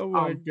circus. Oh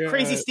my God.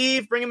 Crazy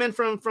Steve, bring him in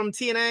from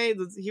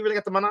TNA. He really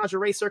got the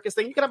menagerie circus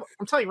thing. You could have.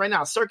 I'm telling you right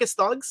now, circus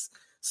thugs,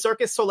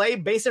 Circus Soleil,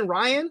 Basin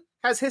Ryan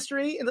has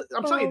history, and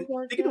I'm telling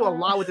you, they can do a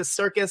lot with this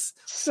circus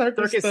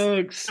thugs.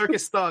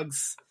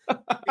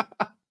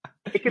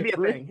 It could be a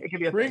thing. It could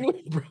be a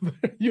Ringling thing.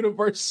 Brother,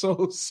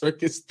 Universal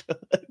Circus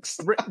Thugs.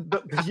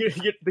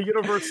 The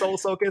Universal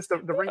Circus, the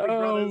Ringling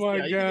Brothers. Oh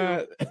my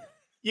God.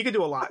 You could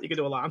do a lot.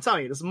 I'm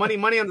telling you, there's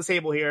money on the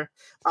table here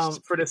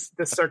for this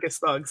Circus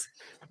Thugs.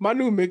 My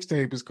new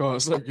mixtape is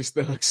called Circus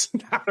Thugs.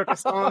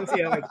 Circus Thugs,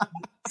 yeah, like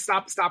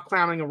stop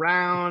clowning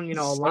around, you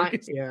know,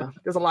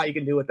 there's a lot you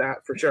can do with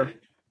that for sure.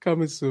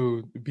 Coming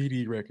soon,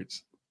 BD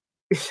Records.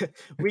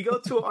 We go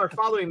to our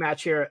following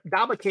match here,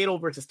 Daba Kato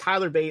versus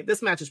Tyler Bate.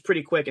 This match is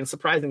pretty quick and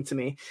surprising to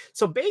me.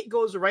 So Bate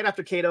goes right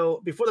after Kato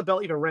before the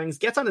bell even rings,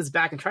 gets on his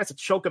back and tries to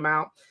choke him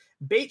out.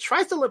 Bate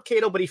tries to lift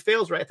Kato, but he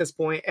fails right at this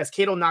point as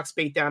Kato knocks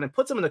Bate down and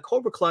puts him in the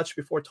Cobra Clutch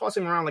before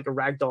tossing him around like a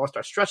rag doll,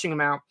 starts stretching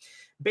him out.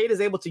 Bate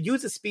is able to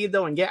use his speed,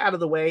 though, and get out of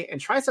the way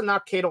and tries to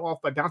knock Kato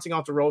off by bouncing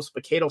off the ropes,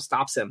 but Kato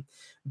stops him.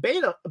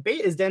 Bate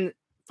is then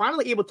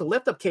finally able to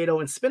lift up Kato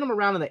and spin him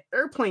around in an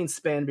airplane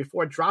spin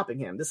before dropping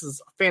him. This is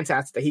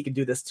fantastic that he could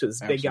do this to this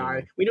big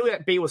guy. We knew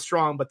that Bate was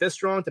strong, but this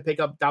strong to pick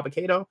up Daba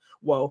Kato,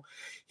 whoa.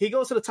 He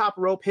goes to the top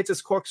rope, hits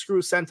his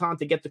corkscrew senton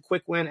to get the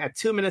quick win at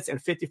 2 minutes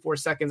and 54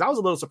 seconds. I was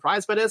a little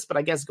surprised by this, but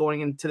I guess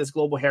going into this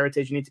global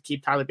heritage, you need to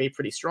keep Tyler Bate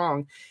pretty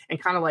strong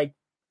and kind of like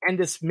end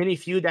this mini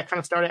feud that kind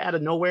of started out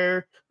of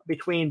nowhere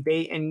between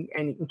Bate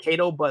and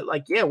Kato. But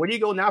like, yeah, where do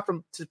you go now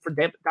for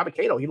Daba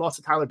Kato? He lost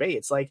to Tyler Bate.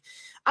 It's like,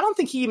 I don't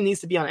think he even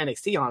needs to be on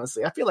NXT,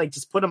 honestly. I feel like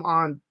just put him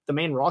on the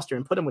main roster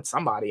and put him with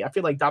somebody. I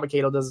feel like Daba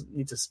Kato doesn't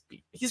need to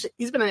speak. He's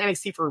been in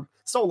NXT for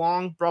so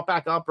long, brought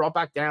back up, brought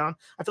back down.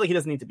 I feel like he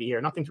doesn't need to be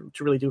here. Nothing to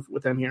really do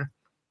with him here.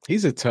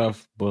 He's a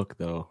tough book,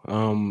 though.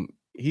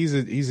 He's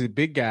a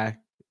big guy,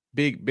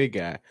 big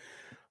guy.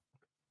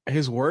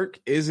 His work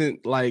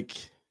isn't like,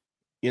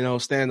 you know,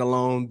 stand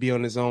alone, be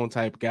on his own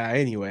type guy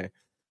anyway.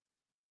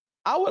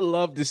 I would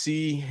love to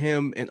see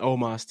him and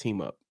Omos team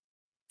up.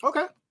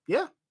 Okay.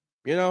 Yeah.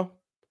 You know,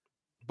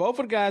 both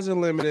of the guys are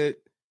limited.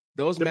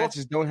 Those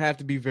matches don't have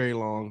to be very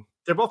long.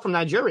 They're both from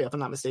Nigeria, if I'm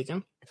not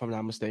mistaken.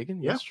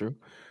 Yeah. That's true.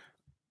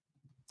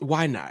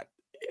 Why not?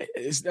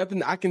 It's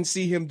nothing. I can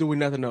see him doing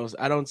nothing else.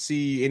 I don't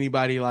see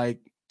anybody like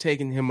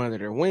taking him under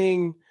their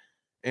wing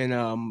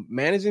and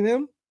managing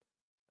him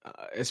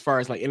as far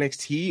as like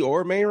NXT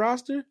or main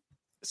roster.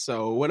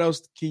 So what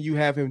else can you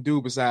have him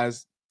do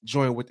besides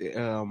join with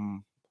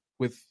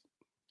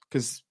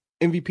because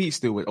MVP's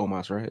still with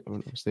Omos, right? If I'm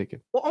not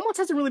mistaken. Well, Omos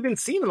hasn't really been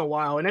seen in a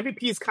while, and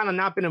MVP's kind of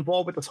not been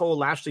involved with this whole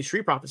Lashley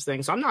Street Profits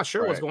thing. So I'm not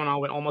sure what's going on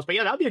with Omos. But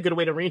yeah, that'd be a good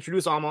way to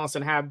reintroduce Omos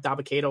and have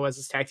Daba Kato as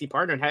his tag team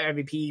partner and have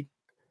MVP.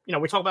 You know,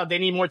 we talk about they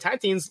need more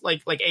tag teams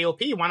like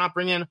AOP. Why not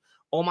bring in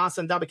Omos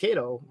and Daba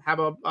Kato? Have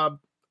a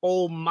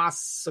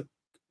Omos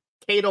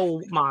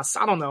Kato Moss.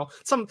 I don't know.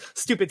 Some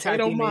stupid tag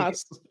team.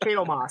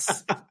 Kato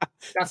Moss.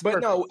 That's but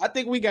perfect. No, I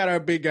think we got our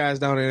big guys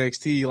down in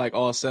NXT like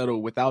all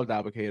settled without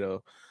Daba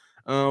Kato.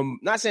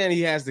 Not saying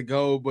he has to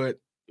go, but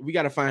we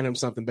got to find him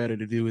something better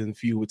to do than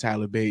feud with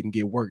Tyler Bate and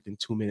get worked in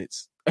 2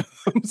 minutes.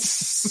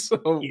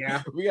 So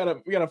Yeah, we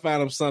gotta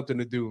find him something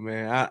to do,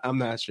 man. I'm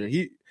not sure.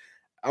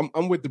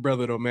 I'm with the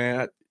brother though,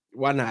 man.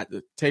 Why not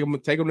take him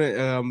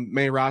to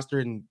main roster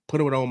and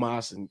put him with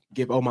Omos and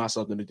give Omos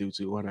something to do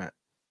too? Why not?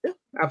 yeah,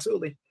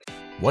 absolutely.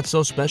 What's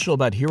so special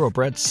about Hero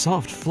Bread's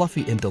soft,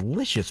 fluffy, and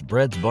delicious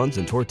breads, buns,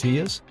 and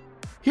tortillas?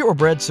 Hero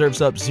Bread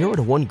serves up 0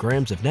 to 1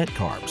 grams of net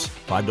carbs,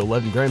 5 to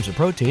 11 grams of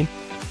protein,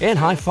 and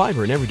high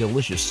fiber in every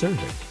delicious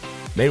serving.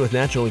 Made with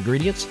natural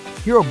ingredients,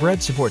 Hero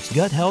Bread supports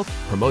gut health,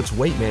 promotes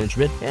weight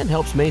management, and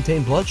helps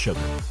maintain blood sugar.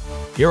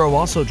 Hero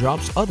also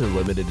drops other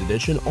limited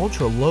edition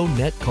ultra-low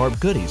net carb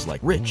goodies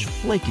like rich,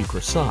 flaky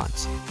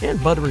croissants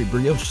and buttery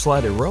brioche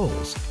slider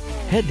rolls.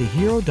 Head to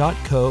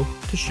hero.co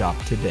to shop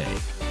today.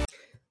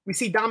 We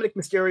see Dominic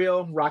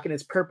Mysterio rocking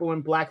his purple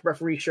and black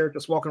referee shirt,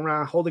 just walking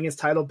around holding his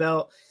title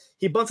belt.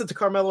 He bumps into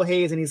Carmelo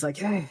Hayes and he's like,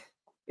 hey,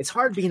 it's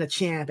hard being a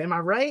champ, am I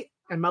right?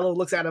 And Melo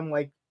looks at him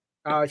like,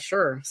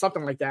 sure,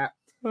 something like that.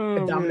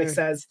 And Dominic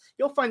says,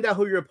 you'll find out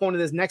who your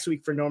opponent is next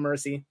week for No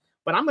Mercy,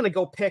 but I'm going to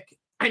go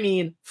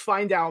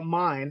find out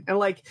mine. And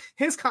like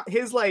his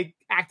like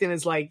acting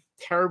is like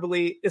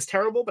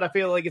terrible, but I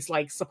feel like it's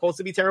like supposed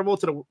to be terrible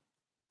to the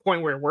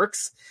point where it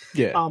works.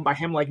 Yeah. By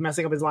him like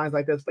messing up his lines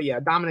like this. But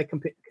yeah, Dominic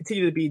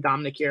continue to be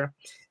Dominic here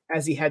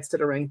as he heads to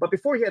the ring. But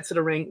before he heads to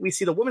the ring, we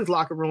see the women's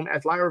locker room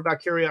as Lyra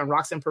Valkyria and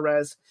Roxanne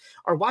Perez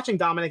are watching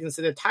Dominic and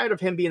say they're tired of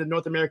him being the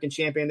North American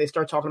champion. They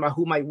start talking about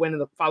who might win in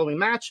the following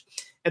match.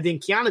 And then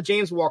Kiana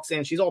James walks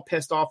in. She's all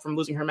pissed off from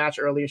losing her match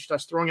earlier. She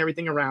starts throwing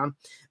everything around.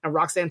 And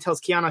Roxanne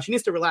tells Kiana she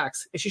needs to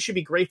relax and she should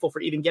be grateful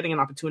for even getting an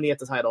opportunity at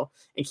the title.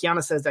 And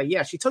Kiana says that,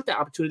 yeah, she took that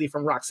opportunity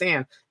from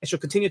Roxanne and she'll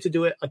continue to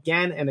do it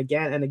again and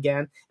again and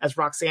again as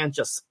Roxanne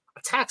just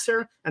attacks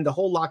her and the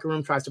whole locker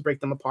room tries to break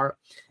them apart,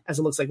 as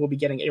it looks like we'll be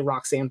getting a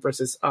Roxanne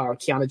versus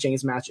Kiana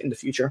James match in the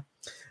future.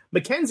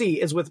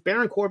 Mackenzie is with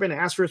Baron Corbin and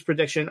asks for his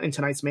prediction in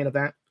tonight's main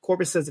event.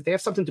 Corbin says that they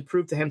have something to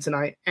prove to him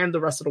tonight and the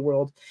rest of the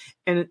world,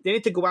 and they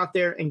need to go out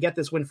there and get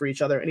this win for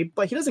each other.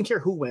 But he doesn't care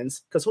who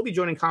wins because he'll be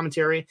joining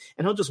commentary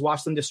and he'll just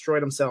watch them destroy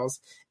themselves.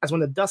 As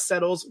when the dust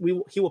settles,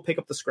 he will pick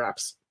up the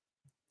scraps.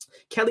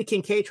 Kelly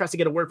Kincaid tries to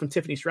get a word from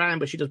Tiffany Stratton,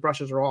 but she just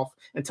brushes her off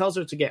and tells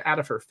her to get out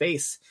of her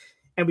face.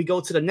 And we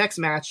go to the next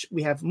match.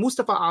 We have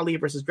Mustafa Ali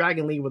versus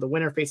Dragon Lee, where the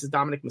winner faces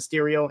Dominic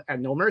Mysterio at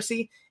No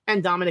Mercy.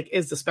 And Dominic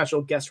is the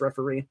special guest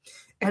referee.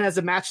 And as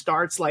the match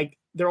starts, like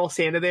they're all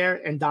standing there,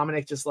 and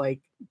Dominic just he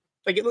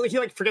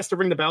forgets to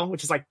ring the bell,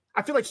 which is like,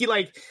 I feel like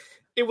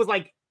it was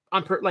like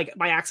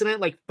by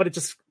accident, but it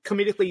just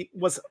comedically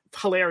was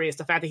hilarious.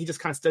 The fact that he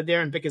just kind of stood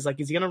there and Vic is like,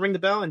 is he going to ring the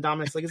bell? And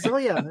Dominic's like, oh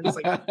yeah. And it's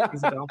like,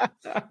 rings the bell.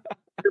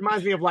 It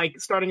reminds me of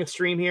like starting a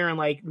stream here and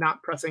like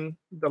not pressing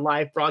the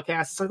live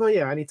broadcast. It's like, oh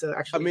yeah, I need to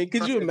actually. I mean,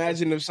 could you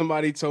imagine if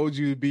somebody told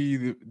you to be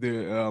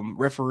the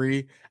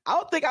referee? I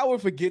don't think I would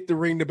forget to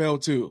ring the bell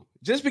too.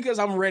 Just because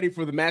I'm ready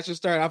for the match to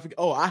start, I forget,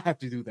 I have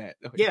to do that.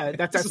 Yeah,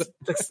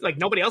 that's like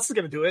nobody else is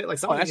going to do it. Like,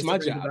 that's my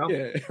job.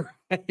 Yeah.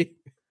 Right.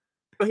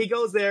 So he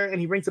goes there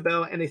and he rings the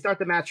bell and they start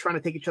the match trying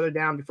to take each other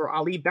down before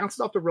Ali bounces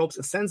off the ropes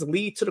and sends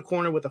Lee to the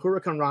corner with a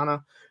Hurricane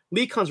Rana.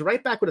 Lee comes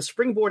right back with a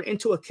springboard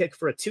into a kick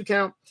for a 2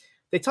 count.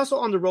 They tussle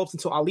on the ropes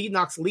until Ali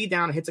knocks Lee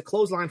down and hits a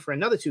clothesline for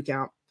another 2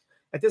 count.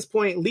 At this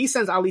point, Lee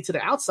sends Ali to the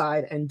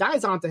outside and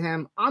dives onto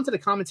him, onto the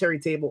commentary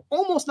table,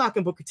 almost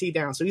knocking Booker T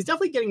down. So he's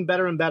definitely getting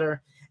better and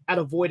better at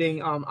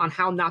avoiding on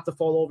how not to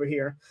fall over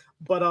here.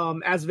 But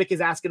as Vic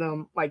is asking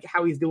him like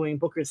how he's doing,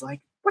 Booker's like,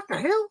 what the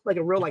hell? Like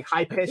a real like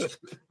high-pitched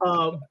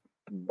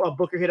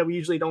Booker hit that we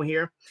usually don't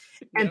hear.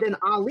 And then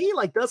Ali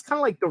like does kind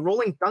of like the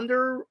rolling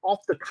thunder off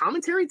the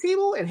commentary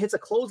table and hits a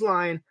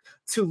clothesline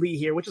to Lee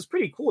here, which is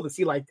pretty cool to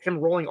see like him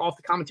rolling off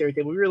the commentary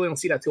table. We really don't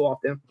see that too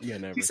often. Yeah,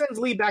 never. He sends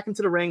Lee back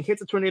into the ring,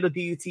 hits a tornado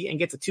DDT and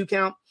gets a 2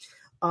 count.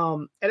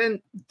 And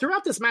then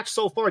throughout this match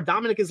so far,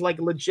 Dominic is like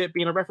legit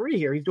being a referee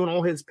here. He's doing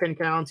all his pin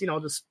counts,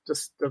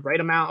 just the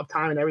right amount of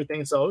time and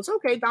everything. So it's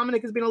okay.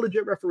 Dominic is being a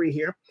legit referee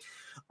here.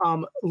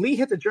 Lee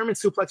hit the German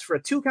suplex for a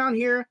 2 count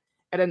here.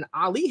 And then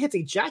Ali hits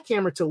a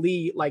jackhammer to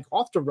Lee, like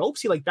off the ropes.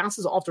 He like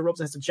bounces off the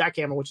ropes and hits a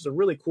jackhammer, which is a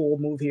really cool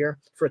move here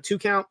for a 2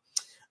 count.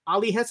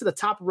 Ali heads to the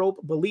top rope,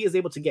 but Lee is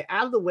able to get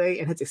out of the way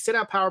and hits a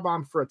sit-out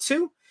powerbomb for a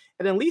 2.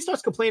 And then Lee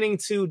starts complaining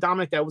to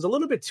Dominic that it was a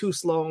little bit too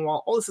slow. And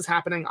while all this is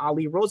happening,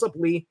 Ali rolls up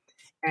Lee,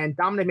 and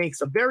Dominic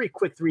makes a very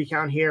quick 3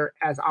 count here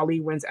as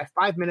Ali wins at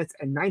 5 minutes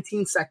and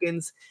 19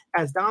 seconds.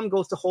 As Dom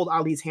goes to hold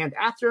Ali's hand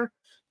after,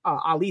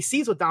 Ali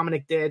sees what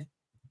Dominic did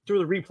through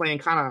the replay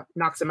and kind of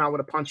knocks him out with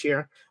a punch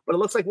here. But it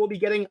looks like we'll be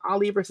getting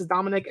Ali versus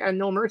Dominic at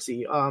No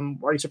Mercy. Are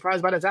you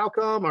surprised by this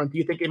outcome, or do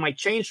you think it might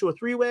change to a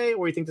 3-way,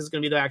 or do you think this is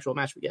going to be the actual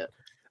match we get?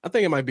 I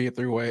think it might be a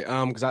 3-way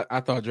because I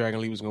thought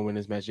Dragon Lee was going to win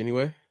this match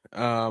anyway.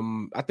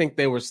 I think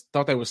they were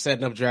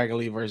setting up Dragon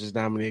Lee versus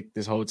Dominic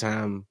this whole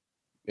time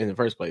in the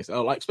first place.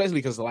 Especially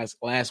because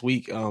last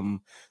week,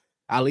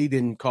 Ali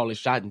didn't call his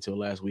shot until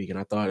last week, and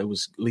I thought it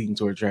was leading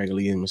toward Dragon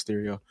Lee and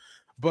Mysterio.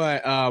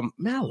 But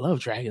man, I love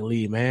Dragon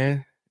Lee,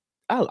 man.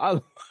 I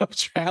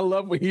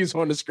love when he's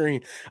on the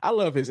screen. I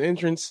love his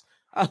entrance.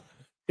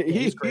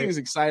 He is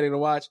exciting to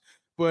watch.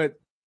 But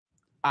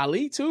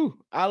Ali too.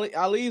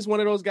 Ali is one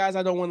of those guys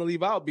I don't want to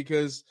leave out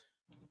because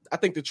I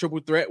think the triple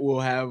threat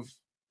will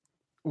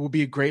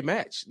be a great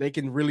match. They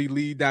can really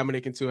lead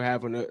Dominic into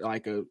having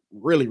a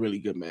really, really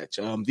good match.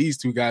 These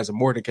two guys are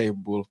more than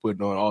capable of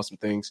putting on awesome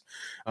things.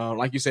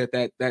 Like you said,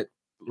 that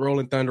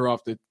Rolling Thunder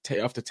off the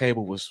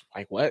table was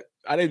like, what?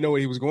 I didn't know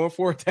what he was going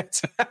for at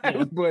that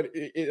time, but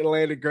it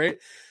landed great.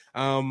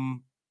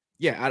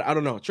 Yeah, I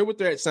don't know. Triple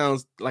threat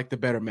sounds like the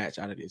better match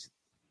out of this.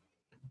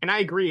 And I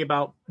agree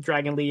about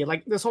Dragon Lee.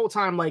 Like this whole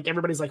time, like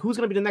everybody's like, who's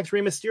going to be the next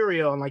Rey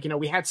Mysterio? And like,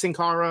 we had Sin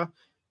Cara,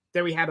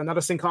 then we had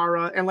another Sin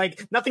Cara, and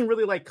like nothing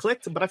really like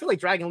clicked. But I feel like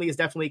Dragon Lee is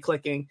definitely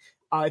clicking.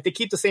 If they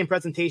keep the same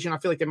presentation, I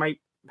feel like they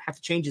might have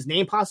to change his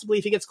name possibly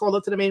if he gets called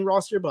up to the main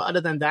roster. But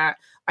other than that,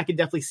 I could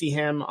definitely see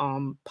him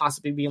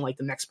possibly being like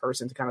the next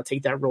person to kind of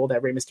take that role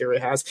that Rey Mysterio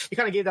has. You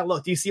kind of gave that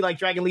look. Do you see like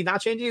Dragon Lee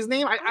not changing his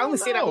name? I only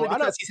say that only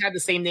because he's had the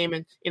same name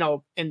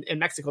in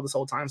Mexico this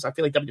whole time. So I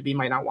feel like WWE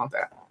might not want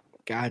that.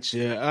 Gotcha.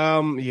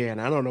 Yeah,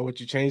 and I don't know what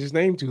you changed his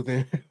name to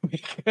then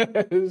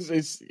because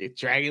it's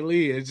Dragon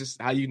Lee. It's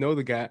just how you know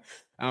the guy.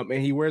 And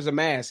he wears a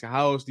mask.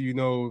 How else do you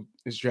know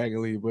it's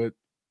Dragon Lee? But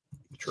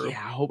true.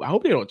 Yeah, I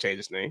hope they don't change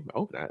his name. I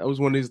hope not. That was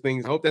one of these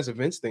things. I hope that's a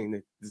Vince thing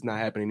that is not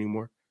happening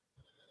anymore.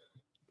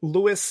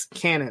 Louis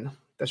Cannon.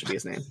 That should be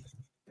his name.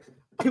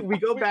 We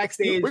go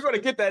backstage. We're going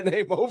to get that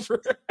name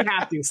over. We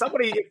have to.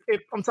 Somebody,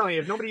 if I'm telling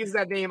you, if nobody uses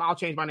that name, I'll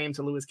change my name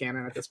to Louis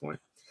Cannon at this point.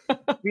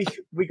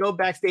 we go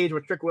backstage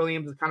where Trick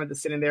Williams is kind of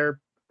just sitting there.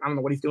 I don't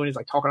know what he's doing. He's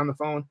like talking on the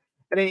phone.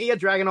 And then Ilya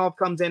Dragunov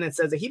comes in and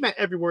says that he meant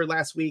every word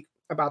last week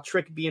about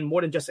Trick being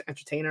more than just an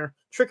entertainer.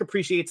 Trick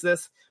appreciates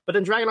this. But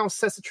then Dragunov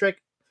says to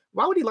Trick,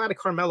 why would he lie to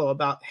Carmelo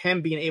about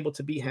him being able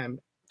to beat him,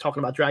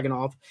 talking about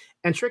Dragunov?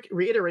 And Trick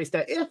reiterates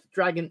that if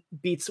Dragon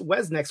beats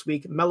Wes next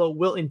week, Melo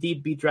will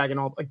indeed beat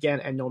Dragunov again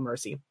at No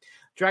Mercy.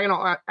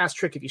 Dragunov asked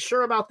Trick if he's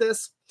sure about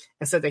this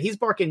and said that he's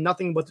barking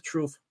nothing but the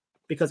truth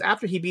because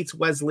after he beats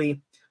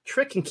Wesley,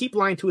 Trick can keep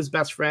lying to his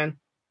best friend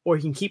or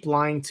he can keep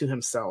lying to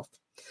himself.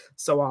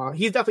 So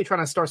he's definitely trying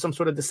to start some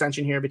sort of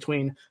dissension here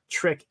between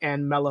Trick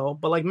and Melo.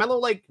 But like Melo,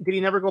 like, did he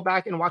never go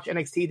back and watch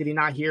NXT? Did he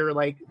not hear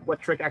like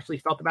what Trick actually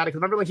felt about it? Because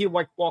remember, like he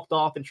like walked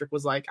off and Trick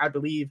was like, "I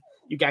believe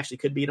you actually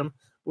could beat him."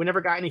 We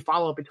never got any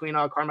follow up between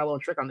Carmelo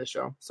and Trick on this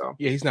show. So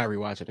yeah, he's not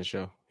rewatching the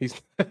show. He's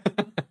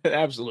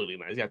absolutely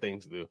not. He's got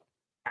things to do.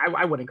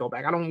 I wouldn't go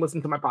back. I don't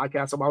listen to my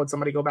podcast, so why would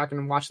somebody go back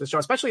and watch the show?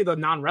 Especially the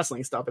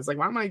non-wrestling stuff. It's like,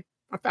 why am I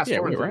fast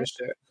forwarding through this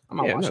shit? I'm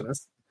not watching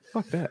this.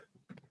 Fuck that.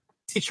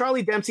 See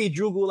Charlie Dempsey,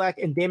 Drew Gulak,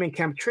 and Damon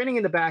Kemp training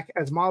in the back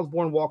as Miles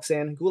Bourne walks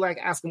in. Gulak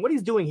asks him what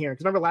he's doing here.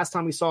 Because remember last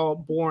time we saw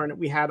Bourne,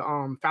 we had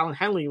Fallon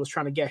Henley was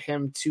trying to get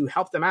him to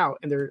help them out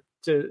and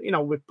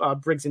with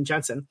Briggs and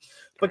Jensen.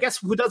 But guess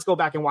who does go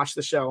back and watch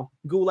the show?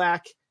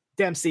 Gulak,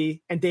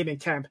 Dempsey, and Damon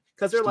Kemp.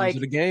 Because they're like,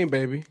 the game,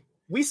 baby.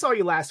 We saw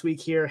you last week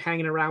here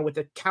hanging around with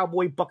the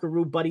Cowboy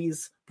Buckaroo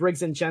buddies,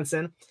 Briggs and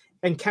Jensen.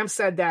 And Kemp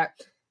said that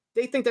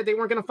they think that they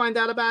weren't going to find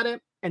out about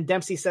it. And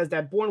Dempsey says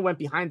that Bourne went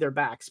behind their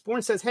backs.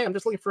 Bourne says, hey, I'm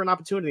just looking for an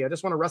opportunity. I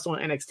just want to wrestle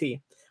in NXT.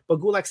 But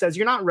Gulak says,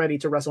 you're not ready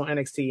to wrestle in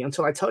NXT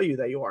until I tell you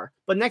that you are.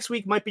 But next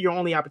week might be your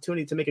only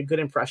opportunity to make a good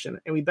impression.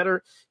 And you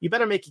better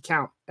make it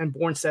count. And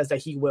Bourne says that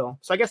he will.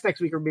 So I guess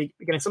next week we're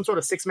getting some sort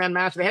of 6-man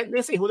match. They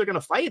didn't say who they're going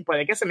to fight, but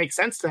I guess it makes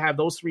sense to have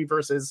those three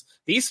versus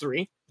these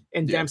three.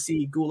 And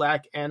Dempsey,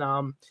 Gulak,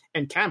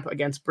 and Kemp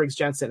against Briggs,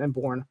 Jensen, and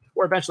Bourne.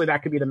 Or eventually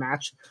that could be the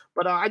match.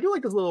 But I do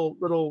like this little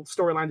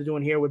storyline they're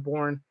doing here with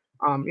Bourne,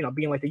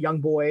 being like the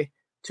young boy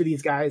to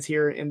these guys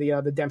here in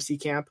the Dempsey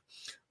camp,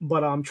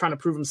 but trying to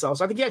prove himself.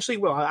 So I think he actually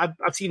will. I've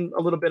seen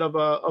a little bit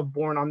of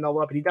Bourne on No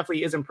Up, and he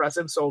definitely is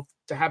impressive. So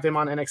to have him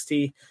on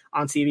NXT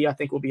on TV, I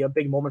think will be a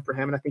big moment for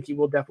him, and I think he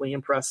will definitely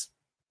impress.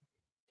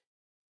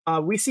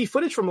 We see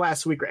footage from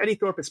last week where Eddie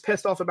Thorpe is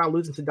pissed off about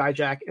losing to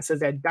Dijak and says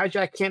that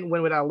Dijak can't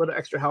win without a little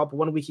extra help.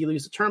 1 week he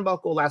used the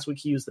turnbuckle, last week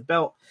he used the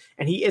belt,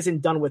 and he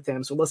isn't done with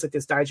him. So it looks like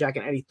this Dijak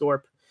and Eddie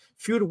Thorpe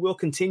feud will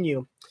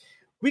continue.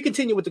 We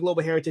continue with the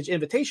Global Heritage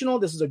Invitational.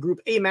 This is a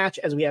Group A match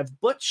as we have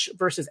Butch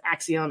versus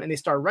Axiom, and they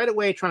start right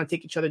away trying to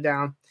take each other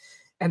down.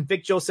 And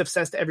Vic Joseph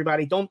says to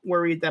everybody, don't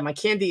worry that my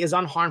candy is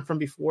unharmed from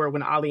before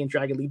when Ali and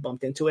Dragon Lee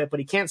bumped into it,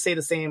 but he can't say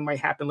the same might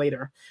happen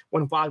later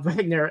when Bob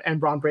Wagner and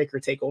Braun Breaker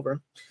take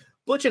over.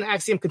 Butch and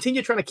Axiom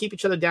continue trying to keep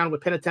each other down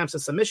with pin attempts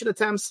and submission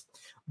attempts.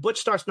 Butch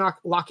starts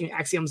locking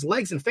Axiom's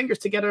legs and fingers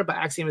together, but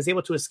Axiom is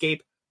able to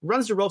escape,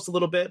 runs the ropes a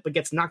little bit, but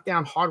gets knocked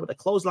down hard with a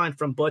clothesline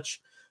from Butch.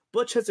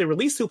 Butch hits a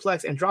release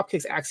suplex and drop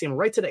kicks Axiom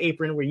right to the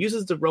apron, where he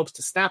uses the ropes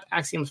to snap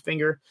Axiom's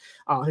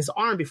his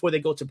arm before they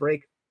go to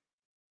break.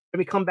 When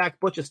we come back,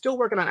 Butch is still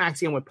working on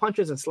Axiom with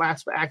punches and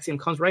slaps, but Axiom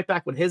comes right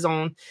back with his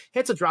own,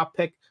 hits a drop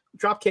kick,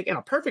 and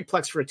a perfect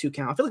plex for a 2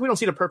 count. I feel like we don't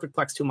see the perfect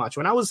plex too much.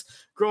 When I was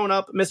growing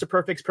up, Mr.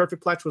 Perfect's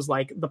perfect plex was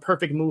like the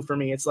perfect move for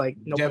me. It's like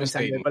no pun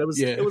intended, but it was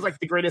like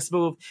the greatest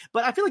move.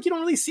 But I feel like you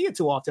don't really see it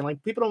too often.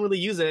 Like people don't really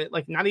use it,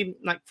 like not even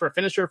like for a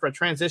finisher, for a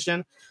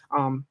transition.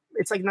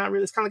 It's like not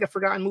really. It's kind of like a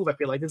forgotten move. I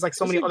feel like there's like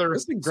so many other.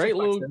 It's a great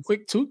little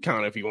quick 2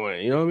 count if you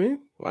want. You know what I mean?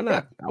 Why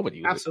not? Yeah, I would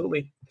use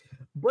absolutely.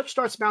 Butch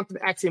starts mounting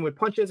Axiom with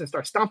punches and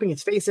starts stomping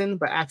his face in,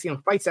 but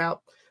Axiom fights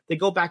out. They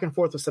go back and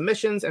forth with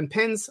submissions and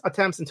pins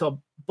attempts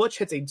until Butch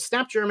hits a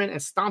snap German and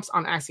stomps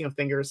on Axiom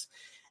fingers.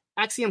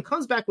 Axiom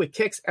comes back with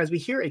kicks as we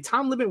hear a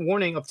time limit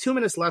warning of 2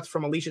 minutes left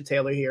from Alicia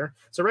Taylor here.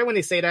 So right when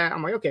they say that,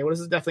 I'm like, okay, well, this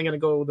is definitely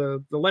going to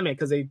go the limit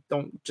because they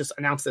don't just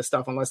announce this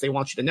stuff unless they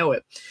want you to know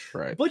it.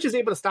 Right. Butch is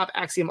able to stop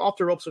Axiom off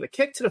the ropes with a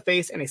kick to the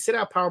face and a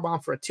sit-out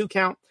powerbomb for a 2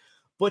 count.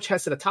 Butch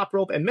heads to the top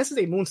rope and misses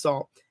a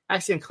moonsault.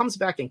 Axiom comes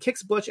back and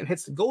kicks Butch and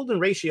hits the golden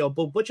ratio,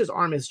 but Butch's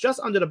arm is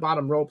just under the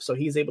bottom rope, so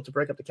he's able to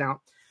break up the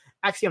count.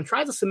 Axiom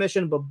tries a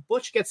submission, but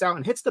Butch gets out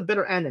and hits the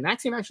bitter end, and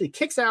Axiom actually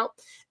kicks out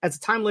as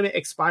the time limit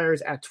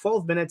expires at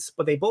 12 minutes,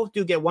 but they both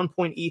do get 1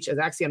 point each as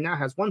Axiom now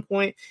has 1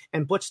 point,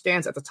 and Butch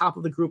stands at the top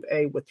of the Group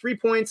A with 3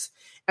 points,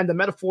 and the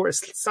Metaphor is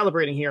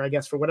celebrating here, I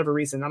guess, for whatever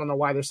reason. I don't know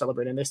why they're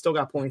celebrating. They still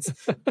got points,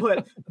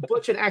 but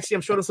Butch and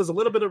Axiom showed us a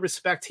little bit of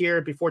respect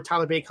here before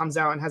Tyler Bate comes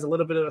out and has a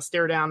little bit of a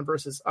stare down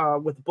versus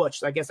with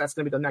Butch. So I guess that's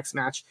going to be the next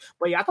match.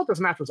 But yeah, I thought this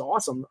match was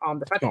awesome.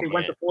 The fact that they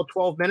went the full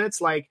 12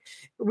 minutes, like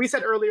we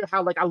said earlier,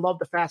 how like I love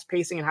the fast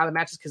pacing and how the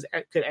matches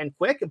could end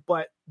quick,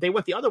 but they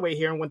went the other way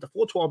here and went the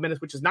full 12 minutes,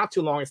 which is not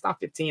too long. It's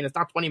not 15. It's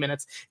not 20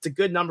 minutes. It's a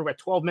good number at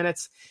 12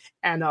 minutes.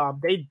 And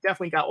they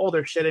definitely got all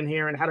their shit in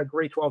here and had a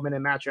great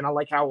 12-minute match. And I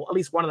like how at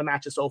least one of the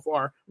matches so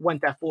far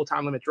went that full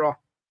time limit draw.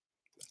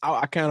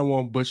 I kind of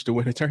want Butch to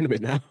win the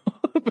tournament now.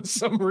 For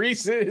some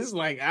reason, it's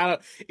like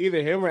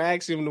either him or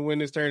Axiom to win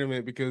this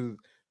tournament because,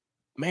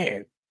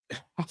 man,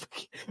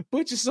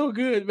 Butch is so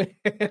good,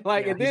 man.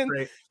 Like, yeah, and then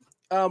great.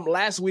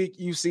 Last week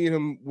you seen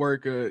him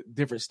work a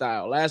different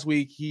style. Last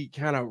week he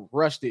kind of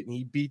rushed it and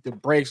he beat the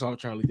brakes off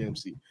Charlie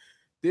Dempsey.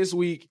 This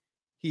week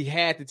he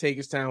had to take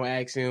his time with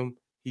Axiom.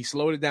 He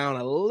slowed it down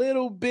a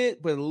little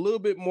bit, but a little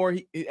bit more.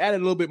 He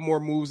added a little bit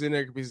more moves in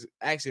there because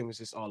Axiom is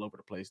just all over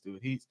the place,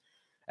 dude.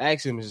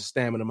 Axiom is a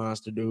stamina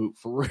monster, dude,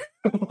 for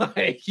real.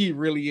 Like, he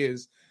really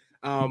is.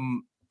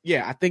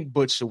 Yeah, I think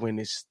Butch should win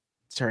this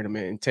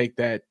tournament and take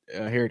that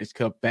Heritage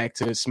Cup back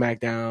to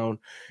SmackDown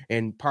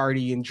and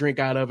party and drink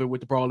out of it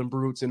with the Brawling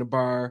Brutes in the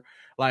bar.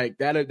 Like,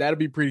 that'll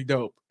be pretty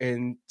dope.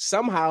 And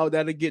somehow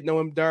that'll get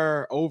Noam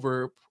Dar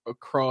over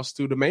across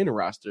to the main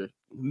roster.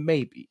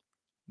 Maybe.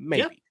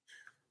 Yeah.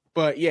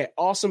 But yeah,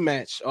 awesome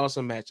match.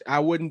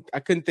 I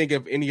couldn't think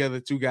of any other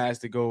two guys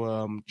to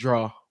go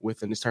draw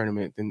with in this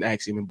tournament than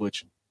Axiom and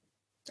Butch.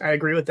 I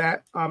agree with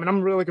that. And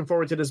I'm really looking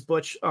forward to this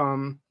Butch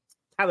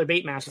Tyler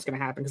Bate match that's going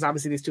to happen because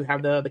obviously these two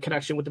have the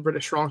connection with the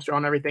British Strong Straw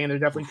and everything, and they're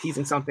definitely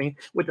teasing something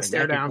with the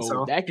stare down.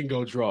 So that can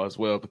go draw as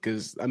well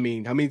because, I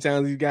mean, how many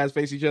times these guys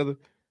face each other?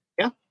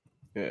 Yeah.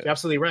 You're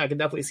absolutely right. I can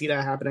definitely see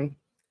that happening.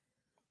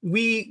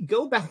 We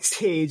go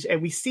backstage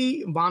and we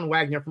see Von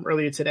Wagner from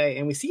earlier today,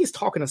 and we see he's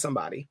talking to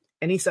somebody.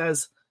 And he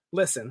says,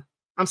 listen,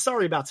 I'm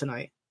sorry about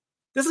tonight.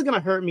 This is going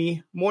to hurt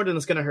me more than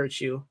it's going to hurt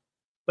you.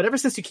 But ever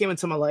since you came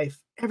into my life,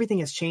 everything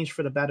has changed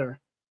for the better.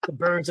 The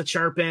birds are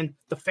chirping,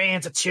 the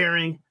fans are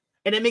cheering,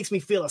 and it makes me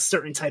feel a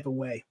certain type of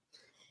way.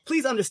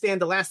 Please understand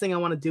the last thing I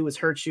want to do is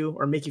hurt you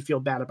or make you feel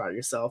bad about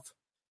yourself.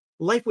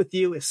 Life with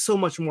you is so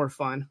much more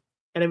fun.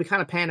 And then we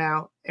kind of pan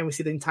out and we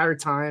see the entire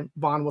time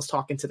Vaughn was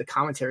talking to the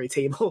commentary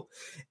table.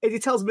 And he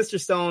tells Mr.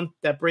 Stone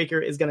that Breakker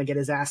is going to get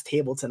his ass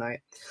tabled tonight.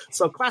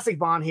 So classic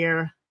Vaughn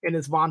here in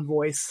his Vaughn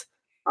voice,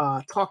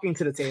 talking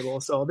to the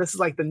table. So this is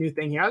like the new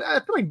thing here. I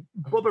feel like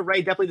Bubba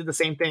Ray definitely did the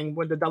same thing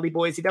with the Dudley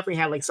Boys. He definitely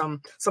had like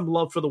some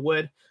love for the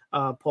wood.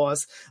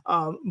 Pause.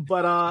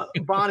 But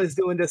Vaughn is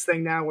doing this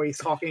thing now where he's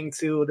talking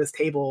to this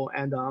table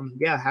and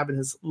having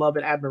his love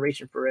and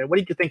admiration for it. What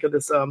did you think of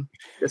this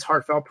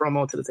heartfelt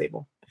promo to the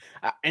table?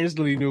 I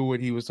instantly knew what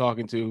he was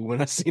talking to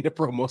when I seen the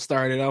promo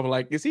started. I'm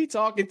like, is he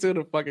talking to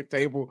the fucking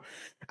table?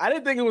 I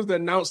didn't think it was the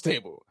announce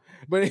table,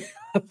 but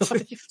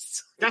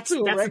that's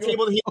the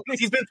table that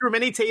he's been through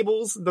many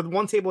tables. The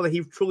one table that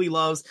he truly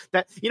loves.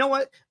 That, you know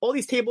what? All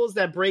these tables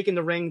that break in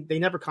the ring, they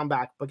never come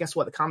back. But guess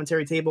what? The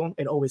commentary table,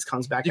 it always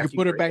comes back. You can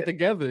put it back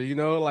together. You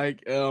know,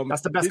 like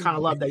that's the best kind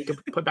of love that you can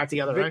put back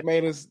together. Vic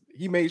right?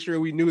 He made sure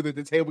we knew that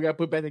the table got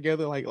put back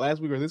together like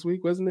last week or this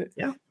week, wasn't it?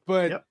 Yeah.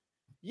 But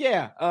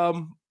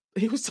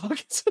he was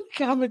talking to the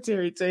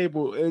commentary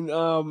table, and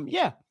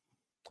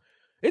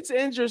it's an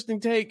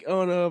interesting take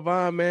on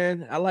Vaughn,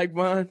 man. I like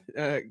Vaughn.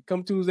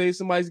 Come Tuesday,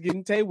 somebody's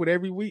getting tabled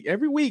every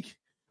week.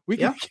 We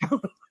can count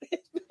on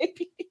it,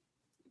 maybe.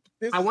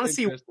 I want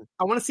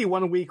to see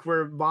 1 week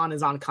where Vaughn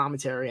is on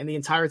commentary, and the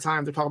entire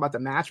time they're talking about the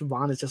match,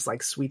 Vaughn is just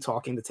like sweet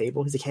talking the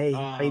table. He's like, "Hey,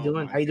 how you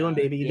doing? How you doing,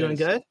 baby? You doing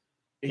good?"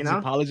 He's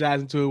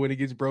apologizing to it when it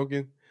gets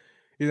broken.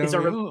 You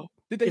know,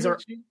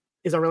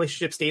 is our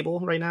relationship stable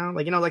right now?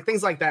 Like, you know, like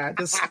things like that.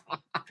 Just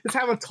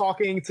have him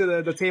talking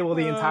to the table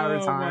the entire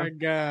time. Oh my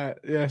God.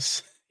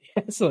 Yes.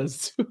 Yes,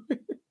 let's do it.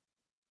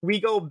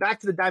 We go back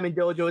to the Diamond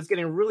Dojo. It's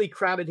getting really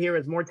crowded here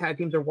as more tag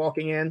teams are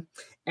walking in.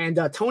 And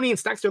Tony and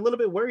Stacks are a little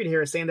bit worried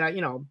here, saying that,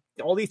 you know,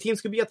 all these teams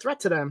could be a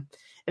threat to them.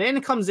 And then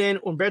it comes in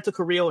Humberto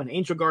Carrillo and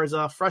Angel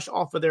Garza, fresh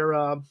off of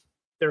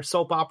their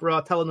soap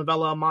opera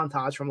telenovela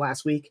montage from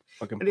last week.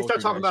 And they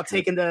start talking about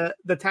taking the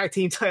tag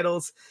team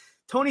titles.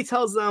 Tony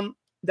tells them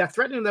that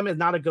threatening them is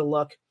not a good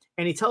look.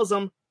 And he tells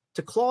them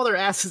to claw their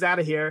asses out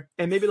of here,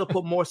 and maybe they'll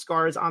put more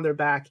scars on their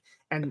back.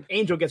 And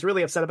Angel gets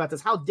really upset about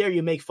this. How dare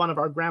you make fun of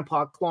our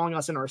grandpa clawing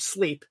us in our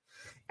sleep?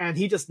 And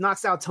he just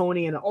knocks out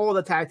Tony, and all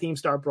the tag teams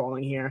start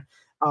brawling here.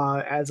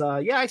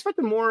 I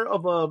expected more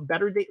of a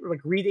better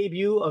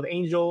re-debut of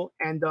Angel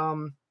and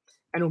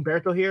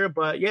Humberto here,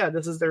 but yeah,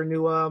 this is their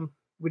new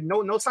with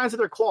no signs of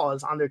their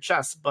claws on their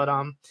chests, but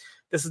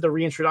this is the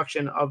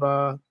reintroduction of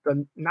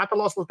not the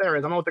Los Lotharios.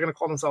 I don't know what they're going to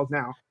call themselves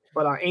now,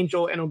 but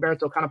Angel and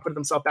Humberto kind of put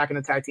themselves back in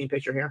the tag team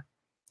picture here.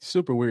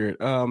 Super weird.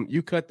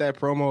 You cut that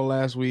promo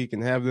last week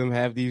and have them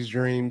have these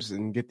dreams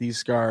and get these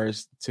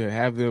scars to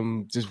have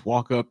them just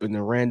walk up in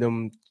a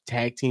random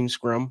tag team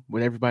scrum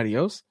with everybody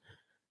else.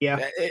 Yeah,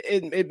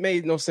 it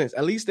made no sense.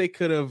 At least they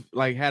could have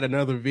had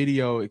another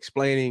video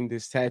explaining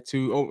this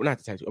tattoo. Oh, not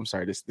the tattoo. I'm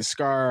sorry. The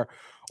scar.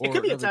 Or it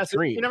could be a tattoo.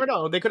 Dream. You never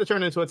know. They could have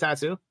turned it into a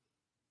tattoo.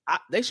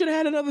 They should have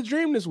had another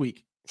dream this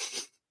week.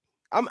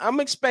 I'm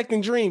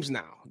expecting dreams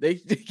now.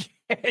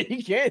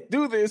 You can't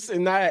do this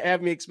and not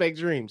have me expect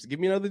dreams.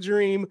 Give me another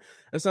dream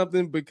or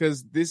something,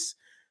 because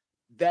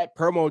that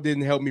promo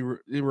didn't help me.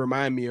 It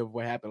remind me of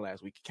what happened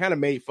last week. It kind of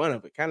made fun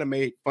of it. Kind of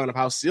made fun of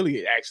how silly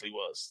it actually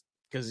was,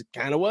 because it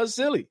kind of was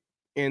silly.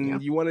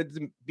 And you wanted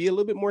to be a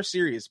little bit more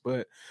serious,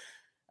 but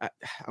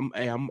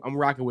I'm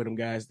rocking with them,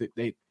 guys.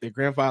 Their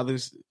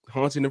grandfather's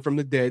haunting them from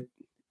the dead.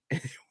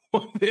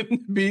 Want them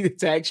to be the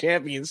tag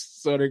champions,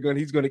 so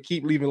he's gonna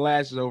keep leaving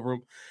lashes over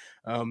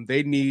them.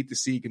 They need to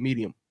seek a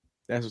medium.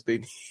 That's what they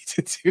need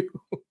to do.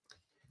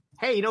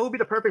 Hey, you know who'd be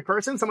the perfect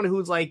person? Someone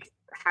who's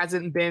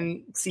hasn't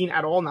been seen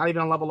at all, not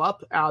even on Level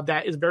Up,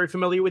 that is very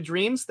familiar with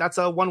dreams. That's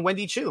one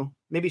Wendy Chu.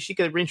 Maybe she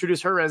could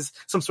reintroduce her as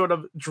some sort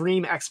of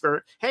dream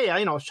expert. Hey,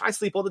 I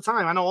sleep all the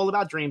time. I know all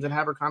about dreams, and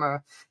have her kind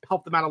of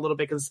help them out a little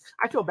bit, because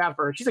I feel bad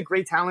for her. She's a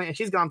great talent, and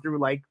she's gone through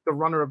the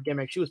runner of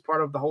gimmick. She was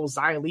part of the whole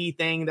Xia Li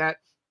thing that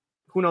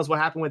who knows what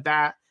happened with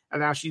that.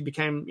 And now she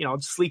became,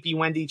 sleepy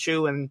Wendy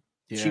Chu, and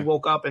she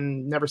woke up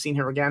and never seen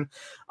her again.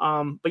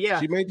 But yeah.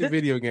 She made the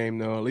video game,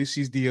 though. At least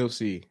she's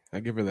DLC.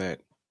 I give her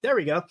that. There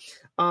we go.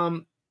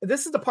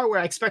 This is the part where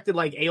I expected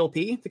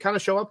AOP to kind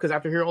of show up, because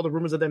after hearing all the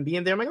rumors of them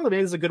being there, I'm like, oh, maybe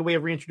this is a good way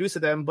of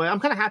reintroducing them. But I'm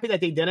kind of happy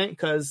that they didn't,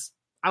 because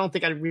I don't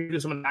think I'd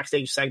reintroduce them in a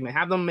backstage segment.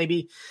 Have them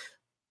maybe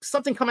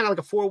something coming out, like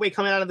a 4-way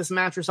coming out of this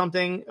match or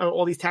something, or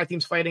all these tag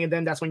teams fighting, and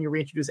then that's when you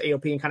reintroduce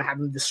AOP and kind of have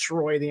them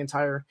destroy the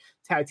entire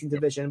tag team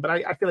division. But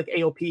I feel like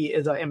AOP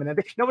is imminent.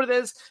 You know what it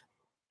is?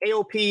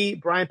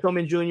 AOP, Brian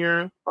Pillman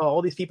Jr.,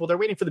 all these people, they're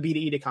waiting for the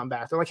BDE to come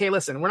back. They're like, hey,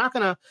 listen, we're not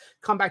going to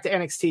come back to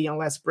NXT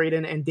unless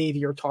Braden and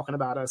Davey are talking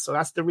about us. So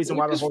that's the reason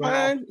why we're holding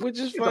off. Which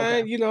is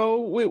fine.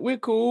 Okay. We're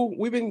cool.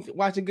 We've been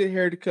watching good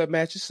Heritage Cup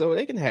matches, so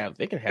they can have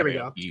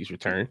AOP's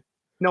return.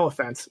 No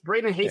offense.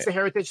 Braden hates the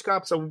Heritage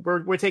Cup, so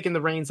we're taking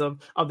the reins of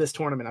this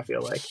tournament, I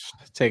feel like.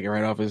 Take it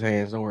right off his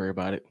hands. Don't worry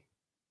about it.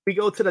 We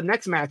go to the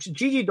next match,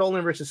 Gigi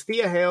Dolan versus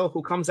Thea Hale,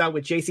 who comes out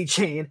with JC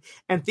Jane.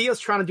 And Thea's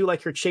trying to do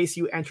her Chase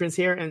You entrance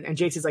here. And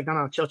JC's like,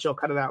 no, chill,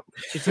 cut it out.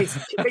 She takes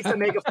the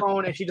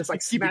megaphone and she just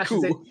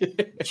smashes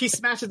it. She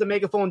smashes the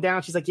megaphone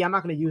down. She's like, yeah, I'm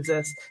not going to use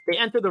this. They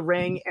enter the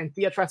ring and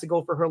Thea tries to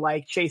go for her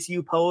Chase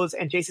You pose.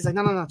 And JC's like,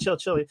 no, chill.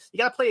 You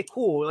got to play it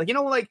cool.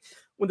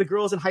 When the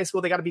girls in high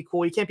school, they got to be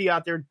cool. You can't be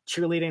out there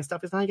cheerleading and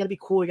stuff. It's not, you got to be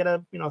cool. You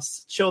got to,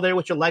 chill there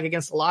with your leg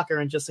against the locker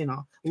and just,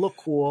 look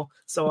cool.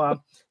 So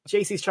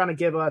JC's trying to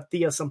give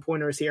Thea some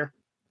pointers here.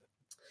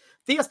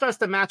 Thea starts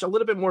the match a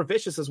little bit more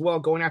vicious as well,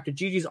 going after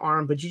Gigi's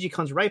arm, but Gigi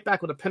comes right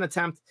back with a pin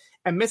attempt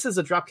and misses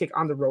a dropkick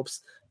on the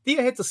ropes.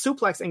 Thea hits a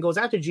suplex and goes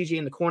after Gigi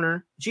in the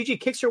corner. Gigi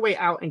kicks her way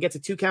out and gets a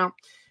 2 count.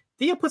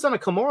 Thea puts on a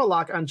Kimura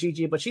lock on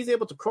Gigi, but she's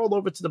able to crawl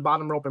over to the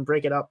bottom rope and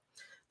break it up.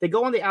 They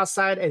go on the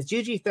outside as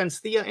Gigi sends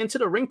Thea into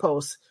the ring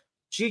post.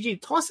 Gigi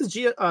tosses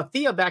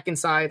Thea back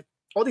inside.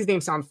 All these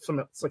names sound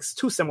familiar. It's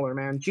too similar,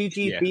 man.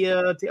 Gigi,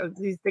 Thea,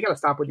 they got to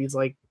stop with these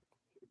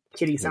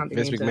kitty sounding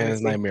names. Vince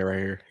McMahon's nightmare right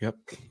here. Yep.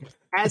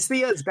 As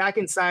Thea is back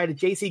inside,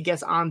 JC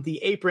gets on the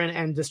apron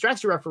and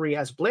distracts the referee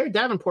as Blair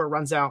Davenport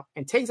runs out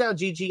and takes out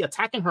Gigi,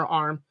 attacking her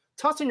arm,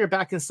 tossing her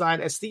back inside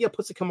as Thea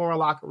puts a Kimura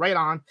lock right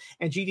on,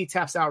 and Gigi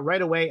taps out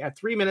right away at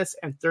 3 minutes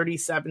and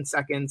 37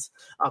 seconds.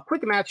 A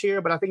quick match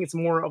here, but I think it's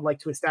more of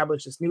to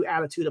establish this new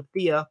attitude of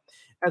Thea,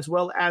 as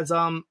well as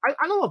I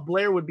don't know if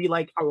Blair would be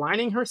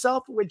aligning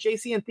herself with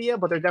JC and Thea,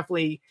 but they're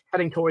definitely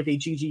heading towards a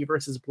Gigi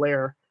versus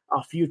Blair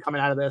feud coming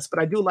out of this. But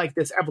I do like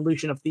this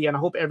evolution of Thea, and I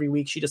hope every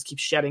week she just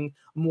keeps shedding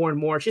more and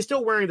more. She's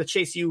still wearing the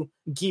Chase You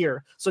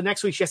gear, so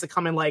next week she has to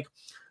come in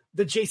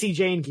the JC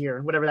Jane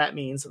gear, whatever that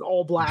means,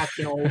 all black,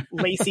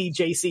 lacy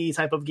JC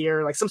type of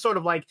gear, some sort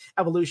of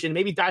evolution.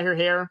 Maybe dye her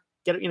hair,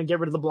 get rid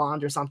of the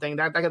blonde or something.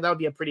 That would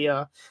be a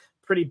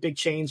pretty big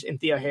change in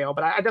Thea Hale.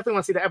 But I definitely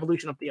want to see the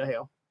evolution of Thea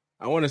Hale.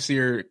 I want to see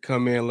her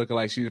come in looking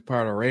like she's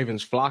part of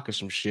Raven's flock or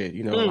some shit,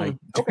 dirty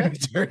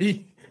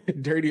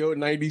old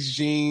 90s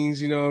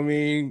jeans, you know what I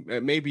mean?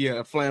 Maybe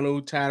a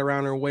flannel tied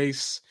around her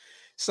waist.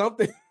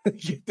 Something to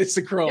get this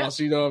across,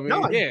 you know what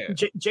I mean?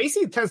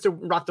 JC tends to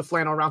rock the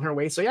flannel around her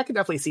waist, so I could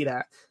definitely see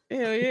that.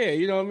 Yeah,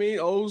 you know what I mean?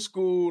 Old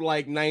school,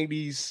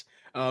 90s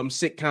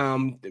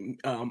sitcom.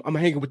 I'm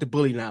hanging with the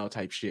bully now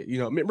type shit. You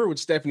know, remember when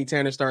Stephanie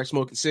Tanner started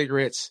smoking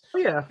cigarettes? Oh,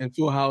 yeah. In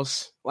Full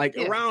House, like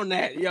around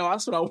that,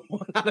 that's what I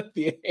want out of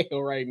Theo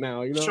right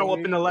now. You know, show up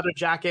in a leather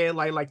jacket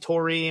like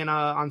Tori and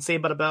on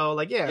Saved by the Bell.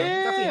 Like,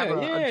 definitely have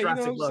a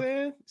drastic look.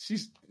 Saying?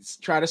 She's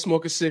try to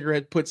smoke a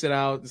cigarette, puts it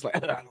out. It's like, I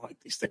don't like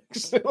these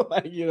things.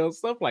 Like,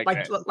 stuff like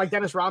that. Like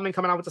Dennis Rodman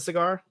coming out with a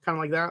cigar, kind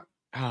of like that.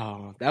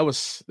 Oh, that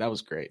was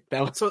great.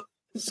 That was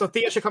so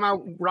Thea should come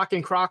out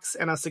rocking Crocs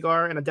and a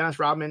cigar and a Dennis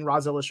Rodman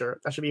Rodzilla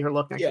shirt. That should be her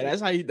look next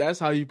week. That's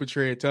how you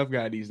portray a tough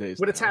guy these days.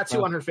 With a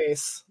tattoo on her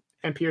face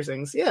and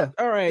piercings. Yeah.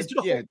 All right.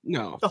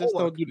 No. Just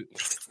don't do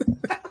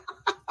it.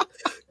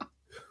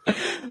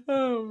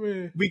 Oh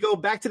man. We go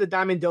back to the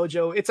Diamond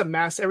Dojo. It's a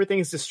mess. Everything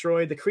is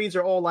destroyed. The Creeds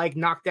are all like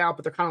knocked out,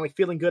 but they're kind of like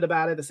feeling good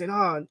about it. They're saying,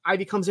 "Oh,"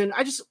 Ivy comes in.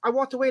 I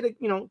walked away to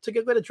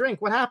get a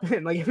drink. What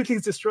happened? Like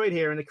everything's destroyed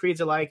here. And the Creeds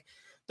are like,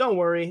 "Don't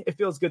worry. It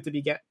feels good to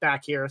be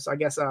back here." So I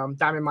guess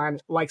Diamond Mine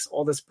likes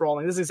all this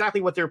brawling. This is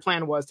exactly what their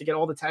plan was, to get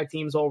all the tag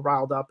teams all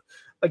riled up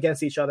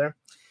against each other.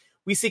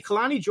 We see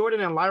Kalani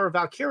Jordan and Lyra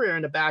Valkyria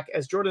in the back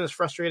as Jordan is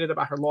frustrated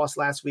about her loss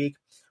last week.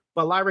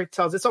 But Lyra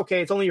tells it's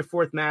okay. It's only your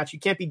fourth match. You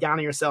can't be down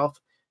on yourself.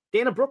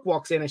 Dana Brooke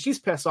walks in and she's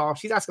pissed off.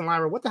 She's asking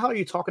Lyra, what the hell are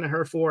you talking to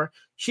her for?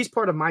 She's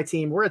part of my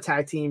team. We're a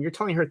tag team. You're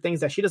telling her things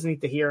that she doesn't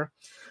need to hear.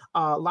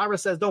 Lyra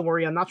says, don't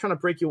worry. I'm not trying to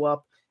break you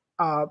up.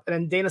 And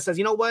then Dana says,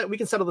 you know what? We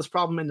can settle this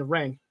problem in the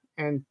ring.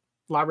 And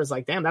Lyra's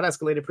like, damn, that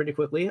escalated pretty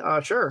quickly.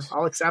 Sure,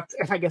 I'll accept.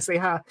 And I guess they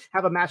have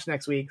a match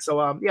next week.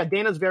 So,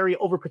 Dana's very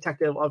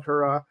overprotective of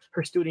her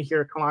student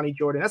here, Kalani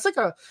Jordan. That's like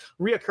a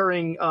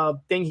reoccurring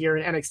thing here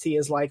in NXT,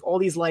 is like all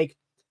these like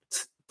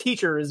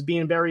teachers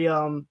being very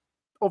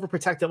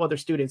overprotective of their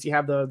students. You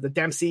have the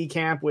Dempsey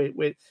camp with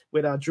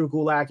Drew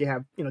Gulak. You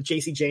have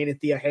JC Jane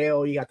and Thea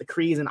Hale. You got the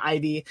Crees and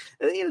Ivy.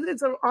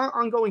 It's an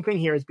ongoing thing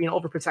here. Is being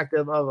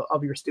overprotective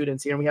of your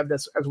students here, and we have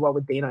this as well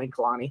with Dana and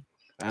Kalani.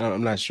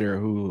 I'm not sure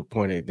who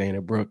appointed Dana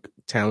Brooke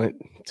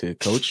talent to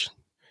coach,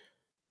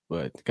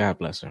 but God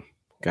bless her.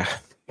 God.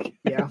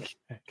 Yeah.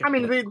 I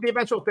mean, the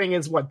eventual thing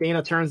is what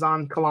Dana turns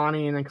on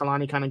Kalani, and then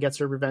Kalani kind of gets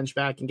her revenge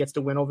back and gets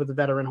to win over the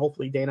veteran.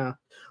 Hopefully Dana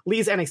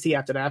leaves NXT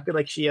after that. I feel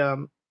like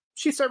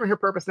she's serving her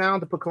purpose now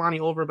to put Kalani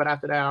over, but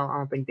after that, I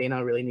don't think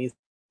Dana really needs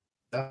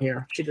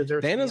here. She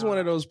deserves. Dana's one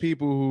of those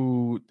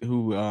people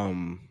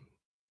who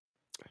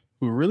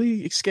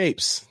really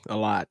escapes a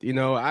lot.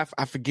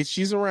 I forget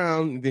she's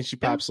around, and then she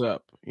pops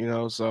up.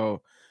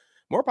 So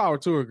more power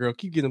to her, girl.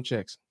 Keep getting them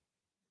checks.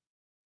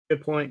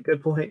 Good point.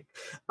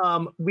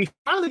 We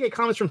finally get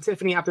comments from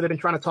Tiffany after they've been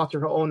trying to talk to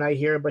her all night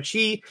here, but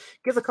she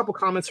gives a couple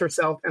comments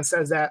herself and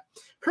says that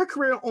her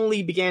career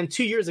only began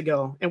 2 years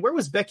ago. And where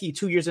was Becky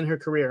 2 years in her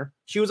career?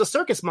 She was a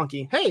circus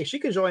monkey. Hey, she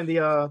could join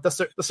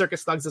the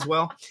circus thugs as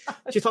well.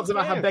 She talks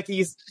about how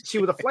she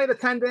was a flight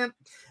attendant.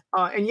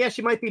 And yeah,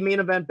 she might be main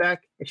event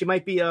Beck, and she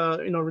might be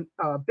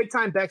big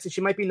time Beck, and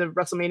she might be in the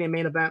WrestleMania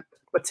main event.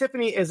 But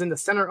Tiffany is in the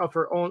center of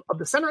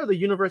the center of the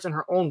universe in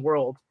her own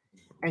world.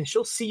 And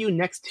she'll see you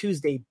next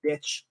Tuesday,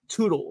 bitch.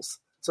 Toodles.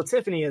 So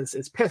Tiffany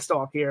is pissed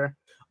off here.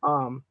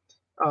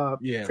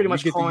 Pretty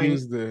much calling. To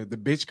use the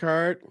bitch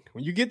card.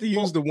 When you get to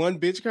use the one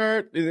bitch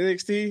card in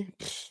NXT.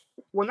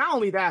 Well, not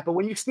only that, but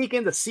when you sneak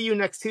in to see you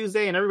next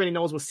Tuesday, and everybody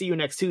knows what see you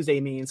next Tuesday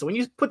means. So when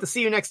you put the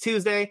see you next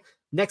Tuesday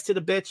next to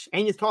the bitch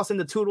and you toss in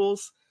the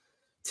Toodles,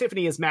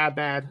 Tiffany is mad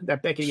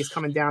that Becky is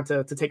coming down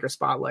to take her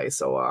spotlight.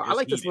 So I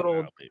like this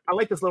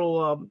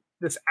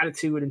this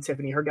attitude in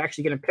Tiffany, her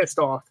actually getting pissed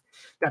off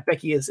that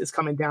Becky is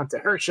coming down to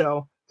her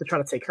show to try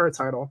to take her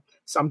title.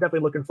 So I'm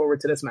definitely looking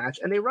forward to this match.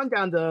 And they run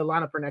down the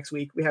lineup for next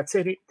week. We have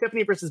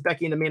Tiffany versus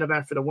Becky in the main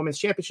event for the Women's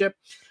Championship.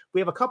 We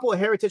have a couple of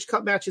Heritage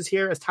Cup matches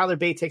here as Tyler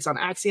Bate takes on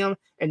Axiom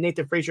and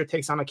Nathan Frazier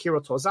takes on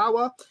Akira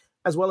Tozawa,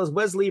 as well as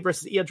Wesley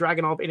versus Ilya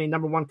Dragunov in a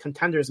number one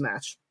contenders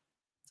match.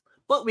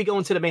 But we go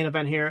into the main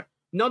event here.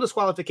 No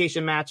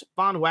disqualification match,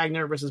 Von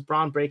Wagner versus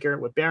Braun Breaker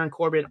with Baron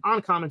Corbin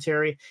on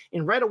commentary.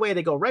 And right away,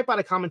 they go right by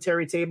the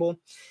commentary table.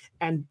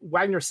 And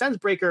Wagner sends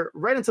Breaker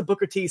right into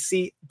Booker T's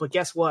seat. But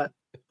guess what?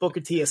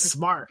 Booker T is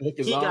smart. He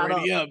got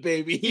up,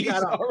 baby. He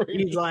got up.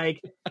 He's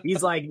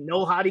like,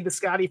 no hottie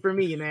biscotti for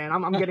me, man.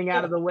 I'm getting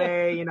out of the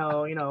way.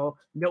 No,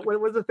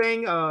 what was the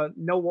thing?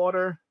 No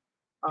water.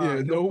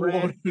 No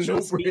water, no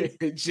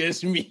bread,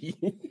 just meat.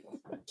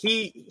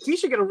 He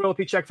should get a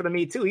royalty check for the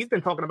meat too. He's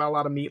been talking about a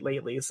lot of meat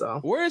lately. So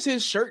where's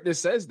his shirt that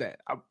says that?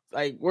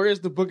 Where's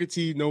the Booker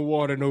T? No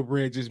water, no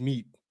bread, just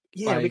meat.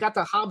 Yeah, we got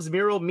the Hobbs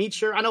Mural meat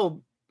shirt. I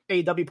know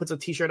AEW puts a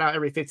T-shirt out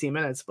every 15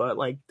 minutes, but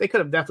they could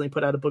have definitely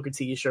put out a Booker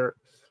T shirt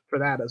for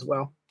that as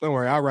well. Don't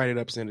worry, I'll write it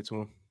up, send it to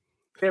him.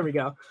 There we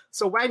go.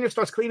 So Wagner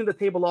starts cleaning the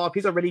table off.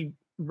 He's already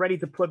ready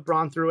to put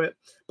Braun through it,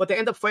 but they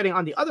end up fighting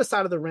on the other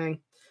side of the ring.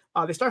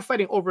 They start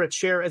fighting over a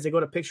chair as they go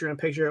to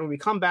picture-in-picture. And when we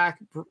come back,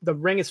 the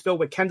ring is filled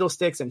with kendo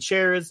sticks and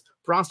chairs.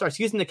 Braun starts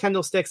using the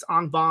kendo sticks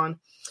on Von.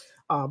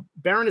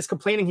 Baron is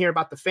complaining here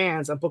about the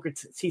fans, and Booker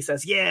T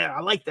says, yeah,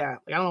 I like that.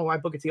 I don't know why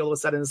Booker T all of a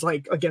sudden is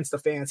against the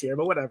fans here,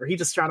 but whatever. He's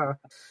just trying to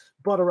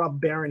butter up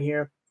Baron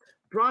here.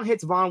 Braun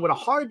hits Von with a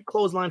hard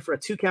clothesline for a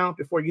 2 count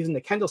before using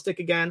the kendo stick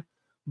again.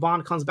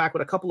 Vaughn comes back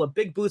with a couple of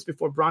big boots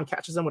before Braun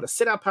catches him with a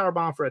sit-out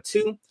powerbomb for a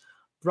 2.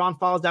 Braun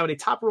follows that with a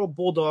top rope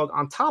bulldog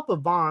on top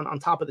of Vaughn on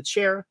top of the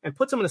chair and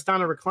puts him in a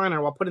standing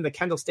recliner while putting the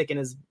kendo stick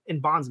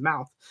in Vaughn's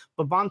mouth.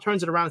 But Vaughn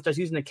turns it around and starts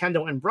using the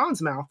kendo in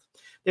Braun's mouth.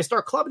 They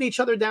start clubbing each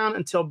other down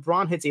until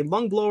Braun hits a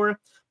lung blower,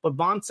 but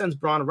Vaughn sends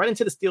Braun right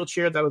into the steel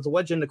chair that was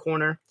wedged in the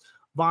corner.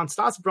 Vaughn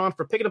stops Braun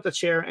for picking up the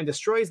chair and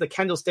destroys the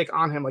kendo stick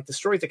on him,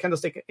 destroys the kendo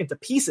stick into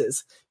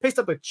pieces, picks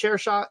up a chair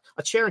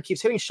and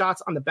keeps hitting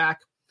shots on the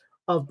back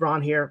of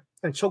Braun here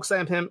and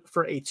chokeslam him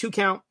for a 2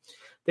 count.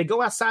 They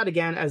go outside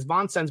again as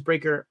Vaughn sends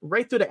Breakker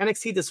right through the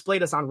NXT display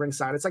that's on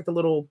ringside. It's like the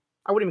little,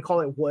 I wouldn't even call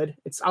it wood.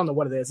 I don't know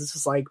what it is. It's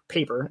just like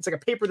paper. It's like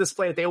a paper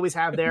display that they always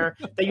have there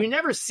that you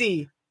never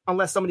see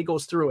unless somebody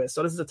goes through it.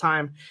 So this is the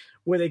time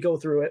where they go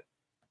through it.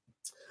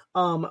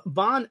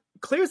 Vaughn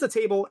clears the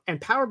table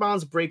and power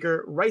bombs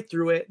Breakker right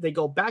through it. They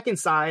go back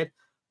inside,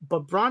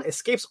 but Braun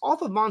escapes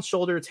off of Vaughn's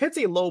shoulders, hits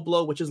a low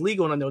blow, which is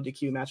legal in a no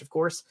DQ match, of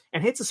course,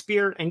 and hits a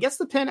spear and gets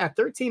the pin at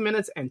 13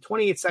 minutes and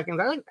 28 seconds.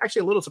 I'm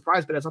actually a little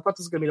surprised by this. I thought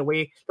this was going to be the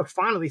way to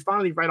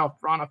finally write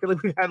off Braun. I feel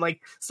like we've had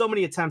so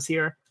many attempts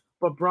here,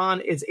 but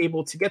Braun is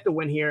able to get the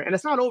win here. And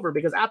it's not over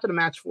because after the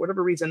match, for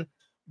whatever reason,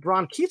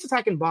 Braun keeps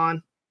attacking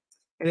Vaughn,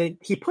 and then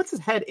he puts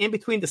his head in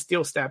between the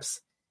steel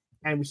steps,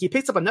 and he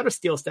picks up another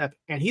steel step,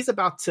 and he's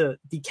about to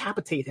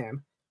decapitate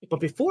him.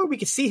 But before we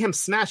can see him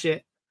smash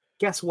it,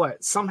 guess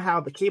what?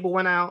 Somehow the cable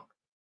went out.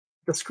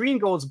 The screen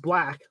goes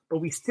black, but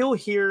we still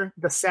hear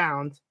the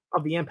sound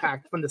of the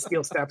impact from the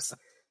steel steps.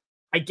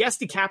 I guess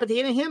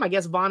decapitating him. I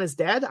guess Vaughn is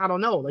dead. I don't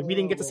know. We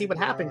didn't get to see what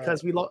happened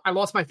because I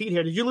lost my feed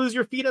here. Did you lose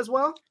your feed as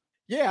well?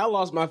 Yeah, I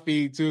lost my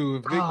feed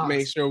too. Vic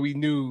made sure we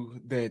knew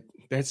that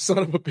son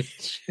of a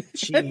bitch.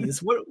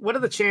 Jeez, what are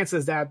the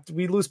chances that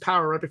we lose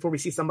power right before we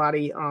see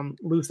somebody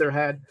lose their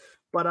head?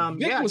 But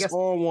Vic was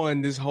on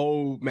one this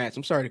whole match.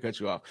 I'm sorry to cut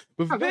you off,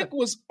 but Vic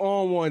was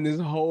on one this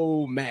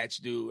whole match,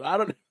 dude.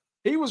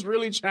 He was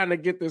really trying to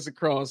get this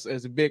across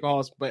as a big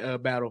horse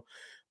battle,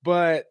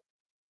 but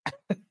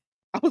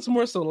I was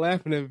more so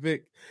laughing at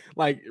Vic,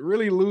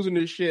 really losing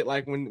his shit,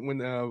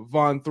 when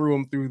Vaughn threw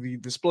him through the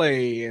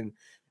display, and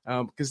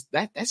because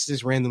that's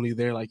just randomly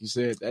there, like you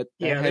said.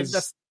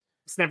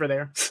 It's never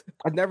there.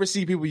 I never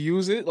see people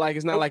use it.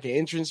 It's not like an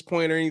entrance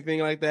point or anything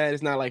like that.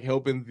 It's not like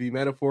helping the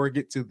metaphor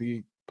get to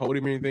the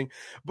podium or anything.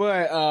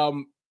 But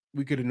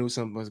we could have knew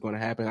something was going to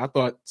happen. I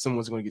thought someone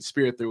was going to get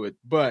speared through it.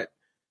 But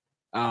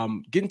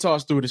getting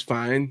tossed through it is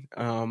fine.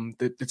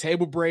 The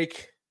table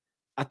break,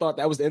 I thought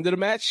that was the end of the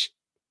match.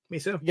 Me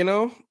too.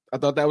 I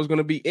thought that was going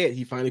to be it.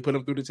 He finally put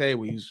him through the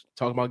table. He was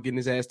talking about getting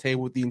his ass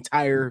tabled the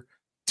entire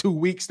 2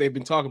 weeks they've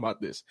been talking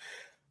about this.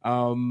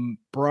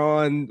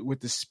 Braun with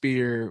the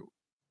spear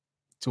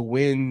to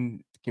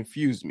win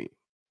confused me.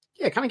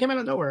 Yeah, it kind of came out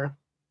of nowhere.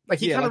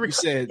 He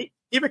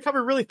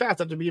recovered really fast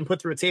after being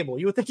put through a table.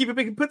 You would think if you're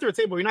being put through a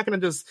table, you're not going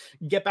to just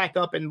get back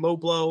up and low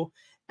blow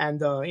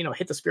and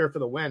hit the spear for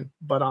the win.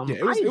 But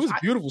it was a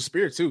beautiful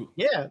spear too.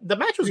 Yeah, the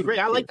match was great.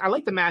 I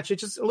like the match.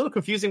 It's just a little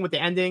confusing with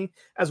the ending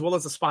as well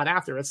as the spot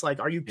after. It's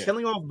are you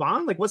killing off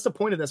Vaughn? What's the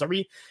point of this?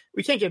 We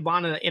can't get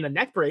Vaughn in a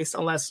neck brace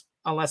unless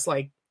I was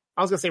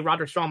gonna say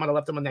Roderick Strong might have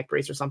left him a neck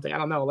brace or something. I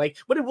don't know.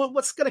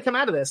 What's gonna come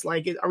out of this?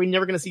 Are we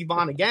never gonna see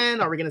Vaughn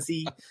again? Are we gonna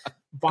see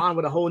Vaughn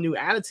with a whole new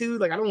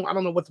attitude? I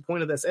don't know what the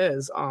point of this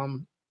is.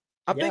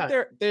 I think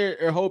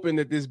they're hoping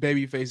that this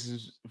baby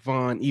faces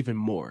Vaughn even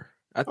more.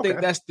 I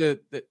think that's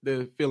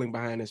the feeling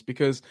behind this,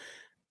 because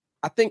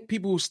I think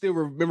people still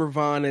remember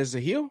Vaughn as a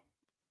heel,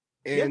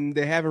 and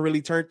they haven't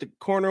really turned the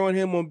corner on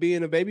him on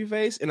being a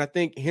babyface. And I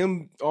think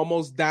him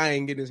almost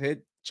dying, getting his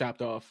head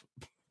chopped off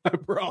by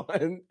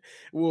Braun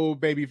will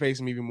babyface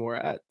him even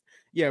more.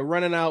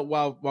 Running out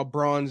while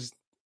Braun's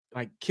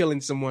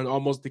killing someone,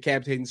 almost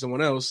decapitating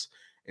someone else,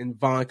 and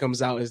Vaughn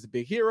comes out as the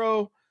big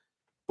hero.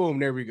 Boom,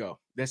 there we go.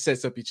 That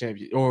sets up your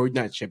championship, or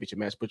not championship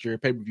match, but your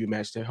pay-per-view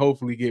match to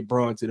hopefully get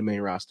Braun to the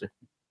main roster.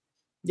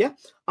 Yeah.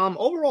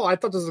 Overall, I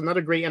thought this was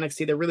another great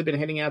NXT. They've really been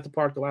hitting it at the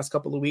park the last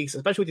couple of weeks,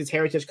 especially with these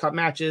Heritage Cup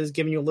matches,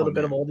 giving you a little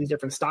bit of all these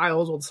different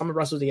styles with some of the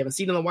wrestlers that you haven't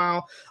seen in a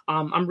while.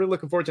 I'm really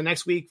looking forward to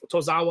next week.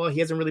 Tozawa, he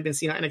hasn't really been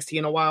seen on NXT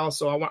in a while,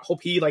 so I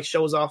hope he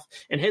shows off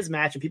in his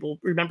match and people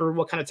remember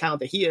what kind of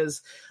talent that he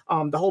is.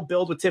 The whole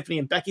build with Tiffany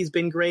and Becky's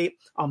been great.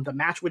 The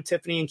match with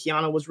Tiffany and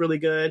Kiana was really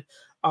good.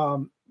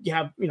 You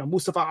have,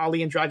 Mustafa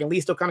Ali and Dragon Lee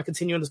still kind of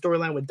continuing the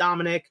storyline with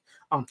Dominic,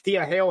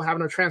 Thea Hale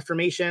having a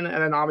transformation,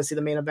 and then obviously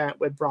the main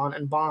event with Braun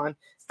and Vaughn,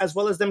 as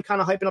well as them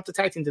kind of hyping up the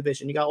tag team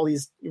division. You got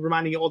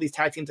reminding you all these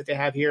tag teams that they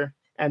have here,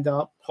 and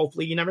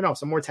hopefully, you never know,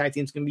 some more tag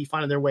teams can be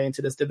finding their way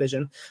into this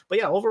division. But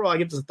yeah, overall, I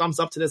give this a thumbs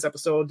up to this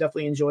episode.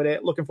 Definitely enjoyed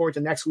it. Looking forward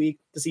to next week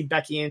to see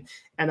Becky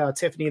and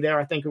Tiffany there.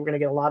 I think we're going to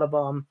get a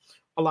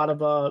lot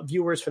of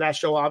viewers for that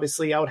show.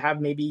 Obviously, I would have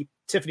maybe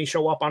Tiffany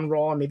show up on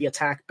Raw and maybe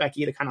attack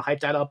Becky to kind of hype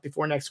that up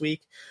before next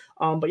week.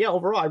 But yeah,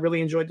 overall, I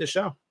really enjoyed this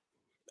show.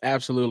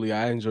 Absolutely.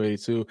 I enjoyed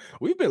it too.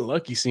 We've been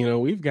lucky, Cena.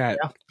 We've got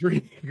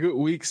 3 good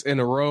weeks in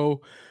a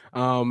row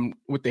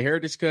with the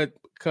Heritage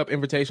Cup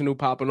Invitational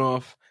popping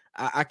off.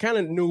 I kind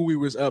of knew we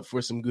was up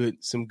for some good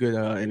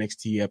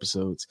NXT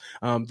episodes.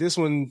 This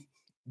one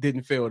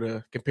didn't fail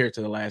to compare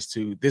to the last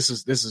two. This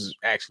is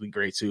actually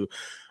great too.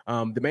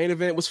 The main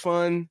event was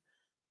fun.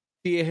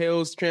 Thea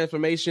Hale's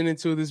transformation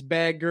into this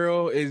bad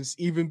girl is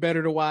even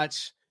better to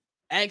watch.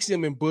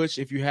 Axiom and Butch,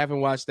 if you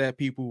haven't watched that,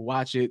 people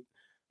watch it.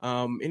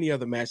 Any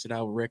other match that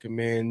I would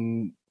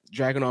recommend?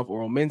 Dragunov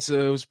or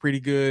Mensa was pretty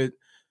good.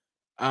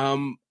 I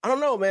don't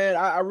know, man.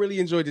 I really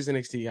enjoyed this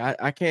NXT.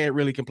 I can't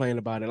really complain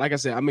about it. Like I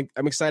said,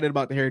 I'm excited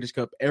about the Heritage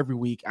Cup every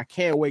week. I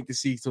can't wait to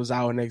see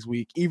Tozawa next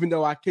week, even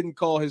though I couldn't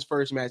call his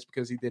first match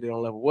because he did it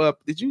on Level Up.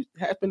 Did you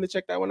happen to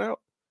check that one out?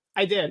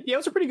 I did. Yeah, it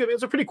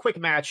was a pretty quick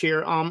match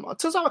here.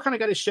 Tozawa kind of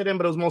got his shit in,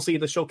 but it was mostly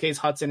the showcase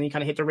Hudson. And he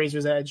kind of hit the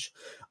razor's edge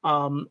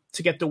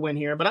to get the win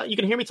here. But you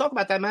can hear me talk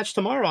about that match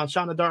tomorrow on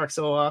Shot in the Dark.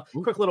 So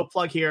quick little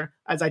plug here,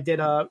 as I did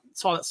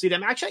see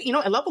them. Actually,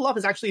 Level Up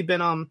has actually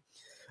been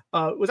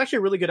it was actually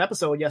a really good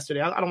episode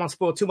yesterday. I don't want to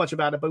spoil too much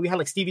about it, but we had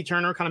like Stevie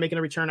Turner kind of making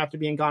a return after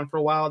being gone for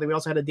a while. Then we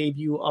also had a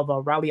debut of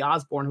Riley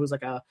Osborne, who's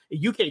like a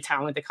UK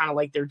talent that kind of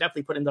like they're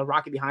definitely putting the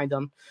rocket behind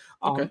them.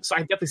 So I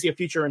definitely see a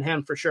future in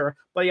him for sure.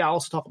 But yeah, I'll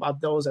also talk about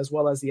those as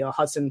well as the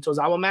Hudson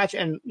Tozawa match.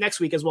 And next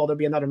week as well, there'll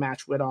be another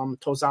match with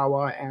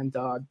Tozawa and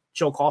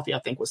Joe Coffey, I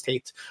think, was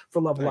taped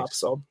for Level Up.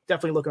 So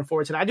definitely looking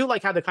forward to that. I do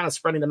like how they're kind of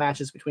spreading the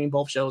matches between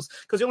both shows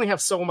because you only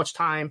have so much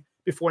time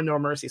before No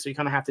Mercy. So you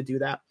kind of have to do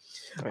that.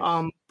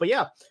 Nice. But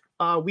yeah.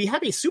 We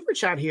have a super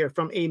chat here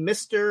from a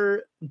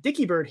Mr.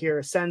 Dicky Bird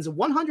here, sends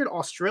 100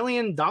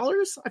 Australian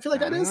dollars. I feel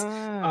like that is.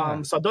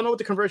 So I don't know what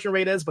the conversion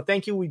rate is, but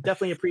thank you. We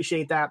definitely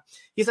appreciate that.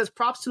 He says,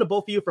 props to the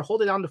both of you for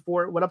holding down the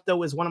fort. What Up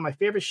Though is one of my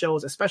favorite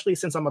shows, especially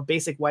since I'm a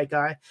basic white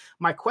guy.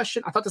 My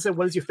question, I thought this said,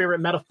 what is your favorite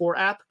Metaphor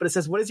app? But it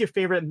says, what is your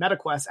favorite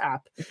MetaQuest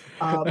app?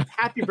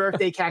 Happy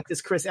birthday,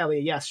 Cactus Chris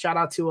Elliott. Yes, shout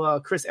out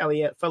to Chris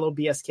Elliott, fellow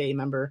BSK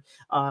member,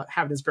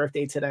 having his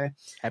birthday today.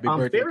 Happy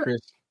birthday,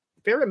 Chris.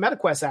 Favorite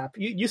MetaQuest app?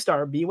 You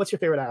start, B. What's your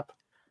favorite app?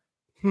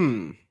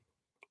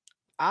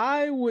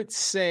 I would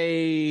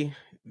say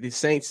the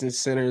Saints and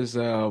Sinners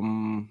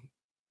Walking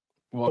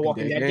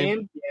Dead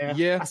game.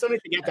 Yeah. I still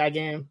need to get that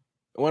game.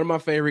 One of my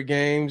favorite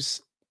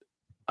games.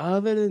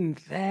 Other than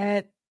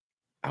that,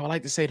 I would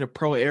like to say the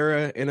Pro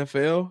Era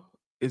NFL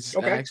is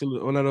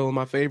actually one of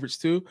my favorites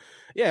too.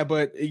 Yeah,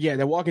 but yeah,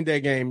 the Walking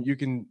Dead game, you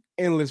can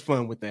endless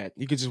fun with that.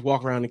 You can just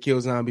walk around and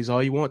kill zombies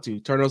all you want to.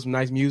 Turn on some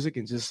nice music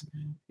and just,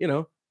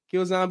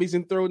 kill zombies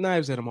and throw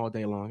knives at them all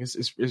day long.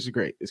 It's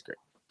great. It's great.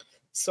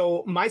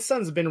 So my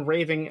son's been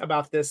raving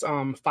about this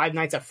Five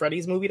Nights at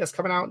Freddy's movie that's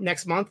coming out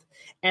next month.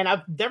 And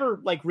I've never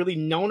like really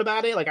known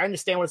about it. Like I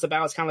understand what it's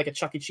about. It's kind of like a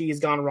Chuck E. Cheese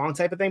gone wrong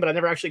type of thing, but I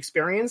never actually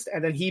experienced.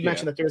 And then he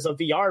mentioned that there's a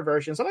VR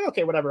version. So I'm like,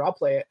 okay, whatever, I'll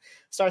play it.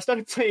 So I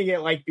started playing it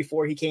like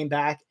before he came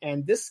back,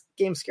 and this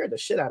game scared the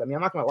shit out of me.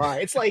 I'm not gonna lie.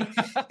 It's like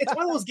it's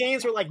one of those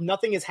games where like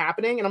nothing is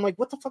happening, and I'm like,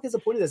 what the fuck is the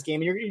point of this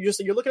game? And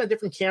you're looking at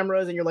different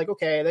cameras, and you're like,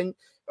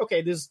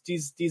 there's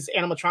these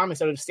animatronics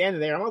that are just standing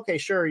there. I'm okay,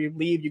 sure. You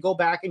leave, you go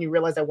back, and you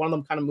realize that one of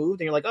them kind of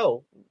moved, and you're like,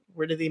 oh,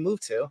 where did they move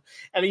to?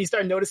 And then you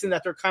start noticing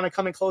that they're kind of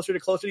coming closer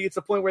to you. It's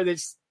the point where they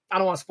just, I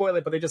don't want to spoil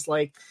it, but they just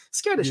like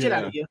scare the shit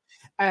out of you.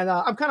 And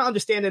I'm kind of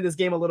understanding this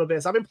game a little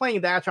bit. So I've been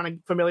playing that, trying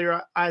to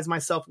familiarize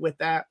myself with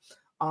that.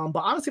 But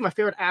honestly, my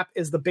favorite app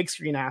is the big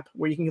screen app,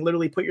 where you can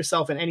literally put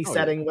yourself in any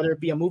setting, whether it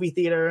be a movie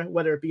theater,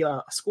 whether it be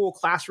a school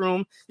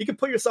classroom. You can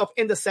put yourself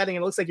in the setting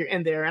and it looks like you're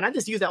in there. And I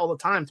just use that all the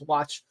time to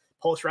watch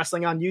post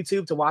wrestling on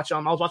YouTube, to watch I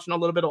was watching a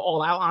little bit of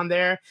All Out on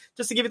there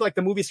just to give you like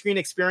the movie screen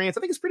experience. I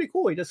think it's pretty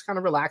cool. You're just kind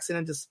of relaxing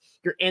and just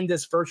you're in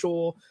this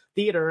virtual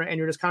theater and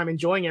you're just kind of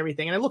enjoying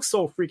everything. And it looks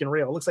so freaking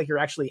real. It looks like you're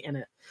actually in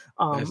it.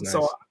 Nice.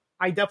 So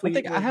I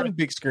think I have a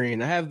big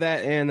screen. I have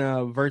that and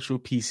a virtual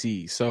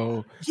PC.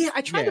 So yeah,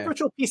 I tried the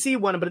virtual PC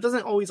one, but it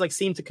doesn't always like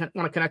seem to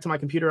want to connect to my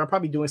computer. I'm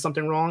probably doing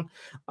something wrong.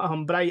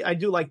 But I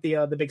do like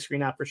the big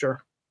screen app for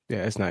sure. Yeah,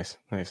 it's nice.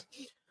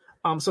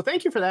 So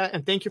thank you for that,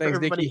 and thank you for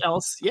everybody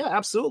else. Yeah,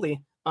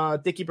 absolutely.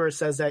 Dickie Bird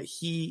says that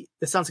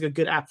this sounds like a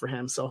good app for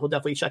him, so he'll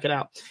definitely check it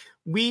out.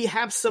 We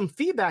have some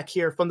feedback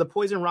here from the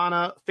Poison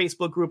Rana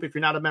Facebook group. If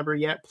you're not a member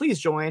yet, please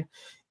join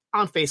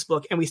on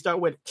Facebook. And we start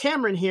with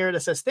Cameron here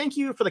that says, thank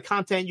you for the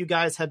content. You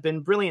guys have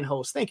been brilliant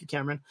hosts. Thank you,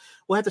 Cameron.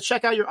 We'll have to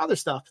check out your other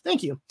stuff.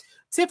 Thank you.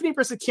 Tiffany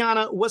versus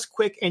Kiana was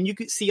quick, and you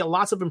could see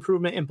lots of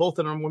improvement in both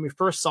of them when we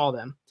first saw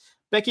them.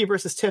 Becky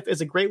versus Tiff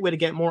is a great way to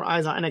get more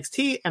eyes on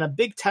NXT and a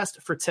big test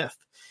for Tiff.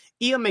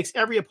 Ian makes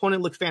every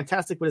opponent look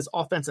fantastic with his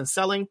offense and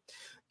selling.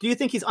 Do you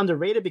think he's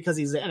underrated because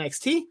he's an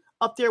NXT?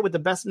 Up there with the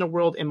best in the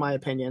world, in my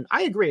opinion.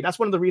 I agree. That's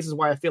one of the reasons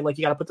why I feel like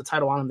you got to put the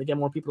title on him to get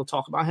more people to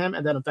talk about him,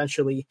 and then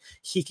eventually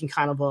he can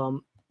kind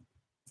of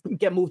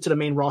get moved to the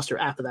main roster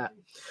after that.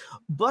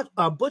 But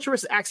Butch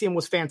versus Axiom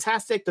was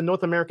fantastic. The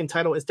North American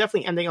title is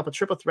definitely ending up a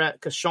triple threat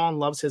because Sean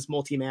loves his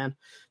multi-man.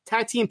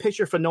 Tag team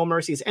picture for No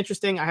Mercy is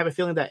interesting. I have a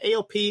feeling that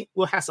AOP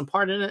will have some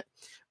part in it.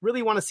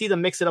 Really want to see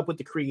them mix it up with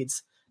the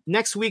Creeds.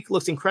 Next week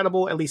looks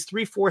incredible. At least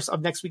 3/4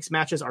 of next week's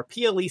matches are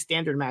PLE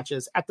standard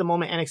matches. At the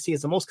moment, NXT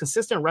is the most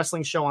consistent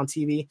wrestling show on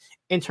TV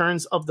in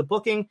terms of the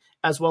booking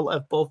as well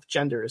as both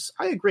genders.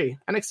 I agree.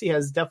 NXT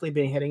has definitely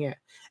been hitting it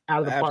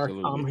out of the park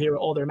here with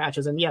all their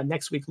matches. And yeah,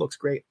 next week looks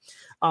great.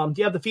 Do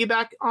you have the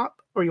feedback up,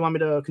 or you want me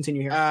to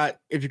continue here?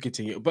 If you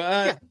continue.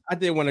 But I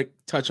did want to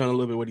touch on a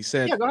little bit what he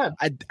said. Yeah, go ahead.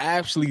 I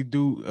actually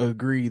do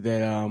agree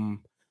that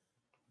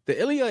the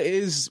Ilya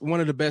is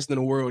one of the best in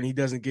the world, and he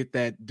doesn't get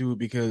that due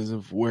because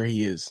of where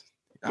he is.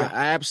 Yeah.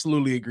 I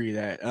absolutely agree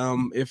that.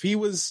 If he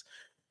was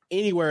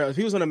anywhere, if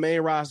he was on the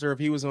main roster, if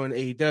he was on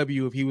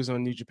AEW, if he was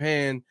on New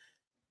Japan,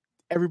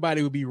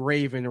 everybody would be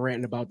raving and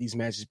ranting about these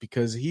matches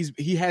because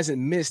he hasn't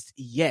missed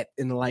yet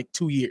in like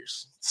 2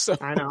 years. So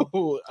I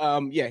know.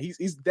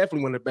 He's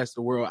definitely one of the best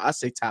in the world. I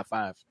say top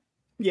 5.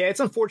 Yeah,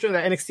 it's unfortunate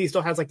that NXT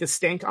still has like this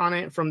stink on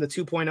it from the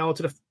 2.0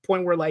 to the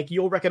point where like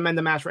you'll recommend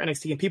the match for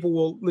NXT and people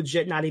will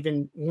legit not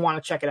even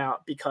want to check it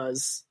out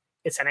because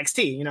it's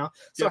NXT, you know?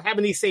 So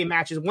having these same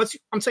matches,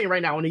 I'm saying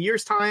right now, in a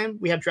year's time,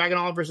 we have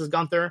Dragunov versus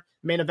Gunther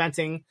not main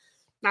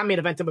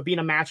eventing, but being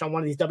a match on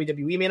one of these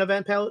WWE main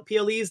event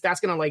PLEs, that's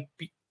going to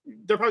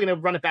they're probably going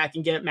to run it back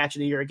and get match of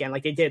the year again.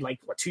 Like they did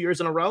 2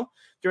 years in a row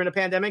during the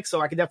pandemic.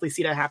 So I could definitely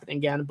see that happening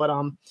again. But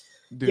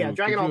dude,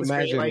 Dragunov is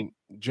great.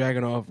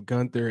 Dragunov,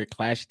 Gunther at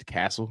Clash at the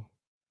Castle.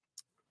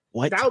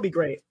 What? That would be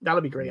great. That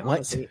would be great,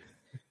 honestly.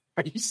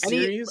 Are you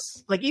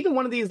serious? Even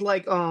one of these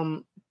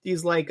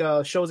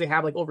shows they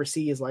have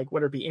overseas,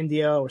 whether it be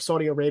India or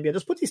Saudi Arabia,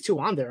 just put these two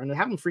on there and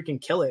have them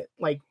freaking kill it.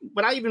 You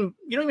don't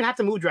even have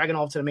to move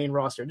Dragunov to the main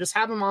roster. Just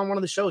have him on one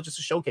of the shows just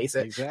to showcase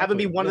it. Exactly. Have him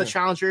be one of the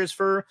challengers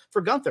for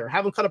Gunther.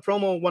 Have him cut a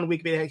promo one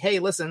week, be like, hey,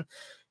 listen,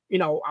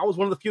 I was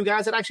one of the few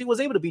guys that actually was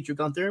able to beat you,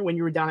 Gunther, when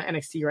you were down at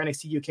NXT or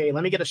NXT UK.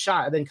 Let me get a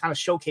shot, and then kind of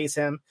showcase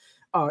him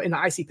in the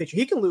IC picture.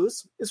 He can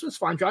lose. This was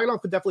fine.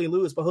 Dragunov could definitely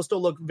lose, but he'll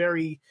still look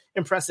very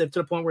impressive to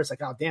the point where it's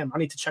like, oh, damn, I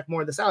need to check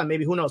more of this out. And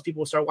maybe, who knows,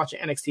 people will start watching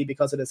NXT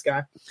because of this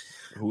guy.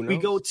 Who knows? We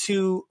go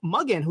to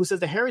Muggin, who says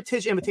the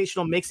Heritage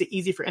Invitational makes it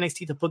easy for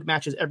NXT to book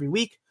matches every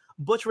week.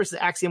 Butch versus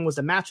Axiom was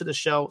the match of the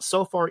show.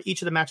 So far,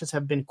 each of the matches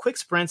have been quick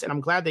sprints, and I'm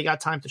glad they got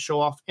time to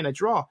show off in a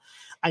draw.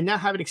 I now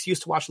have an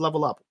excuse to watch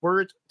Level Up.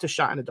 Word to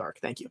Shot in the Dark.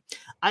 Thank you.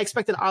 I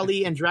expected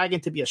Ali and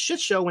Dragon to be a shit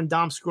show when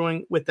Dom's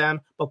screwing with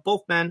them, but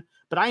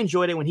I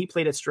enjoyed it when he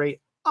played it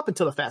straight up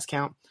until the fast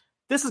count.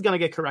 This is going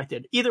to get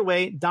corrected. Either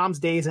way, Dom's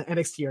days in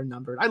NXT are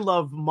numbered. I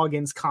love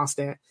Muggin's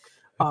constant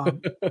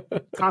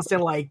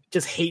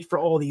just hate for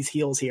all these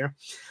heels here.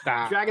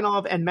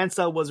 Dragunov and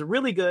Mensa was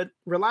really good,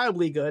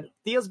 reliably good.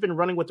 Thea's been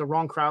running with the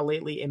wrong crowd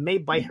lately and may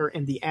bite her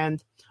in the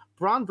end.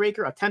 Braun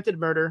Breaker attempted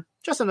murder,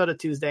 just another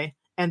Tuesday,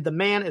 and the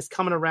man is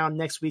coming around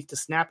next week to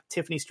snap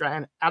Tiffany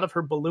Stratton out of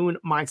her balloon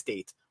mind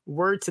state.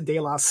 Word to De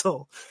La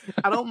Soul.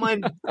 I don't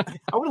mind.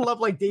 I would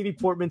love Davey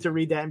Portman to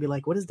read that and be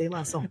like, what is De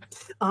La Soul?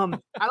 I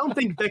don't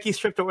think Becky's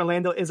trip to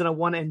Orlando isn't a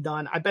one and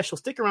done. I bet she'll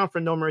stick around for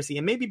No Mercy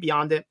and maybe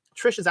beyond it.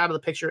 Trish is out of the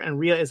picture and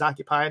Rhea is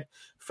occupied.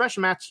 Fresh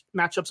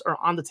matchups are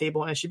on the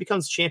table, and if she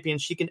becomes champion,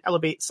 she can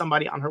elevate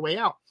somebody on her way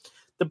out.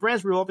 The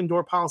brand's revolving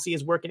door policy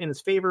is working in its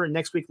favor.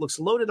 Next week looks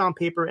loaded on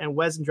paper, and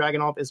Wes and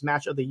Dragunov is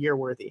match of the year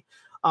worthy.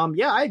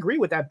 I agree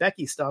with that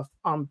Becky stuff.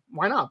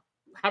 Why not?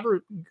 Have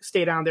her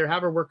stay down there,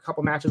 have her work a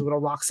couple matches with a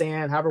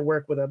Roxanne, have her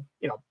work with a,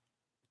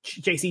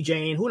 JC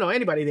Jane,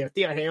 anybody there,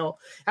 Thea Hale,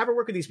 have her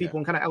work with these people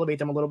and kind of elevate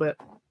them a little bit.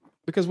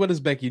 Because what is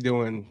Becky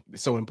doing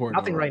so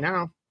important? Nothing right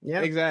now.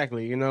 Yeah,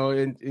 exactly.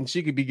 And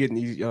she could be getting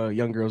these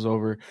young girls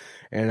over,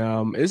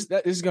 and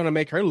it's going to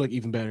make her look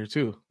even better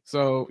too.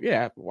 So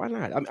yeah, why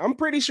not? I'm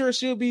pretty sure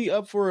she'll be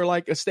up for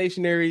a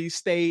stationary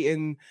stay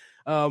in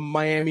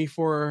Miami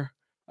for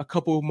a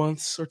couple of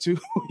months or two.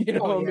 What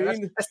I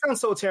mean? That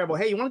sounds so terrible.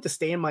 Hey, you wanted to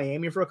stay in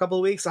Miami for a couple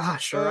of weeks?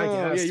 Sure, I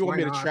guess. Yeah, you want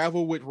me to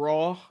travel with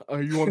Raw,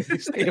 or you want me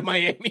to stay in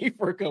Miami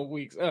for a couple of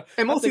weeks?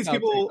 And most of these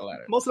people,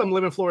 most of them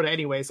live in Florida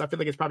anyway, so I feel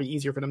like it's probably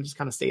easier for them to just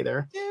kind of stay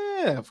there.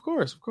 Yeah, of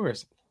course.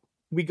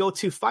 We go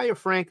to Fire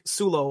Frank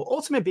Sulo.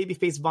 Ultimate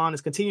Babyface Vaughn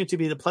is continuing to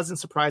be the pleasant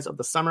surprise of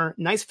the summer.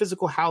 Nice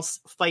physical house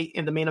fight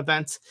in the main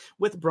event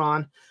with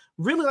Braun.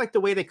 Really like the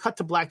way they cut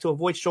to black to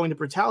avoid showing the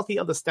brutality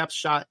of the step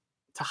shot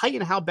to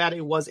heighten how bad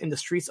it was in the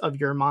streets of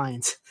your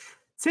mind.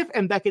 Tiff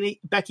and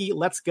Becky,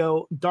 let's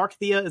go. Dark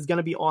Thea is going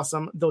to be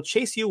awesome. They'll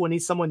chase you when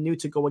need someone new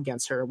to go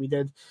against her. We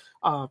did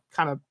kind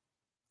of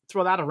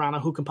throw that around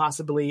on who can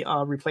possibly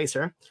replace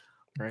her.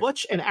 Right.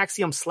 Butch and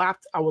Axiom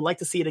slapped. I would like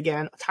to see it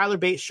again. Tyler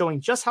Bates showing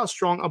just how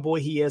strong a boy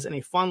he is in a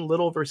fun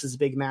little versus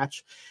big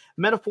match.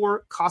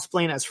 Metaphor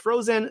cosplaying as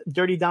Frozen,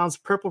 Dirty Dom's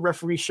purple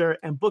referee shirt,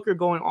 and Booker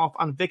going off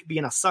on Vic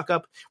being a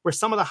suck-up were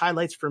some of the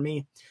highlights for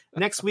me.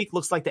 Next week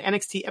looks like the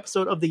NXT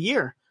episode of the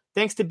year.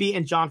 Thanks to B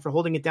and John for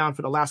holding it down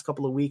for the last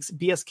couple of weeks.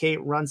 BSK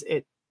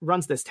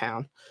runs this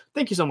town.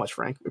 Thank you so much,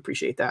 Frank. We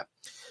appreciate that.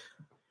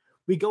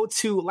 We go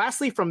to,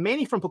 lastly, from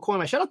Manny from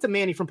Pacoima. Shout out to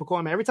Manny from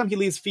Pacoima. Every time he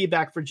leaves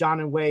feedback for John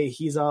and Wei,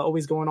 he's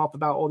always going off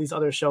about all these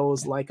other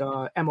shows like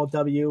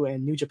MLW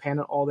and New Japan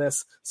and all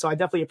this. So I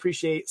definitely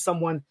appreciate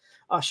someone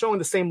showing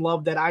the same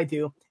love that I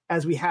do,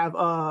 as we have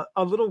a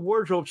little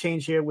wardrobe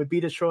change here with B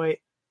Detroit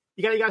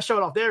You got to show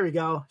it off. There we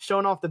go.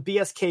 Showing off the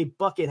BSK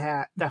bucket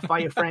hat that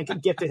Fire Frank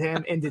gifted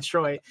him in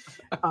Detroit.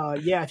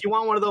 Yeah, if you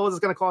want one of those, it's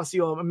going to cost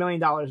you $1 million,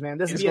 man.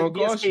 This is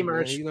BSK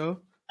merch. Man, you know?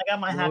 I got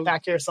my hat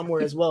back here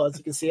somewhere as well, as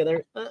you can see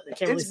there.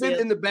 It's been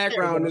in the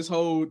background this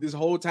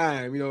whole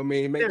time. You know what I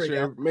mean?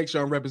 Make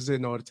sure I'm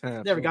representing all the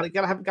time. There we go.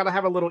 Gotta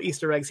have a little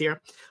Easter eggs here.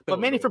 But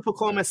Manny from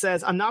Pocoma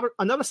says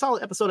another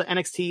solid episode of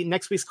NXT.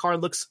 Next week's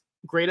card looks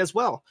great as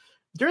well.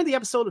 During the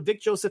episode, Vic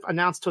Joseph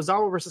announced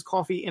Tozawa versus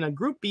Coffey in a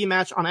Group B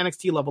match on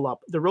NXT Level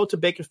Up. The road to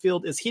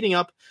Bakersfield is heating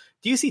up.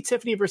 Do you see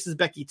Tiffany versus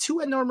Becky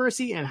 2 at No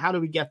Mercy, and how do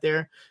we get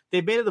there?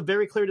 They've made it a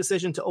very clear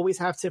decision to always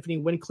have Tiffany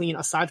win clean,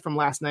 aside from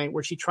last night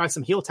where she tried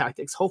some heel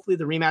tactics. Hopefully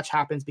the rematch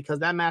happens, because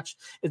that match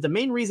is the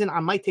main reason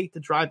I might take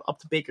the drive up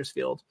to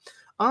Bakersfield.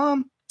 Yeah,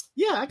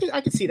 I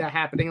could see that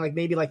happening. Like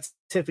maybe like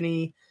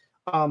Tiffany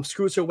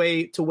screws her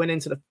way to win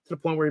into the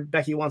point where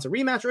Becky wants a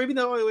rematch, or even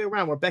the other way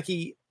around where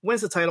Becky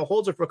wins the title,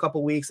 holds it for a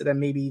couple weeks, and then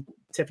maybe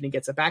Tiffany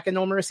gets it back in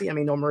No Mercy. I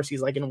mean, No Mercy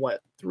is like in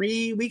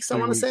 3 weeks, I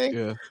want to say.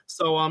 Yeah.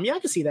 So yeah, I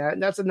can see that.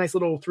 That's a nice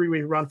little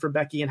 3-week run for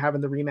Becky and having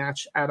the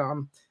rematch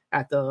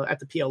at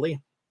the PLE.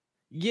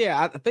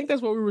 Yeah, I think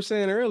that's what we were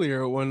saying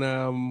earlier when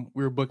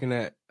we were booking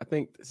that. I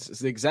think it's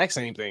the exact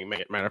same thing,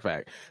 matter of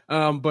fact.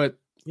 But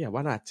yeah,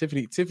 why not?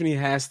 Tiffany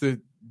has to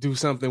do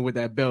something with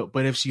that belt.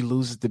 But if she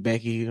loses to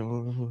Becky, I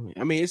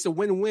mean, it's a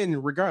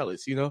win-win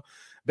regardless.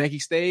 Becky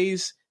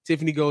stays,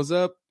 Tiffany goes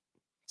up,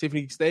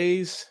 Tiffany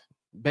stays,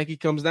 Becky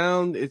comes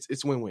down.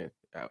 It's win-win.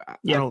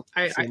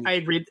 I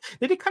agree.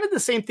 They did kind of the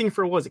same thing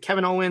for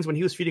Kevin Owens when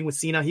he was feuding with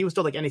Cena. He was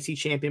still like NXT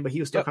champion, but he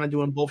was still kind of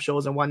doing both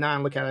shows and whatnot.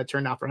 And look how it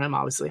turned out for him,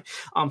 obviously.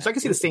 So I can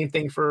see the same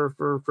thing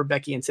for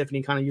Becky and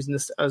Tiffany, kind of using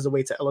this as a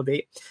way to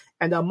elevate.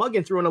 And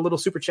Muggin threw in a little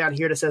super chat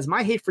here that says,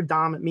 "My hate for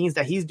Dom means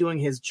that he's doing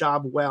his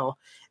job well."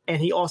 And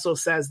he also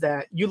says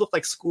that you look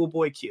like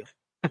Schoolboy Q.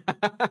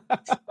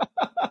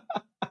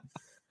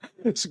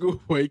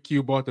 Schoolboy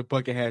Q bought the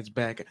bucket hats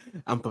back.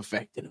 I'm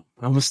perfecting them.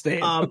 I'm gonna stay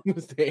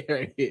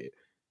right here.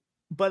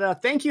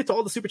 But thank you to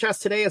all the super chats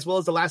today, as well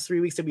as the last 3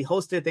 weeks that we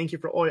hosted. Thank you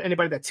for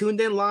anybody that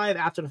tuned in live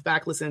after the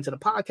fact, listening to the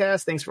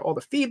podcast. Thanks for all the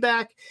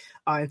feedback.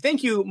 And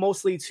thank you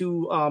mostly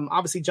to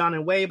obviously John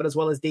and Wei, but as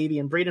well as Davey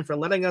and Braden for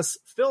letting us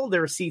fill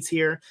their seats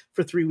here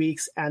for 3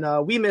 weeks.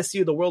 And we miss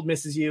you. The world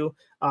misses you.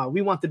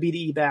 We want the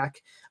BDE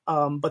back.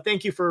 But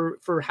thank you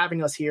for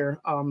having us here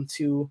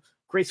to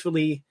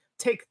gracefully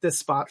take this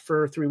spot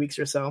for 3 weeks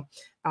or so.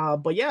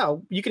 But yeah,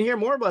 you can hear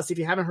more of us if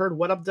you haven't heard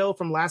What Up Doe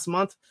from last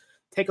month.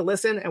 Take a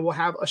listen, and we'll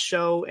have a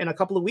show in a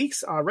couple of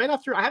weeks. Right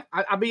after,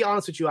 I'll be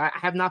honest with you, I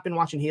have not been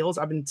watching Heels.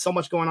 I've been so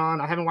much going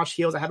on. I haven't watched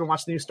Heels. I haven't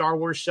watched the new Star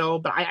Wars show,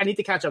 but I need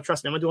to catch up.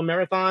 Trust me, I'm gonna do a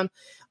marathon.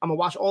 I'm gonna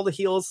watch all the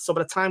Heels. So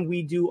by the time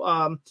we do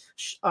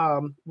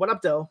What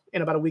Up Doe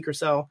in about a week or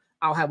so,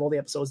 I'll have all the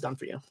episodes done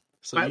for you.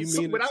 So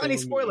without any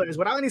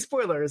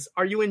spoilers,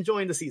 are you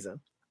enjoying the season?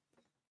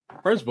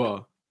 First of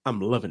all, I'm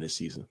loving this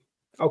season.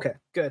 Okay,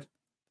 good.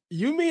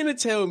 You mean to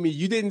tell me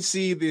you didn't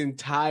see the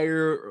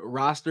entire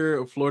roster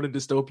of Florida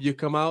Dystopia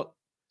come out?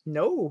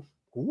 No.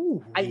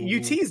 Ooh.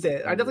 You teased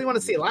it. I definitely want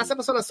to see it. Last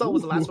episode I saw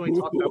was the last one we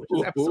talked about, which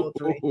was episode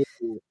 3.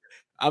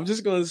 I'm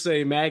just going to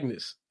say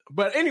Magnus.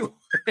 But anyway.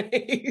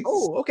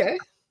 Oh, okay.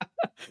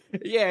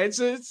 Yeah,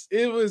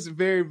 it was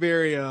very,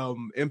 very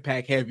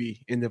Impact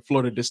heavy in the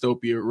Florida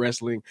Dystopia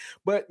wrestling.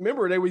 But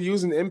remember, they were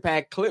using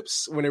Impact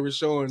clips when they were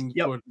showing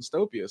Florida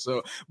Dystopia.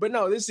 So, but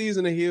no, this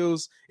season of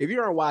Heels, if you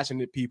aren't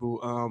watching it, people,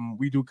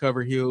 we do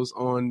cover Heels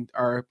on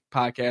our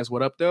podcast,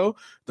 What Up Though,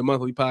 the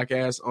monthly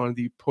podcast on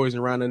the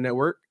Poison Rhino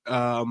Network.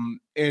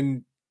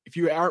 And if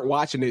you aren't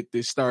watching it,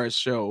 this Stars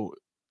show,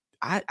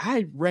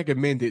 I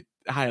recommend it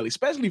highly,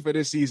 especially for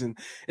this season.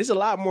 It's a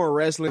lot more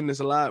wrestling.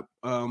 There's a lot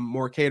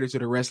more catered to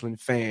the wrestling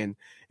fan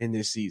in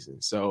this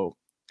season. So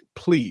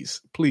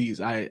please,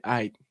 I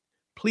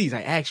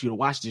ask you to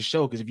watch this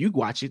show, because if you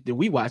watch it, then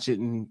we watch it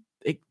and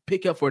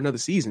pick up for another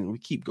season. We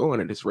keep going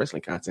at this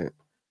wrestling content.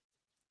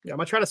 Yeah, I'm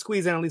going to try to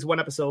squeeze in at least one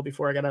episode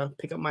before I got to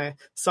pick up my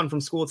son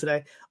from school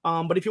today.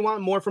 But if you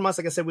want more from us,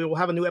 like I said, we will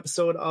have a new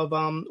episode of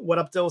What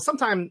Up Though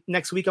sometime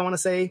next week, I want to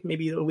say,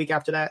 maybe a week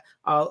after that.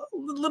 A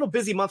little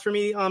busy month for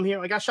me here.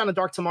 I got Shot in the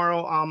Dark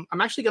tomorrow. I'm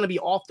actually going to be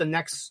off the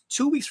next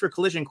 2 weeks for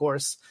Collision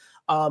Course.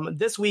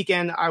 This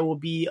weekend, I will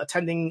be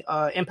attending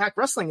Impact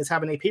Wrestling is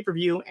having a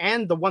pay-per-view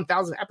and the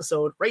 1000th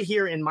episode right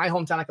here in my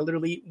hometown. I can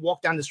literally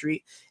walk down the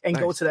street and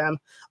go to them.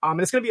 And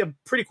it's going to be a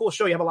pretty cool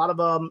show. You have a lot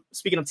of,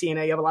 speaking of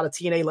TNA, you have a lot of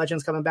TNA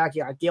legends coming back.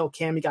 You got Gail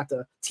Kim, you got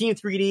the Team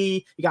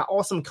 3D, you got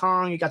Awesome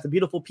Kong, you got the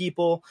Beautiful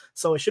People.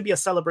 So it should be a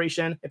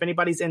celebration. If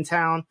anybody's in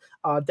town,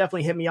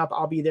 definitely hit me up.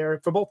 I'll be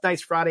there for both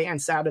nights, Friday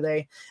and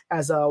Saturday,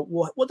 as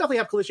we'll definitely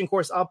have Collision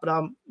Course up,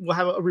 but we'll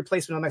have a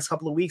replacement in the next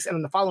couple of weeks. And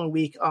then the following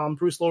week,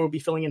 Bruce Lowe will be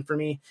filling in for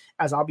me,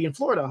 as I'll be in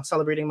Florida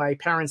celebrating my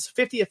parents'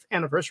 50th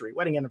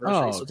wedding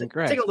anniversary. So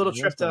take a little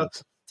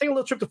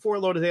trip to Fort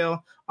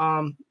Lauderdale.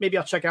 Maybe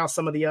I'll check out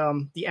some of the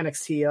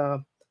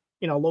NXT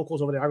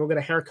locals over there. I'll go get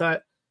a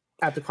haircut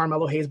at the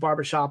Carmelo Hayes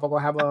barbershop. I'll go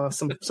have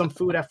some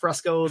food at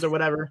Fresco's or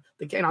whatever.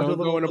 Again, I'll Don't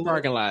do go in the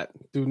parking lot.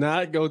 Do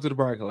not go to the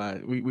parking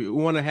lot. We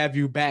want to have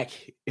you back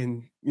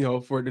in,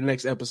 for the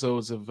next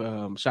episodes of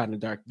Shot in the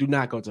Dark. Do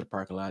not go to the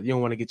parking lot. You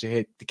don't want to get your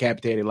head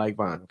decapitated like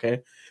Vaughn,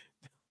 okay?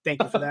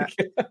 Thank you for that.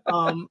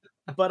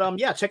 But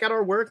yeah, check out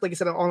our work, like I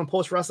said, on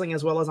Post Wrestling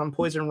as well as on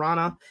Poison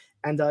Rana.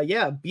 And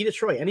yeah, Be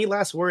Detroit. Any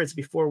last words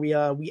before we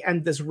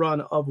end this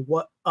run of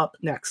What Up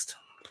Next?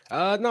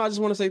 No, I just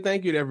want to say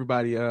thank you to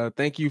everybody.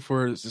 Thank you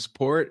for the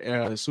support,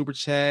 the super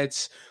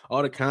chats,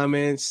 all the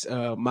comments.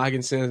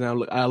 Morgan says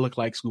I look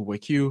like Schoolboy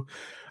Q.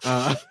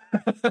 No,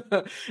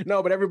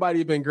 but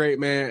everybody's been great,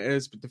 man.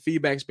 The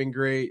feedback's been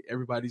great.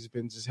 Everybody's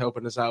been just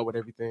helping us out with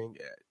everything.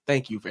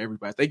 Thank you for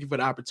everybody. Thank you for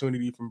the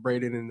opportunity from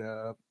Braden and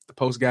the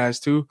Post guys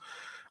too.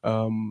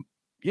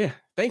 Yeah,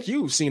 thank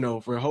you, Sino,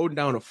 for holding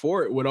down a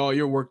fort with all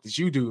your work that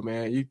you do,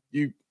 man.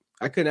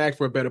 I couldn't ask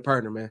for a better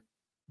partner, man.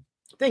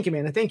 Thank you,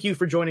 man. And thank you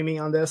for joining me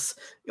on this,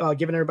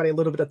 giving everybody a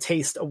little bit of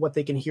taste of what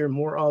they can hear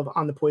more of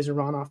on the Poison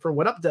Rana for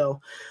What Up,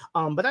 though.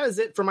 But that is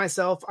it for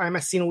myself. I'm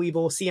at Cino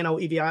Evil,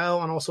 CNOEVIL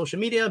on all social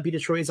media. B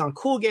Detroit is on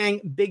Cool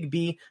Gang, Big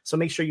B. So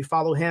make sure you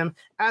follow him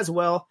as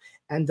well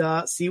and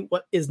see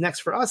what is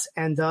next for us.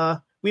 And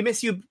we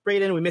miss you,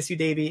 Braden. We miss you,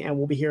 Davey, and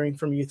we'll be hearing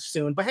from you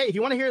soon. But hey, if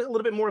you want to hear a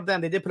little bit more of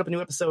them, they did put up a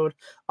new episode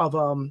of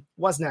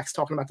What's Next,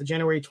 talking about the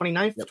January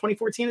 29th,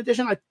 2014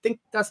 edition. I think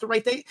that's the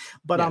right date.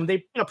 But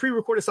they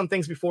pre-recorded some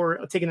things before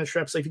taking a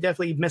trip. So if you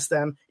definitely missed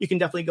them, you can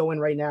definitely go in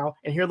right now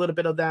and hear a little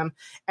bit of them.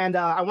 And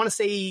I want to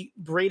say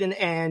Braden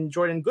and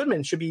Jordan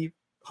Goodman should be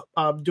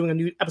doing a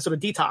new episode of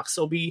Detox.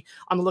 So be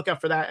on the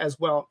lookout for that as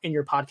well in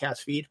your podcast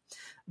feed.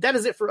 That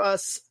is it for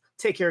us.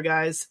 Take care,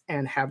 guys,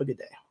 and have a good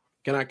day.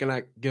 Can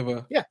I give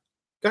a... Yeah.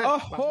 Go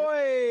ahead.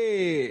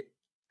 Ahoy!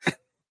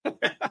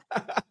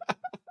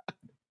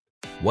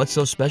 What's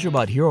so special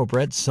about Hero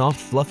Bread's soft,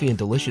 fluffy, and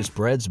delicious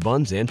breads,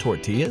 buns, and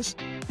tortillas?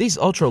 These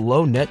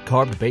ultra-low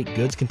net-carb baked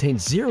goods contain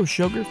zero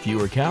sugar,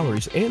 fewer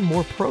calories, and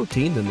more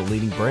protein than the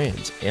leading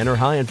brands, and are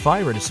high in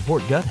fiber to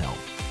support gut health.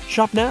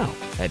 Shop now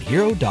at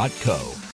Hero.co.